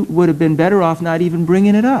that you would have been better off not even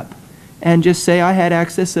bringing it up and just say, I had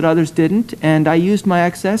access that others didn't, and I used my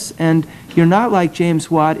access, and you're not like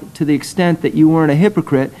James Watt to the extent that you weren't a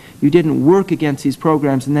hypocrite. You didn't work against these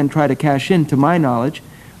programs and then try to cash in, to my knowledge.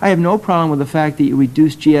 I have no problem with the fact that you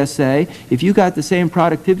reduced GSA. If you got the same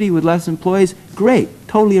productivity with less employees, great,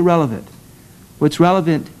 totally irrelevant. What's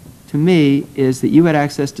relevant to me is that you had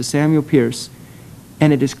access to Samuel Pierce,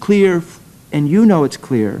 and it is clear, and you know it's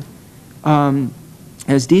clear,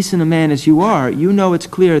 as decent a man as you are, you know it's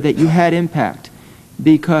clear that you had impact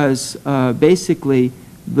because basically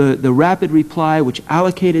the rapid reply, which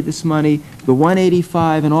allocated this money, the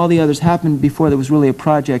 185 and all the others happened before there was really a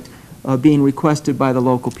project being requested by the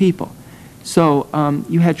local people. So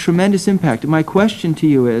you had tremendous impact. And my question to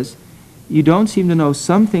you is, you don't seem to know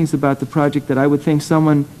some things about the project that I would think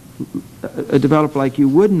someone, a developer like you,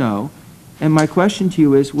 would know. And my question to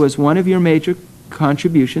you is, was one of your major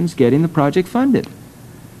contributions getting the project funded?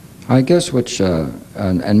 I guess which,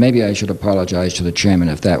 and maybe I should apologize to the chairman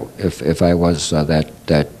if I was that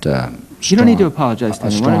strong. You don't need to apologize to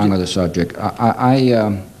anyone. Strong of the subject.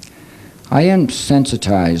 I am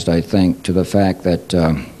sensitized, I think, to the fact that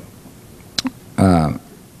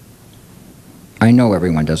I know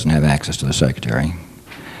everyone doesn't have access to the secretary.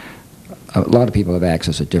 A lot of people have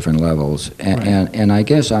access at different levels, and I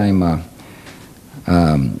guess I'm,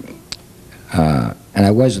 and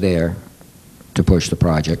I was there to push the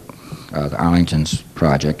project, the Arlington's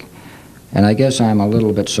project, and I guess I'm a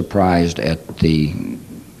little bit surprised at the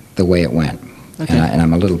way it went. Okay. And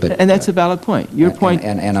I'm a little bit... And that's a valid point. Your point...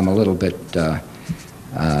 And I'm a little bit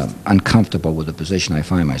uncomfortable with the position I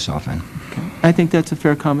find myself in. Okay. I think that's a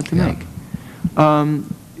fair comment to make.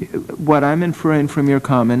 What I'm inferring from your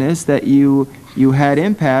comment is that you had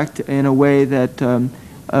impact in a way that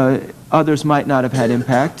others might not have had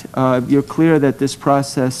impact. You're clear that this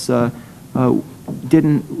process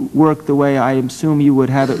didn't work the way I assume you would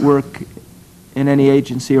have it work in any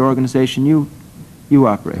agency or organization you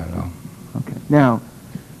operate. Okay. Now,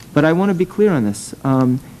 but I want to be clear on this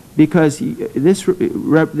because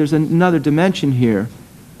there's another dimension here.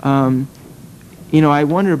 You know, I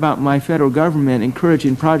wonder about my federal government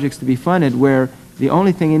encouraging projects to be funded where the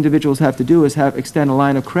only thing individuals have to do is extend a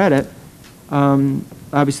line of credit.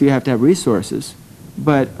 Obviously, you have to have resources,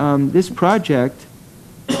 but this project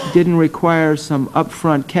didn't require some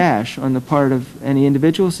upfront cash on the part of any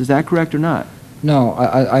individuals. Is that correct or not? No,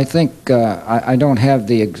 I think I don't have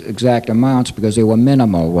the exact amounts because they were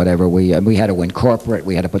minimal. Whatever we had to incorporate,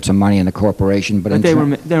 we had to put some money in the corporation, but they were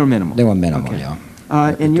minimal. They were minimal, okay. Yeah.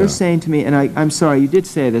 And you're saying to me, and I'm sorry, you did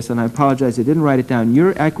say this, and I apologize, I didn't write it down.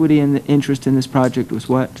 Your equity and interest in this project was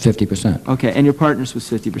what? 50%. Okay, and your partners was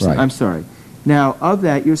 50%. Right. I'm sorry. Now, of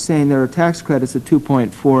that, you're saying there are tax credits of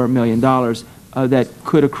 $2.4 million that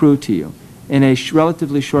could accrue to you in a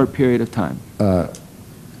relatively short period of time.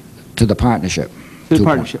 To the partnership. To the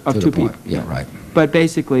partnership of two people. Yeah, right. But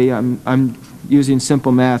basically, I'm using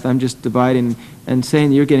simple math. I'm just dividing and saying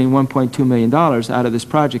that you're getting $1.2 million out of this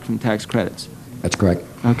project from tax credits. That's correct.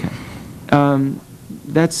 Okay.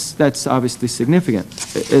 That's obviously significant.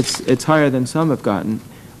 It's higher than some have gotten.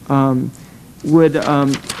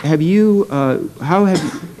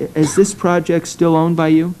 Is this project still owned by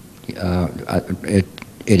you?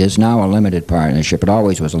 It is now a limited partnership. It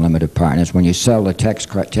always was a limited partnership. When you sell the tax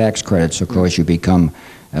credits, of course, you become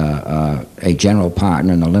a general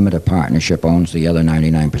partner, and the limited partnership owns the other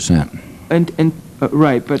 99%.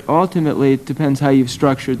 Right, but ultimately it depends how you've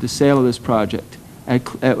structured the sale of this project.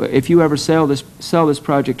 If you ever sell this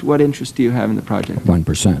project, what interest do you have in the project?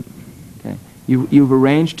 1%. Okay. You've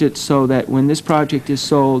arranged it so that when this project is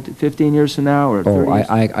sold 15 years from now or 30 years?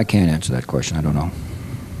 I can't answer that question. I don't know.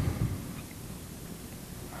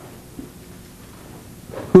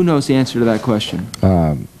 Who knows the answer to that question?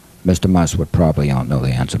 Mr. Musk would probably know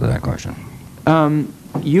the answer to that question.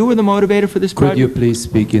 You were the motivator for this project? Could you please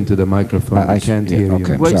speak into the microphone? I can't hear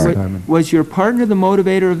okay, you. sorry. Was your partner the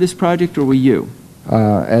motivator of this project, or were you?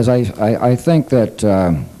 As I think that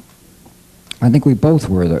I think we both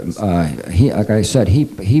were. Like I said,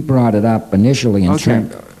 he brought it up initially in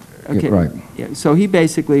terms. Okay. Right. Yeah, so he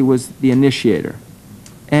basically was the initiator,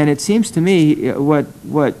 and it seems to me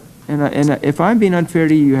and if I'm being unfair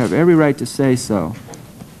to you, you have every right to say so.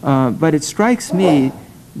 But it strikes me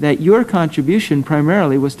that your contribution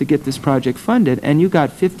primarily was to get this project funded, and you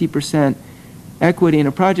got 50% equity in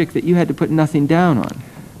a project that you had to put nothing down on.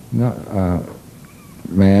 No,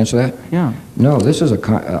 May I answer that? Yeah. No, this is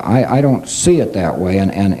I don't see it that way,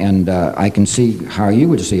 and I can see how you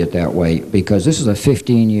would see it that way, because this is a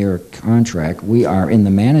 15-year contract. We are in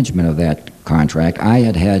the management of that contract. I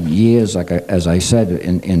had years, like as I said,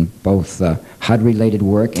 in both HUD-related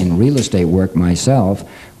work and real estate work myself.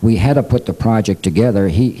 We had to put the project together.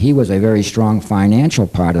 He was a very strong financial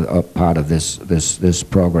part of this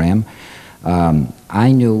program.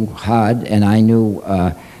 I knew HUD, and I knew.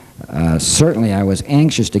 Certainly I was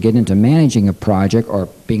anxious to get into managing a project, or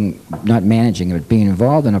not managing it, but being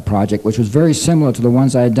involved in a project which was very similar to the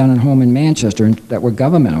ones I had done at home in Manchester that were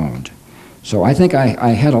government owned. So I think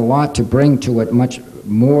I had a lot to bring to it, much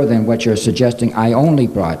more than what you're suggesting I only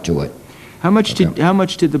brought to it. How much did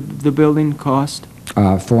the building cost?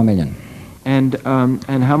 $4 million. And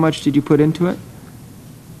how much did you put into it?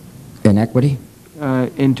 In equity?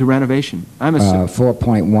 Into renovation. I'm assuming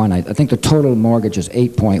 4.1. I think the total mortgage is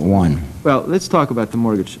 8.1. Well, let's talk about the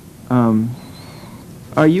mortgage.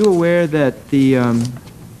 Are you aware that the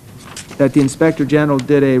Inspector General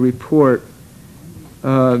did a report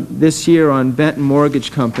this year on Benton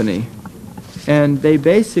Mortgage Company, and they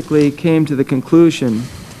basically came to the conclusion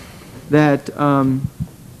that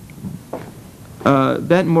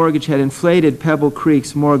Benton Mortgage had inflated Pebble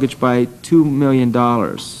Creek's mortgage by $2 million.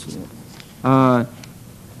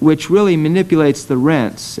 Which really manipulates the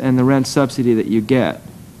rents and the rent subsidy that you get.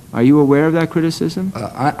 Are you aware of that criticism?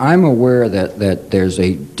 I'm aware that there's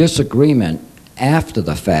a disagreement after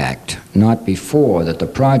the fact, not before, that the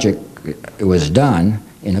project was done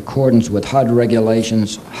in accordance with HUD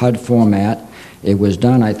regulations, HUD format. It was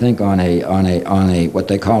done, I think, on a what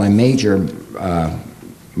they call a major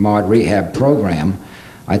mod rehab program.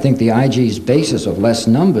 I think the IG's basis of less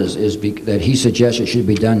numbers is that he suggests it should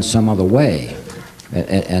be done some other way.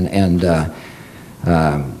 And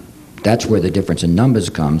that's where the difference in numbers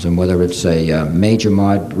comes, and whether it's a major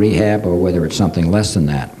mod rehab or whether it's something less than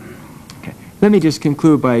that. Okay. Let me just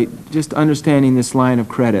conclude by just understanding this line of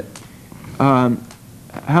credit.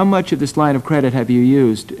 How much of this line of credit have you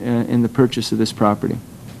used in the purchase of this property?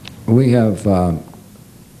 We have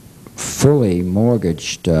fully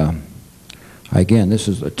mortgaged. Again, this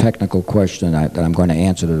is a technical question that I'm going to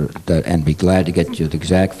answer and be glad to get you the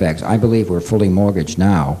exact facts. I believe we're fully mortgaged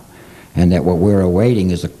now, and that what we're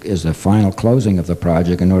awaiting is the final closing of the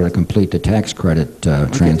project in order to complete the tax credit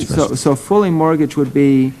transfers. Okay, so fully mortgaged would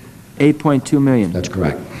be $8.2 million. That's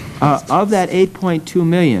correct. Of that $8.2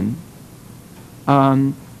 million,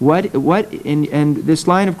 and this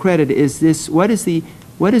line of credit is this? What is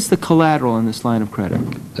the collateral in this line of credit?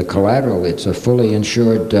 The collateral, it's a fully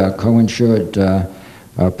insured, co-insured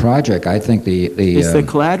project. I think is the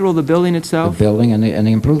collateral the building itself? The building and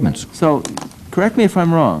the improvements. So, correct me if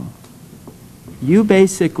I'm wrong. You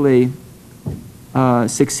basically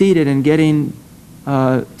succeeded in getting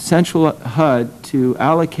Central HUD to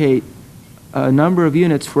allocate a number of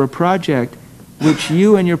units for a project which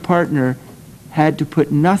you and your partner had to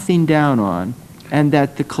put nothing down on, and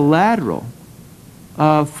that the collateral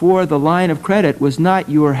for the line of credit was not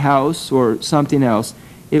your house or something else.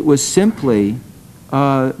 It was simply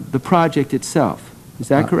the project itself. Is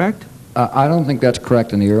that correct? I don't think that's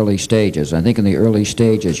correct in the early stages. I think in the early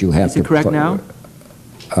stages you have to... Is it correct now?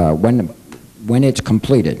 When it's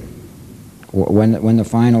completed, when the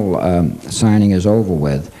final signing is over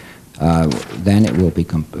with, then it will be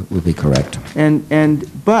correct.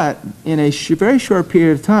 But in a very short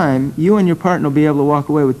period of time, you and your partner will be able to walk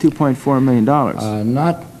away with $2.4 million.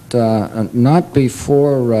 Not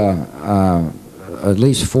before at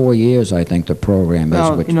least 4 years, I think the program is.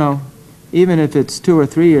 Well, you know, even if it's 2 or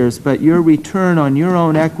 3 years, but your return on your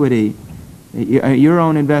own equity, your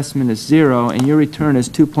own investment is zero, and your return is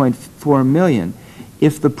 $2.4 million.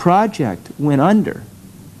 If the project went under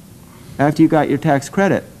after you got your tax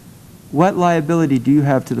credit, what liability do you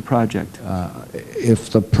have to the project? If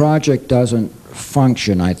the project doesn't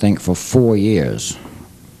function, I think, for 4 years,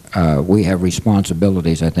 we have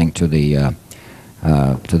responsibilities, I think, to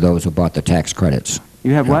those who bought the tax credits.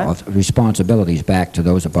 You have what? Responsibilities back to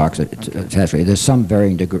those who bought the tax credits. There's some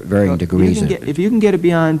varying degrees. If you can get it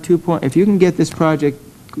beyond if you can get this project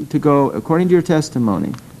to go, according to your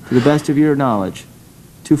testimony, to the best of your knowledge,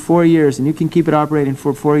 to 4 years, and you can keep it operating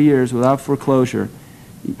for 4 years without foreclosure,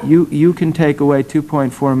 you can take away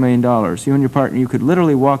 $2.4 million. You and your partner, you could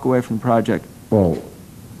literally walk away from the project. Well,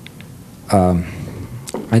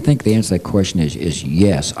 I think the answer to that question is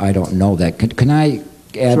yes. I don't know that. Can I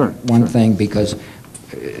add one thing? Because,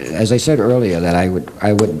 as I said earlier, that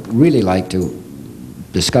I would really like to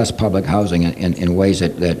discuss public housing in ways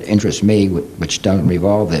that interest me, which don't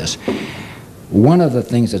revolve this. One of the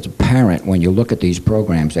things that's apparent when you look at these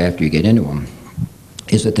programs after you get into them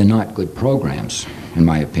is that they're not good programs, in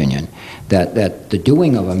my opinion. That the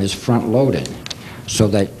doing of them is front-loaded, so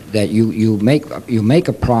that you make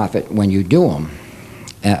a profit when you do them,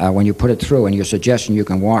 when you put it through, and you're suggesting you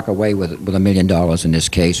can walk away with $1 million in this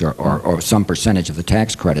case, or some percentage of the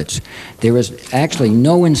tax credits. There is actually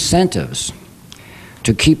no incentives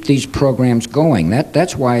to keep these programs going.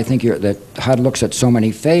 That's why I think that HUD looks at so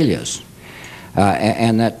many failures.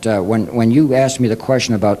 And that when you asked me the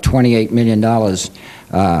question about $28 million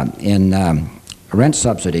in rent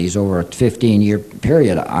subsidies over a 15-year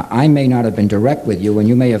period, I may not have been direct with you, and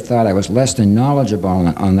you may have thought I was less than knowledgeable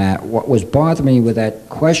on that. What was bothering me with that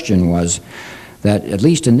question was that, at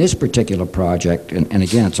least in this particular project, and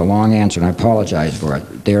again, it's a long answer, and I apologize for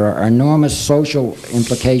it, there are enormous social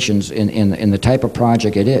implications in the type of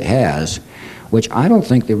project it has, which I don't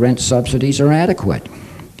think the rent subsidies are adequate.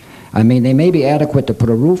 I mean, they may be adequate to put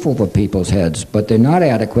a roof over people's heads, but they're not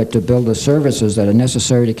adequate to build the services that are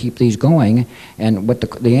necessary to keep these going. And what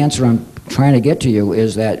the answer I'm trying to get to you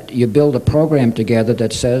is that you build a program together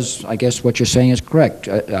that says, I guess what you're saying is correct.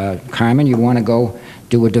 Carmen, you want to go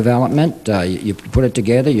do a development, you put it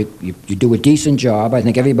together, you do a decent job. I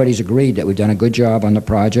think everybody's agreed that we've done a good job on the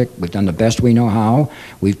project. We've done the best we know how.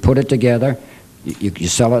 We've put it together. You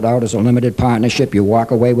sell it out as a limited partnership. You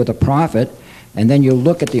walk away with a profit. And then you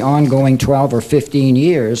look at the ongoing 12 or 15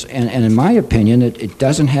 years, and in my opinion, it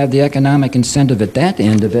doesn't have the economic incentive at that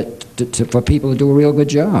end of it for people to do a real good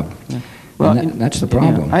job. Yeah. Well, that's the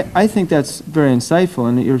problem. Yeah, I think that's very insightful,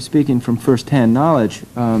 and you're speaking from first-hand knowledge.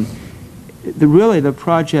 Really, the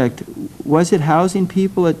project, was it housing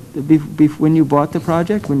people when you bought the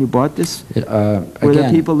project, when you bought this? Were there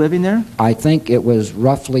people living there? I think it was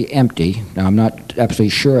roughly empty. Now, I'm not absolutely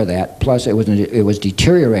sure of that. Plus, it was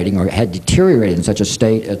deteriorating, or had deteriorated in such a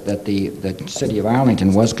state that the city of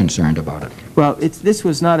Arlington was concerned about it. Well, this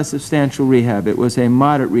was not a substantial rehab. It was a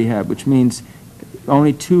moderate rehab, which means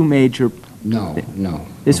only two major... No.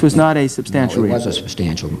 This was not a substantial rehab. It was a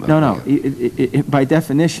substantial. No. By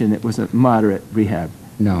definition, it was a moderate rehab.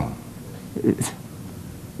 No.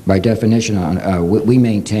 By definition, we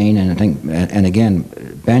maintain, and I think, and again,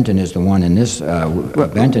 Benton is the one in this.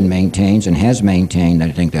 Benton maintains and has maintained, I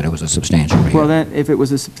think, that it was a substantial rehab. Well, then, if it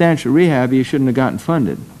was a substantial rehab, you shouldn't have gotten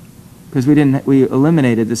funded, because we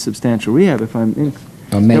eliminated the substantial rehab. If I'm in.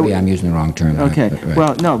 Well, maybe I'm using the wrong term. Okay. Right.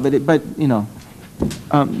 Well, no, but you know.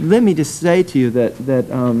 Let me just say to you that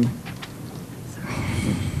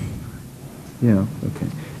yeah, okay.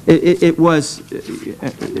 It's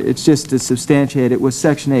just to substantiate, it was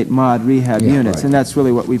Section 8 mod rehab units, right. And that's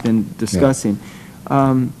really what we've been discussing.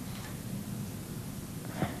 Yeah.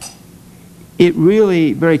 It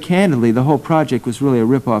really, very candidly, the whole project was really a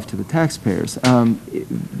ripoff to the taxpayers,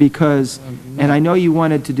 because, and I know you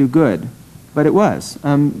wanted to do good, but it was.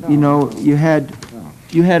 You know, you had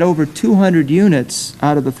over 200 units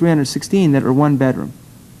out of the 316 that are one bedroom.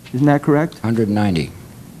 Isn't that correct? 190.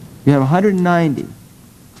 You have 190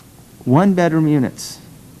 one bedroom units.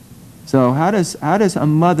 So how does a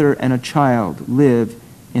mother and a child live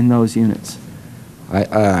in those units?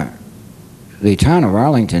 The town of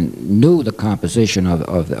Arlington knew the composition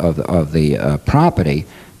of the property,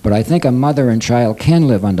 but I think a mother and child can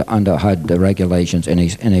live under HUD regulations in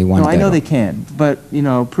a one bedroom. No, I know they can, but you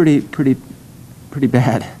know, pretty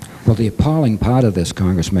bad. Well, the appalling part of this,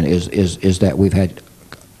 Congressman, is that we've had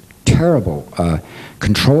terrible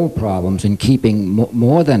control problems in keeping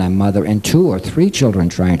more than a mother and 2 or 3 children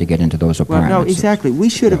trying to get into those apartments. Well, no, exactly. We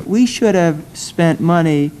should have spent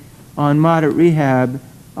money on moderate rehab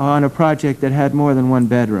on a project that had more than one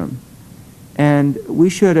bedroom, and we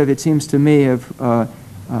should have, it seems to me, have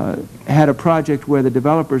had a project where the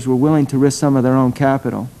developers were willing to risk some of their own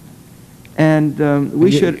capital, and we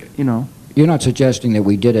should, you know. You're not suggesting that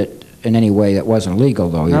we did it in any way that wasn't legal,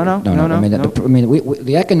 though? No. I mean,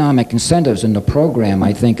 the economic incentives in the program,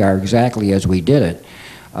 I think, are exactly as we did it.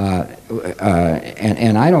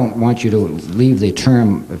 And I don't want you to leave the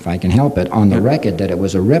term, if I can help it, on the record that it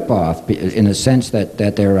was a ripoff, in the sense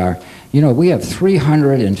that there are, you know, we have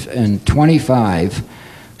 325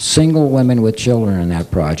 single women with children in that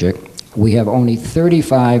project. We have only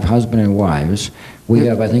 35 husband and wives. We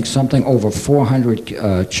have, I think, something over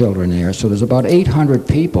 400 children there. So there's about 800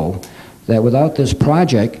 people that without this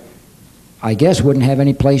project, I guess, wouldn't have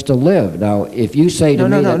any place to live. Now, if you say to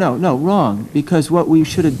me No, wrong. Because what we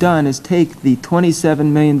should have done is take the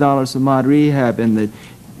 $27 million of mod rehab and the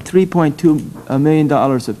 $3.2 million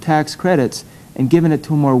of tax credits and given it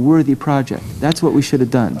to a more worthy project. That's what we should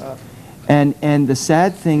have done. And the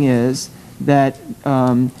sad thing is that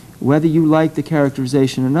whether you like the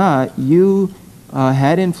characterization or not, you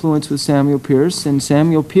had influence with Samuel Pierce, and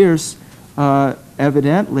Samuel Pierce,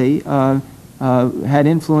 evidently had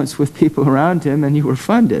influence with people around him, and you were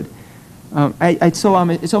funded. It's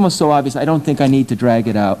almost so obvious. I don't think I need to drag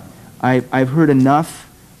it out. I've heard enough.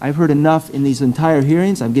 I've heard enough in these entire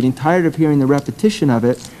hearings. I'm getting tired of hearing the repetition of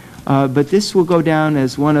it. But this will go down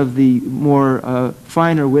as one of the more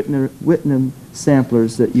finer Whitney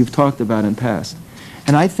samplers that you've talked about in past.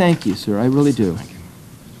 And I thank you, sir. I really do.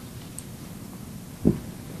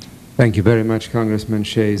 Thank you very much, Congressman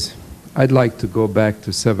Shays. I'd like to go back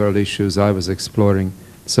to several issues I was exploring,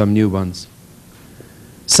 some new ones.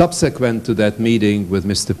 Subsequent to that meeting with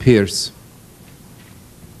Mr. Pierce,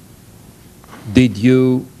 did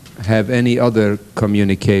you have any other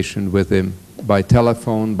communication with him, by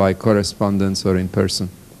telephone, by correspondence, or in person?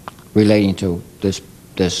 Relating to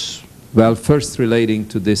this. Well, first relating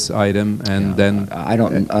to this item, and then... I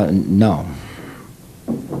don't know.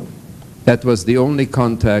 That was the only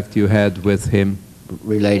contact you had with him?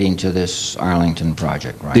 Relating to this Arlington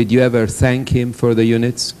project, right. Did you ever thank him for the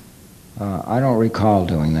units? I don't recall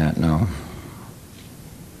doing that, no.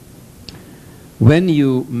 When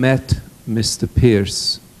you met Mr.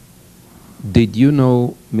 Pierce, did you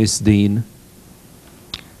know Miss Dean?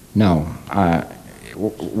 No.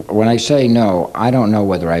 When I say no, I don't know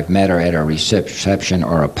whether I've met her at a reception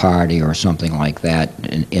or a party or something like that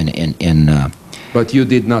But you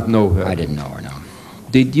did not know her? I didn't know her, no.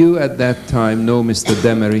 Did you at that time know Mr.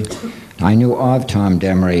 Demery? I knew of Tom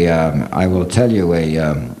Demery. I will tell you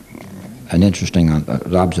an interesting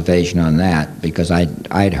observation on that, because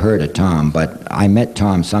I'd heard of Tom, but I met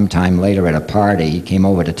Tom sometime later at a party. He came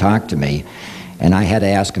over to talk to me, and I had to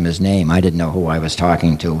ask him his name. I didn't know who I was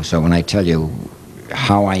talking to, so when I tell you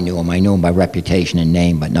how I knew him by reputation and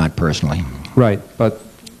name, but not personally. Right, but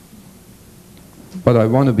I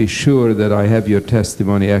want to be sure that I have your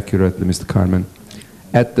testimony accurately, Mr. Carmen.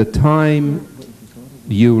 At the time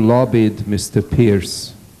you lobbied Mr.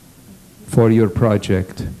 Pierce for your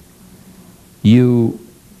project, you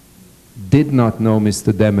did not know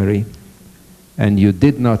Mr. Demery, and you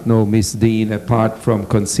did not know Miss Dean, apart from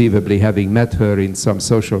conceivably having met her in some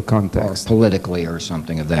social context. Or politically or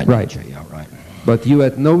something of that nature, yeah, right. But you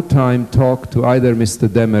at no time talked to either Mr.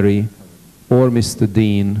 Demery or Mr.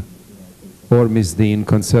 Dean or Miss Dean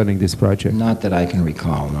concerning this project? Not that I can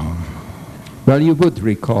recall, no. Well, you would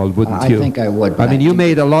recall, wouldn't you? I think I would. I mean, you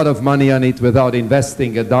made a lot of money on it without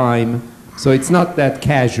investing a dime, so it's not that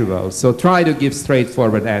casual. So try to give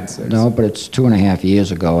straightforward answers. No, but it's 2.5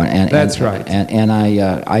 years ago, That's right. And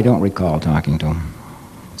I don't recall talking to him.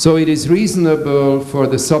 So it is reasonable for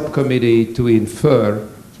the subcommittee to infer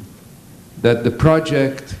that the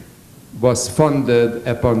project was funded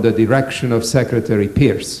upon the direction of Secretary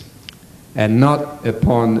Pierce, and not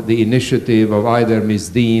upon the initiative of either Ms.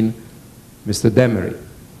 Dean, Mr. Demery.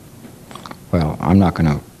 Well, I'm not going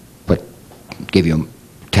to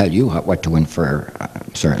tell you what to infer,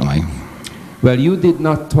 certainly. Well, you did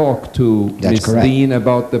not talk to Ms. Dean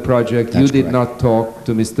about the project. You did not talk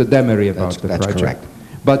to Mr. Demery about the project. That's correct.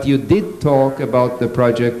 But you did talk about the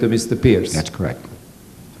project to Mr. Pierce. That's correct.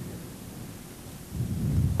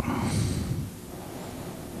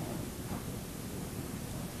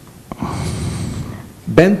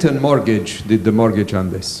 Benton Mortgage did the mortgage on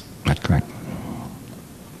this. That's correct.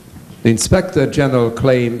 The Inspector General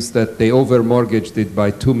claims that they over-mortgaged it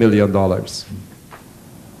by $2 million.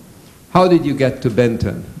 How did you get to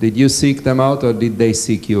Benton? Did you seek them out, or did they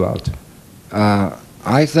seek you out?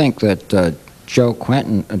 I think that Joe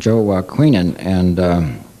Queenan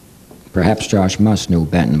and perhaps Josh Musk knew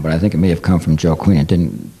Benton, but I think it may have come from Joe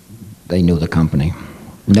Queenan. They knew the company.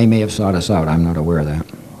 They may have sought us out. I'm not aware of that.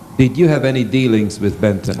 Did you have any dealings with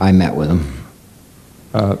Benton? I met with him.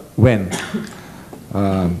 When?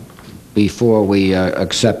 Before we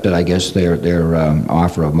accepted, I guess, their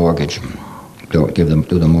offer of mortgage, to give them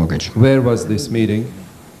do the mortgage. Where was this meeting?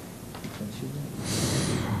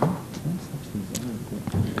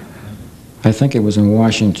 I think it was in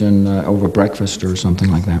Washington over breakfast or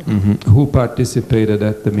something like that. Mm-hmm. Who participated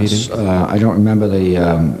at the meeting? I don't remember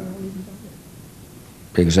the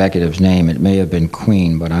executive's name. It may have been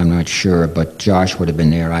Queen, but I'm not sure. But Josh would have been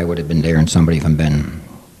there, I would have been there, and somebody from Benton.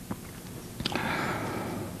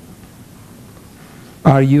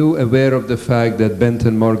 Are you aware of the fact that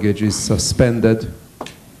Benton Mortgage is suspended?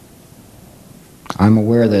 I'm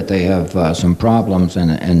aware that they have some problems,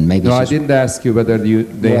 and maybe... No, I didn't ask you whether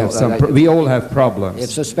they have some... we all have problems. If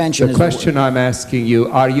suspension the question I'm asking you,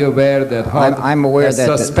 are you aware that HUD I'm aware has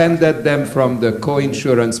that suspended them from the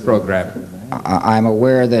co-insurance program? I'm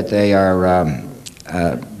aware that they are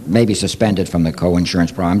maybe suspended from the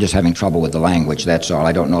co-insurance program. I'm just having trouble with the language, that's all.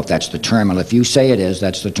 I don't know if that's the term. Well, if you say it is,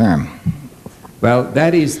 that's the term. Well,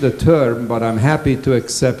 that is the term, but I'm happy to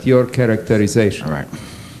accept your characterization. All right.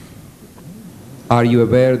 Are you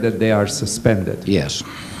aware that they are suspended? Yes.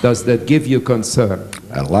 Does that give you concern?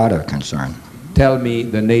 A lot of concern. Tell me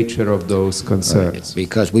the nature of those concerns.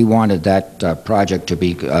 Because we wanted that project to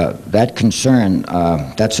be, that concern,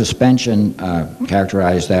 that suspension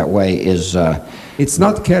characterized that way is... It's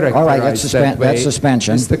not characterized all right, that's that way. That's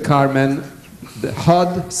suspension. Mr. Carmen, the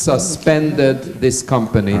HUD suspended this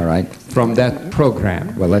company from that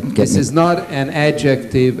program. Well, this is not an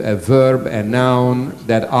adjective, a verb, a noun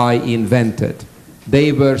that I invented.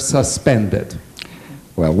 They were suspended.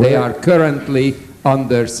 Well, they are currently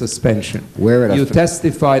under suspension. You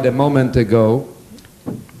testified a moment ago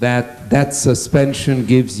that that suspension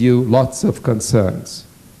gives you lots of concerns.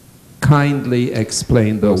 Kindly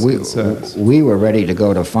explain those concerns. We were ready to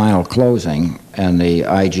go to final closing, and the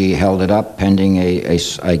IG held it up pending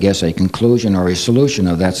I guess, a conclusion or a solution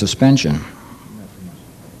of that suspension.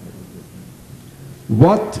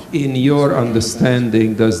 What, in your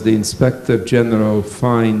understanding, does the Inspector General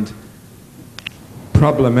find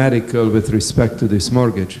problematical with respect to this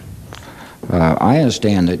mortgage? I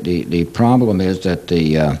understand that the problem is that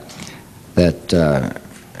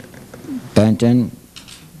Benton,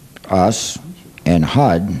 us, and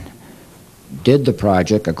HUD did the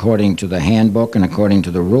project according to the handbook and according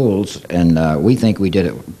to the rules, and we think we did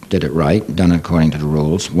it right, done it according to the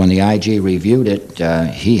rules. When the IG reviewed it,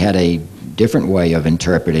 he had a different way of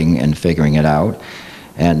interpreting and figuring it out,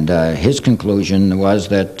 and his conclusion was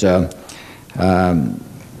that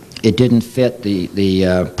it didn't fit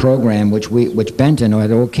the program which Benton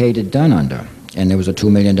had okayed it done under, and there was a $2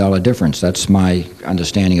 million difference. That's my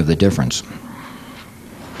understanding of the difference.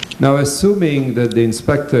 Now, assuming that the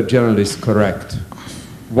Inspector General is correct,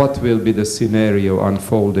 what will be the scenario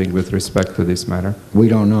unfolding with respect to this matter? We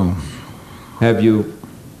don't know. Have you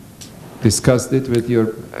discussed it with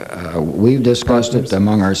your We've discussed it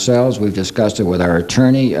among ourselves. We've discussed it with our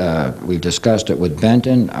attorney. We've discussed it with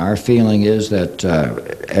Benton. Our feeling is that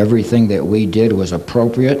everything that we did was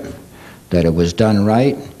appropriate, that it was done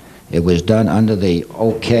right. It was done under the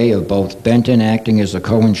okay of both Benton acting as a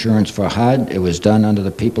co-insurance for HUD. It was done under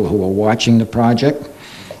the people who were watching the project,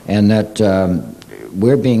 and that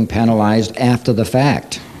we're being penalized after the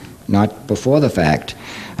fact, not before the fact.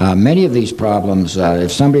 Many of these problems,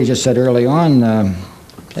 if somebody just said early on,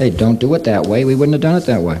 hey, don't do it that way, we wouldn't have done it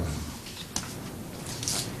that way.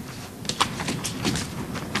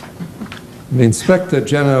 The Inspector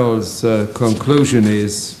General's conclusion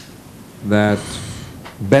is that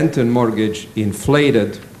Benton Mortgage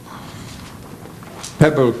inflated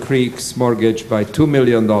Pebble Creek's mortgage by $2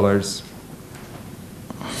 million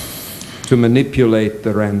to manipulate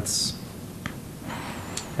the rents,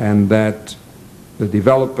 and that the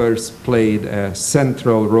developers played a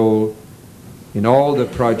central role in all the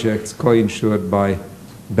projects co-insured by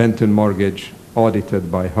Benton Mortgage,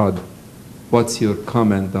 audited by HUD. What's your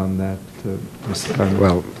comment on that, Mr. Carmen?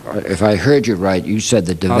 Well, if I heard you right, you said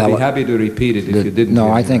the developer... I'll be happy to repeat it if you didn't.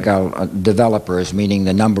 No, I think developers, meaning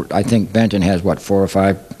the number, I think Benton has, what, 4 or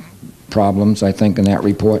 5 problems, I think, in that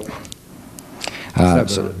report?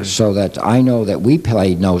 So that I know that we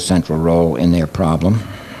played no central role in their problem.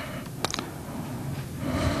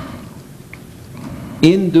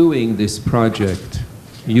 In doing this project,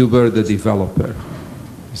 you were the developer.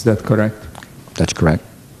 Is that correct? That's correct.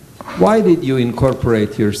 Why did you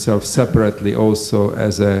incorporate yourself separately also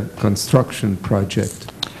as a construction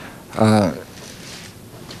project? I'm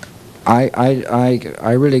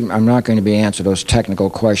not going to be answering those technical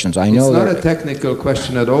questions. I know it's not a technical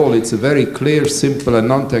question at all. It's a very clear, simple, and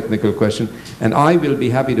non-technical question, and I will be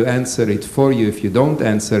happy to answer it for you if you don't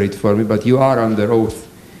answer it for me, but you are under oath.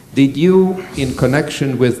 Did you, in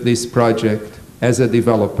connection with this project, as a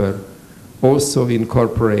developer, also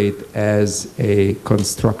incorporate as a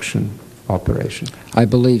construction operation? I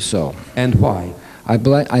believe so. And why?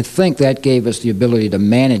 I think that gave us the ability to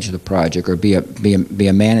manage the project or be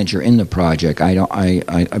a manager in the project. I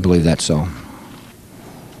believe that's so.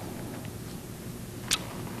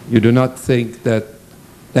 You do not think that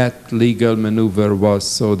that legal maneuver was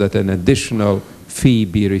so that an additional fee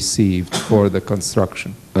be received for the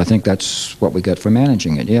construction? I think that's what we got for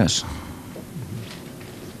managing it, yes.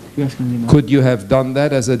 Could you have done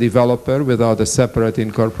that as a developer without a separate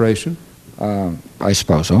incorporation? I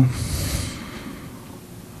suppose so.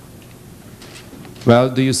 Well,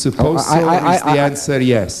 do you suppose so? Is the answer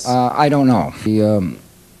yes? I don't know.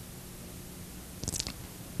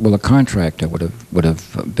 Well, the contractor would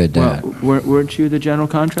have bid that. Well, weren't you the general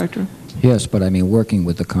contractor? Yes, but I mean working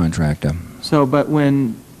with the contractor. So, but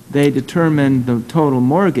when they determined the total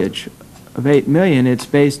mortgage of $8 million, it's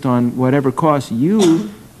based on whatever costs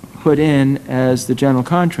you put in as the general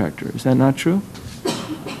contractor. Is that not true?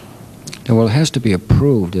 Well, it has to be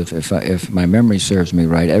approved. If my memory serves me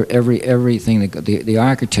right, everything the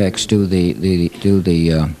architects do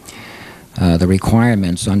the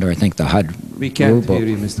requirements under, I think, the HUD We can't rule book. hear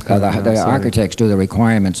you, Mr. Carmen. The architects do the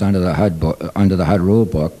requirements under the HUD rule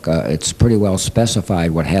book. It's pretty well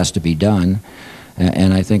specified what has to be done,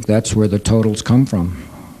 and I think that's where the totals come from.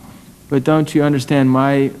 But don't you understand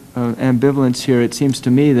my ambivalence here? It seems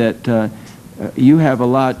to me that you have a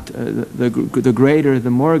lot, the greater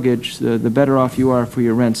the mortgage, the better off you are for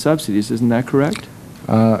your rent subsidies. Isn't that correct?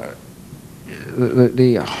 The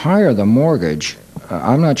higher the mortgage,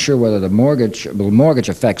 I'm not sure whether the mortgage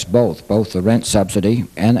affects both the rent subsidy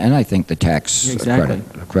and I think the tax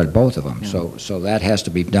credit, both of them. Yeah. So that has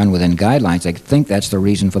to be done within guidelines. I think that's the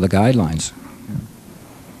reason for the guidelines.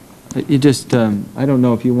 You just, I don't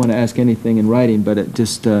know if you want to ask anything in writing, but it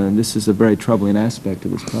just, this is a very troubling aspect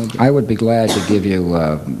of this project. I would be glad to give you...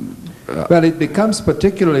 well, it becomes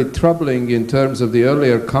particularly troubling in terms of the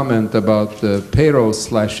earlier comment about the payroll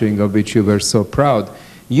slashing of which you were so proud.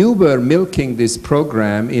 You were milking this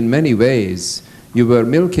program in many ways. You were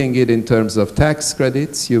milking it in terms of tax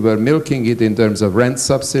credits, you were milking it in terms of rent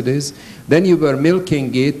subsidies, then you were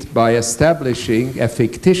milking it by establishing a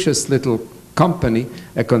fictitious little company,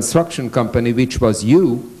 a construction company, which was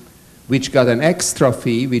you, which got an extra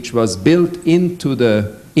fee, which was built into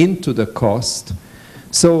the cost.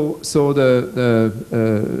 So the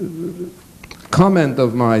comment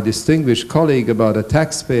of my distinguished colleague about a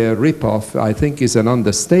taxpayer ripoff, I think, is an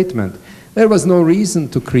understatement. There was no reason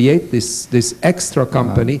to create this extra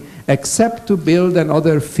company except to build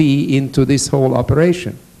another fee into this whole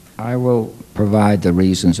operation. I will provide the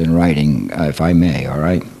reasons in writing, if I may, all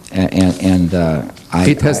right?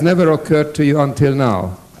 It has never occurred to you until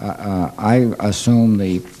now. I assume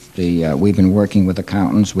we've been working with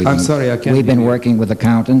accountants. I'm sorry, I can't. We've been working with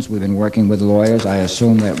accountants. We've been working with lawyers. I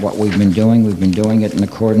assume that what we've been doing it in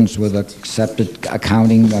accordance with accepted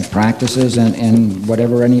accounting practices and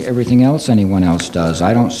everything else anyone else does.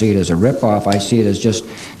 I don't see it as a ripoff. I see it as just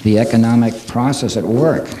the economic process at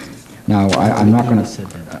work. Now, I'm not going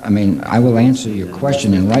to, I mean, I will answer your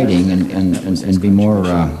question in writing and be more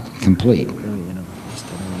complete.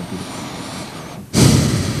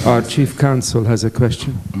 Our Chief Counsel has a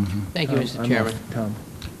question. Thank you, Mr. Chairman.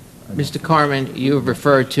 Mr. Carmen, you have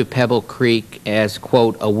referred to Pebble Creek as,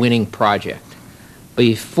 quote, a winning project.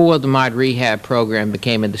 Before the mod rehab program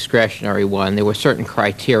became a discretionary one, there were certain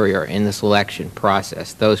criteria in the selection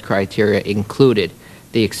process. Those criteria included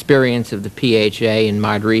the experience of the PHA in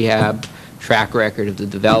mod rehab, track record of the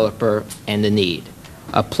developer, and the need.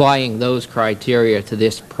 Applying those criteria to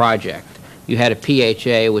this project, you had a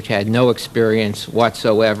PHA which had no experience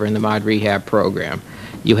whatsoever in the mod rehab program.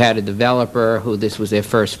 You had a developer who this was their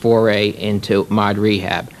first foray into mod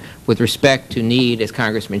rehab. With respect to need, as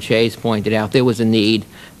Congressman Shays pointed out, there was a need.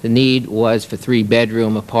 The need was for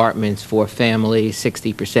 3-bedroom apartments for families.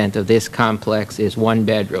 60% of this complex is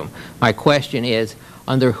 1-bedroom. My question is,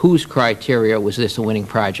 under whose criteria was this a winning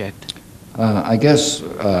project? I guess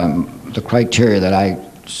the criteria that I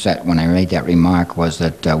set when I made that remark was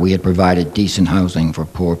that we had provided decent housing for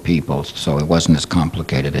poor people, so it wasn't as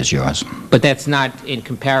complicated as yours. But that's not in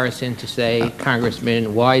comparison to, say,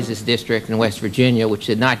 Congressman Wise's district in West Virginia, which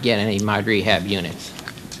did not get any mod rehab units.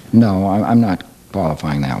 No, I'm not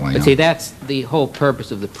qualifying that way. But no. see, that's the whole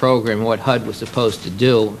purpose of the program. What HUD was supposed to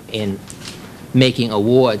do in making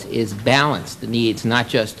awards is balance the needs, not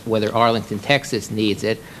just whether Arlington, Texas needs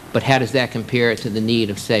it, but how does that compare to the need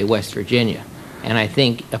of, say, West Virginia? And I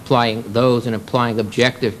think applying those and applying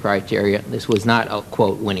objective criteria, this was not a,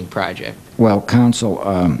 quote, winning project. Well, Counsel,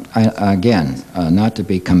 again, not to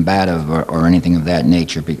be combative or anything of that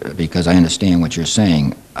nature, because I understand what you're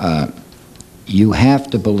saying, you have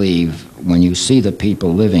to believe when you see the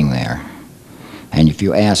people living there, and if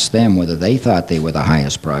you ask them whether they thought they were the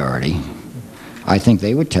highest priority, I think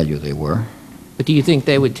they would tell you they were. But do you think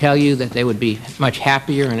they would tell you that they would be much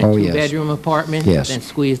happier in a 2-bedroom apartment than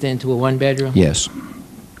squeezed into a 1-bedroom? Yes.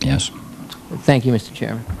 Yes. Thank you, Mr.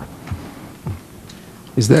 Chairman.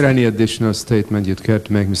 Is there any additional statement you'd care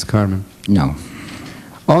to make, Ms. Carmen? No.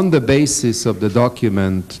 On the basis of the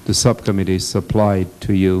document the subcommittee supplied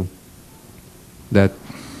to you that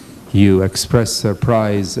you expressed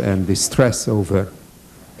surprise and distress over,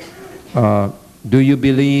 do you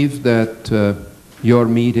believe that your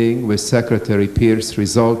meeting with Secretary Pierce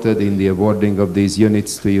resulted in the awarding of these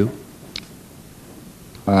units to you?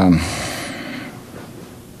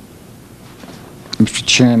 Mr.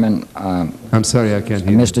 Chairman, I'm sorry, I can't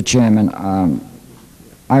hear Mr. Chairman,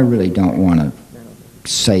 I really don't want to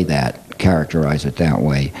say that, characterize it that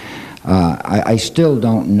way. I still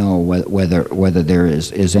don't know whether there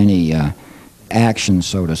is any action,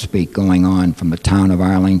 so to speak, going on from the town of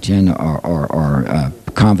Arlington, or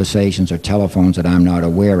conversations or telephones that I'm not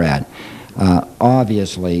aware at.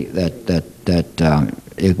 Obviously, it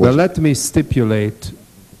was... Well, let me stipulate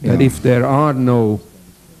that if there are no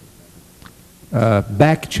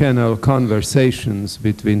back-channel conversations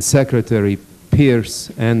between Secretary Pierce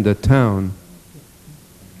and the town,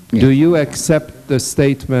 do you accept the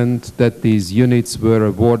statement that these units were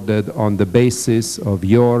awarded on the basis of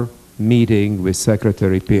your meeting with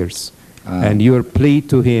Secretary Pierce and your plea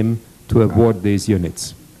to him to award these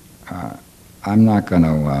units? I'm not going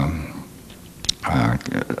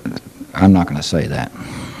to say that.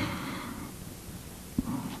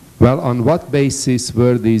 Well, on what basis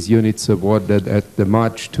were these units awarded at the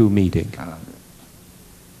March 2 meeting?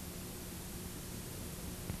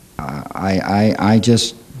 I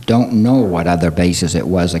just don't know what other basis it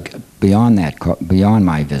was beyond that, beyond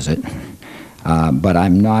my visit. But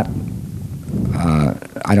I'm not,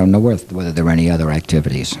 I don't know whether there are any other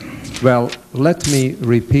activities. Well, let me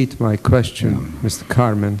repeat my question, Mr.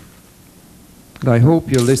 Carmen. I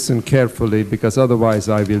hope you listen carefully, because otherwise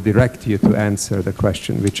I will direct you to answer the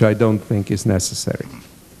question, which I don't think is necessary.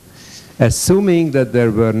 Assuming that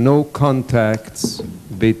there were no contacts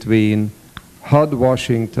between HUD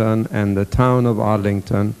Washington and the town of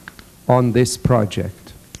Arlington on this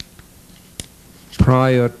project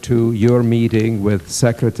prior to your meeting with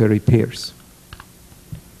Secretary Pierce,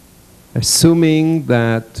 assuming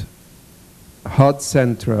that HUD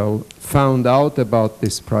Central found out about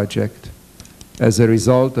this project as a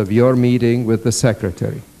result of your meeting with the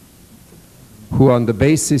Secretary, who on the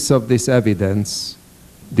basis of this evidence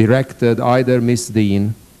directed either Ms.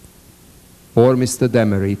 Dean or Mr.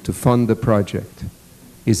 Demery to fund the project,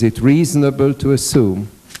 is it reasonable to assume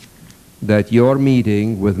that your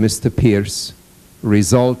meeting with Mr. Pierce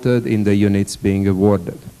resulted in the units being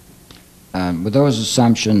awarded? With those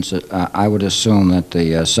assumptions, I would assume that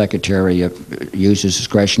the Secretary used his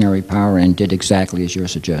discretionary power and did exactly as you're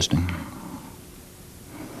suggesting.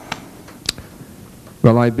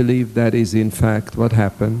 Well, I believe that is in fact what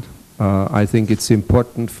happened. I think it's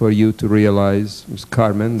important for you to realize, Ms.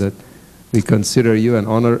 Carmen, that we consider you an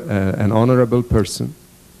honorable person.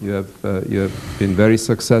 You have been very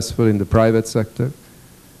successful in the private sector.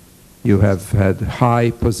 You have had high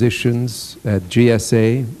positions at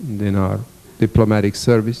GSA in our diplomatic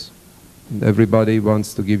service. And everybody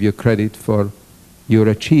wants to give you credit for your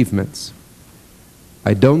achievements.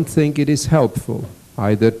 I don't think it is helpful,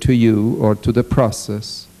 either to you or to the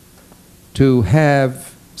process, to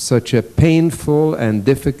have such a painful and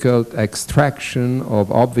difficult extraction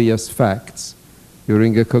of obvious facts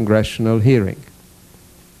during a congressional hearing.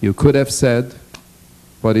 You could have said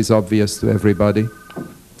what is obvious to everybody,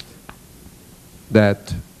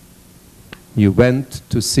 that you went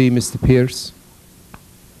to see Mr. Pierce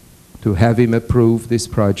to have him approve this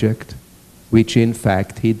project, which in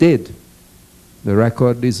fact he did. The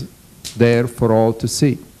record is there for all to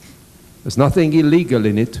see. There's nothing illegal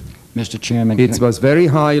in it. Mr. Chairman, it was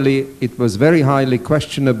very highly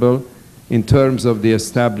questionable in terms of the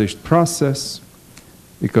established process,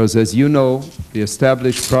 because as you know, the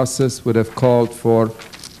established process would have called for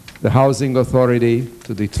the housing authority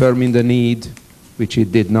to determine the need, which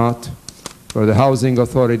it did not, for the housing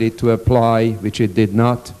authority to apply, which it did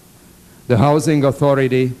not, the housing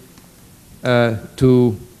authority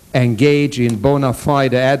to engage in bona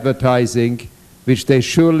fide advertising, which they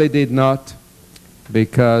surely did not,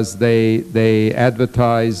 because they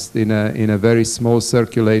advertised in a very small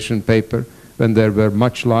circulation paper when there were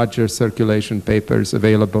much larger circulation papers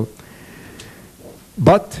available.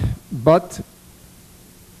 But,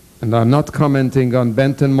 and I'm not commenting on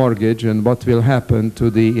Benton Mortgage and what will happen to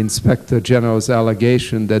the Inspector General's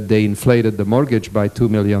allegation that they inflated the mortgage by $2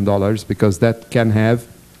 million, because that can have,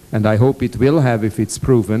 and I hope it will have if it's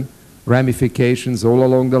proven, ramifications all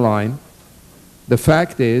along the line. The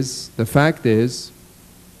fact is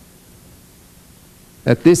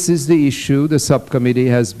that this is the issue the subcommittee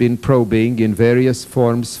has been probing in various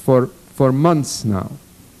forms for months now.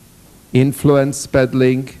 Influence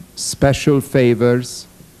peddling, special favors,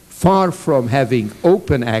 far from having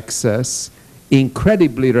open access,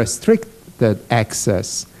 incredibly restricted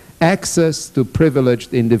access, access to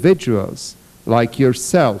privileged individuals like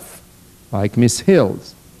yourself, like Ms.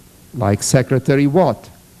 Hills, like Secretary Watt.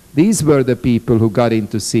 These were the people who got in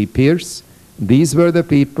to see Pierce. These were the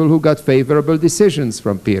people who got favorable decisions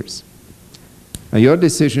from Pierce. Now, your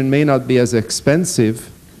decision may not be as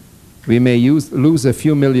expensive. We may lose a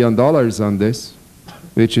few $1 million on this,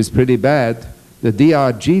 which is pretty bad. The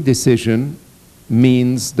DRG decision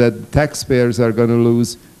means that taxpayers are going to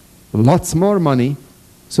lose lots more money.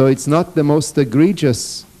 So it's not the most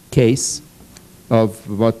egregious case of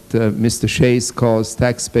what Mr. Shays calls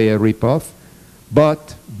taxpayer ripoff.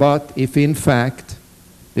 But if in fact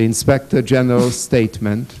the Inspector General's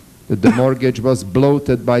statement that the mortgage was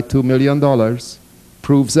bloated by $2 million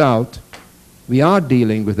proves out, we are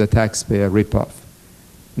dealing with a taxpayer ripoff.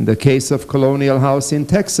 In the case of Colonial House in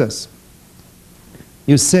Texas,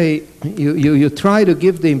 you say, you try to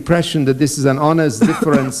give the impression that this is an honest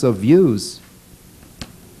difference of views.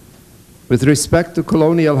 With respect to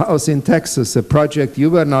Colonial House in Texas, a project you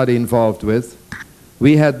were not involved with,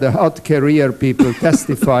 we had the HUD career people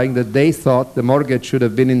testifying that they thought the mortgage should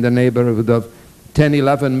have been in the neighborhood of $10,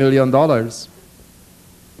 $11 million.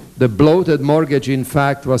 The bloated mortgage, in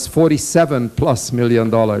fact, was $47+ million.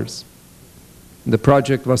 The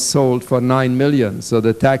project was sold for $9 million, so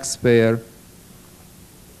the taxpayer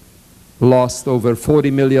lost over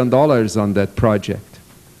 $40 million on that project.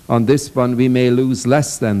 On this one, we may lose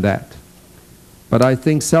less than that. But I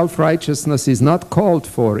think self-righteousness is not called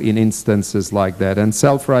for in instances like that, and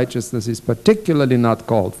self-righteousness is particularly not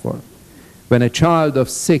called for when a child of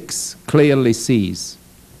 6 clearly sees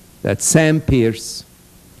that Sam Pierce,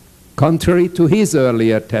 contrary to his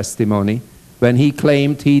earlier testimony, when he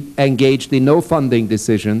claimed he engaged in no funding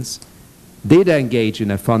decisions, did engage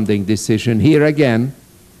in a funding decision. Here again,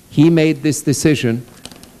 he made this decision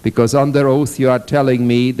because under oath you are telling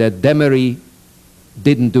me that Demery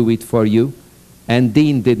didn't do it for you, and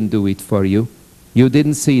Dean didn't do it for you. You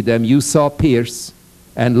didn't see them, you saw Pierce,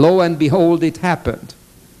 and lo and behold it happened.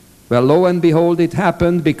 Well, lo and behold it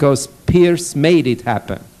happened because Pierce made it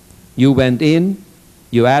happen. You went in,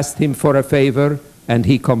 you asked him for a favor, and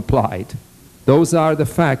he complied. Those are the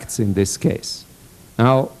facts in this case.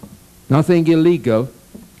 Now, nothing illegal,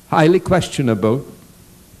 highly questionable,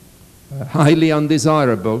 highly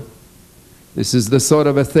undesirable. This is the sort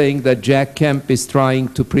of a thing that Jack Kemp is trying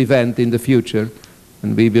to prevent in the future,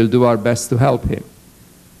 and we will do our best to help him.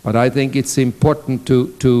 But I think it's important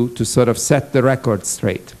to sort of set the record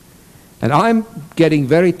straight. And I'm getting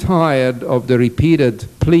very tired of the repeated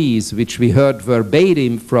pleas which we heard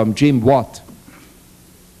verbatim from Jim Watt,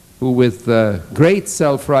 who with great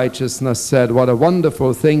self-righteousness said what a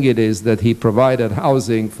wonderful thing it is that he provided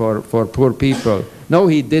housing for poor people. No,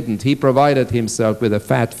 he didn't. He provided himself with a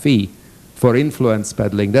fat fee for influence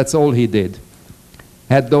peddling. That's all he did.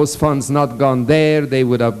 Had those funds not gone there, they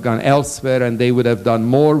would have gone elsewhere, and they would have done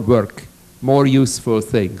more work, more useful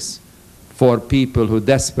things for people who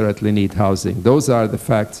desperately need housing. Those are the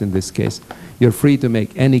facts in this case. You're free to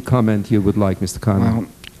make any comment you would like, Mr. Conner. Well,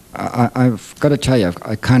 I've got to tell you,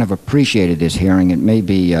 I kind of appreciated this hearing. It may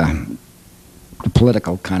be the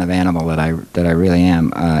political kind of animal that I really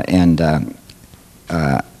am, and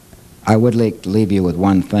I would like to leave you with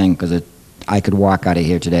one thing, because I could walk out of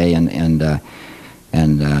here today and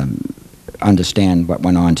understand what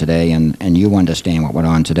went on today, and you understand what went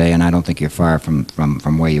on today, and I don't think you're far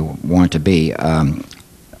from where you want to be.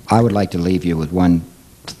 I would like to leave you with one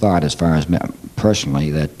thought as far as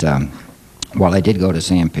personally, that while I did go to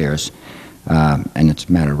Sam Pierce, and it's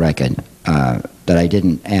a matter of record, that I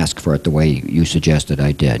didn't ask for it the way you suggested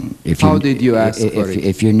I did. How did you ask for it?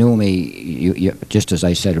 If you knew me, just as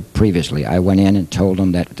I said previously, I went in and told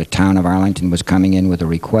them that the town of Arlington was coming in with a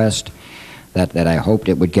request, that I hoped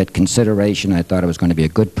it would get consideration. I thought it was going to be a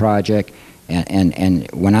good project.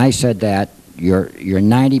 And when I said that, you're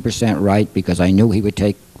 90% right, because I knew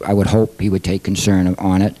I would hope he would take concern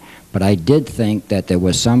on it. But I did think that there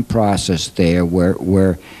was some process there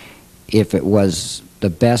where if it was the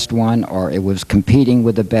best one, or it was competing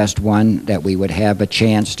with the best one, that we would have a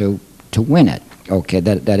chance to win it. Okay,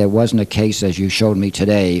 that it wasn't a case, as you showed me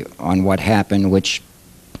today, on what happened, which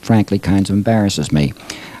frankly kind of embarrasses me.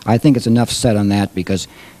 I think it's enough said on that, because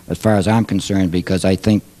as far as I'm concerned, because I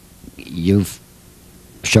think you've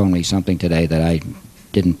shown me something today that I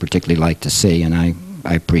didn't particularly like to see, and I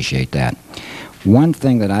appreciate that. One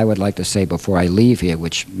thing that I would like to say before I leave here,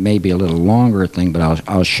 which may be a little longer thing, but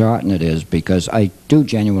I'll shorten it, is because I do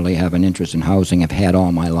genuinely have an interest in housing. I've had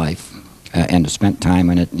all my life, and spent time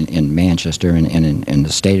in it in Manchester and in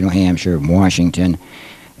the state of New Hampshire, Washington,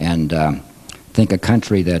 and think a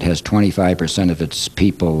country that has 25% of its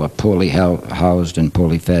people poorly housed and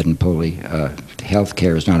poorly fed and poorly health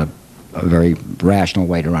care is not a very rational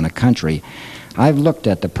way to run a country. I've looked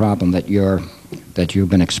at the problem that you've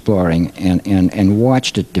been exploring and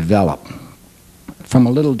watched it develop from a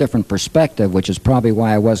little different perspective, which is probably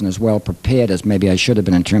why I wasn't as well prepared as maybe I should have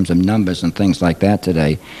been in terms of numbers and things like that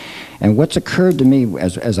today. And what's occurred to me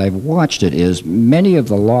as I've watched it is many of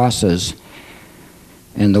the losses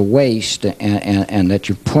and the waste and that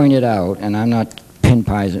you pointed out, and I'm not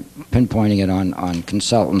pinpointing it on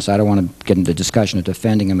consultants. I don't want to get into discussion of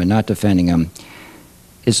defending them and not defending them,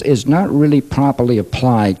 is not really properly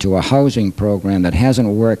applied to a housing program that hasn't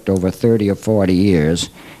worked over 30 or 40 years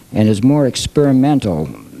and is more experimental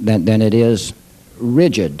than it is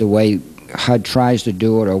rigid, the way HUD tries to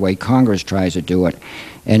do it or the way Congress tries to do it.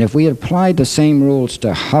 And if we applied the same rules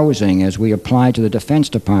to housing as we apply to the Defense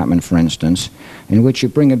Department, for instance, in which you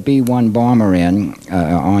bring a B-1 bomber in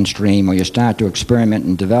on stream, or you start to experiment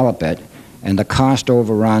and develop it, and the cost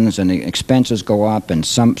overruns and the expenses go up, and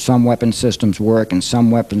some weapon systems work and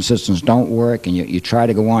some weapon systems don't work, and you try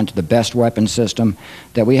to go on to the best weapon system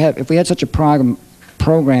that we have. If we had such a program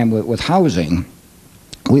with housing,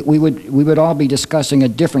 we would all be discussing a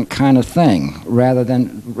different kind of thing rather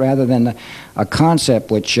than a concept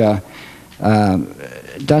which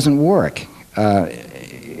doesn't work.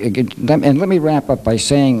 And let me wrap up by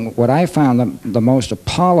saying what I found the most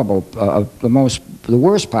appallable, the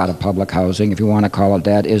worst part of public housing, if you want to call it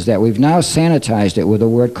that, is that we've now sanitized it with a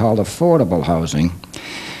word called affordable housing,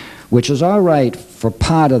 which is all right for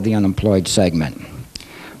part of the unemployed segment.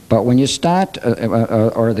 But when you start,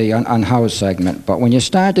 or the unhoused segment, but when you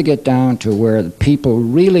start to get down to where people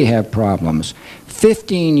really have problems,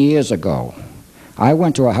 15 years ago, I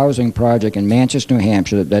went to a housing project in Manchester, New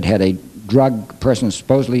Hampshire that had a drug person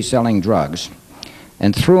supposedly selling drugs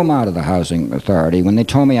and threw him out of the housing authority when they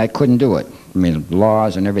told me I couldn't do it. I mean,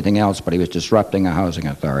 laws and everything else, but he was disrupting a housing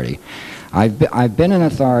authority. I've been in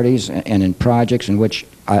authorities and in projects in which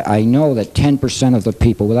I know that 10% of the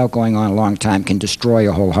people, without going on a long time, can destroy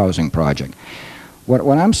a whole housing project.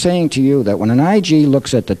 What I'm saying to you, that when an IG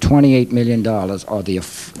looks at the $28 million or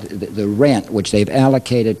the rent which they've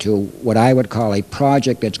allocated to what I would call a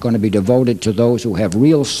project that's going to be devoted to those who have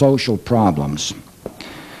real social problems,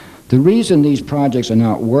 the reason these projects are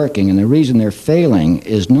not working and the reason they're failing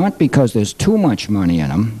is not because there's too much money in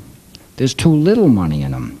them, there's too little money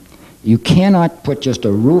in them. You cannot put just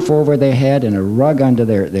a roof over their head and a rug under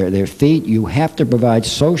their feet. You have to provide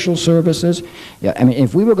social services. Yeah, I mean,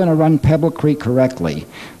 if we were going to run Pebble Creek correctly,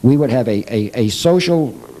 we would have a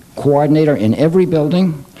social coordinator in every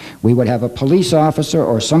building. We would have a police officer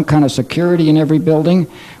or some kind of security in every building.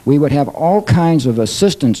 We would have all kinds of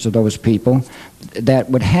assistance to those people that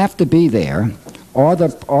would have to be there, or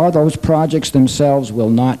those projects themselves will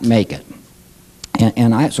not make it.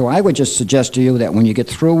 So I would just suggest to you that when you get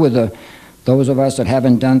through with those of us that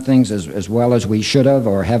haven't done things as well as we should have,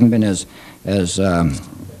 or haven't been as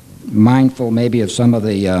mindful maybe of some of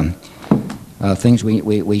the things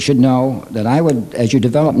we should know, that I would, as you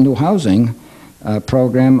develop new housing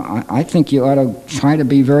program, I think you ought to try to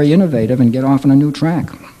be very innovative and get off on a new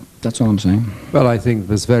track. That's all I'm saying. Well, I think it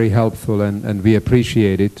was very helpful, and we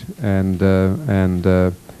appreciate it, and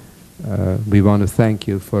we want to thank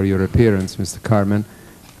you for your appearance, Mr. Carmen.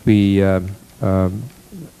 We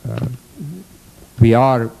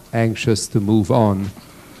are anxious to move on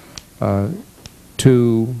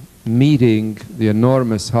to meeting the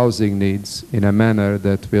enormous housing needs in a manner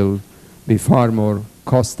that will be far more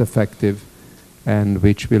cost-effective and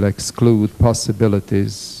which will exclude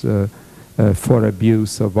possibilities for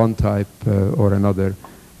abuse of one type or another.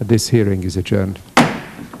 This hearing is adjourned.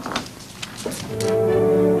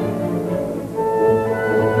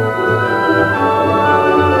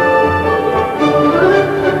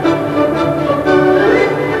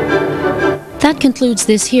 That concludes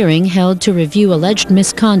this hearing held to review alleged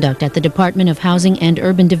misconduct at the Department of Housing and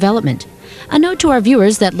Urban Development. A note to our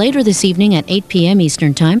viewers that later this evening at 8 p.m.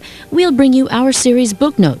 Eastern Time, we'll bring you our series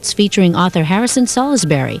Book Notes featuring author Harrison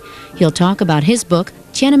Salisbury. He'll talk about his book,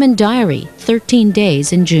 Tiananmen Diary, 13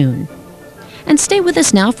 Days in June. And stay with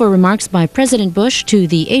us now for remarks by President Bush to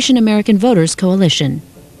the Asian American Voters Coalition.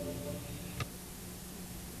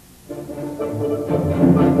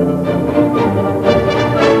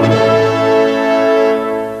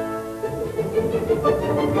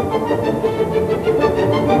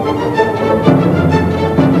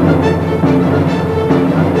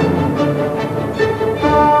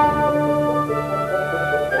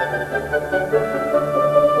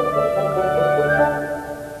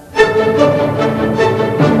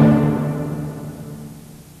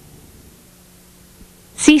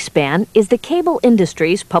 C-SPAN is the cable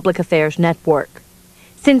industry's public affairs network.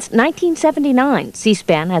 Since 1979,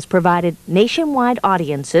 C-SPAN has provided nationwide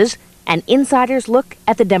audiences an insider's look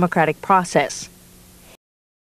at the democratic process.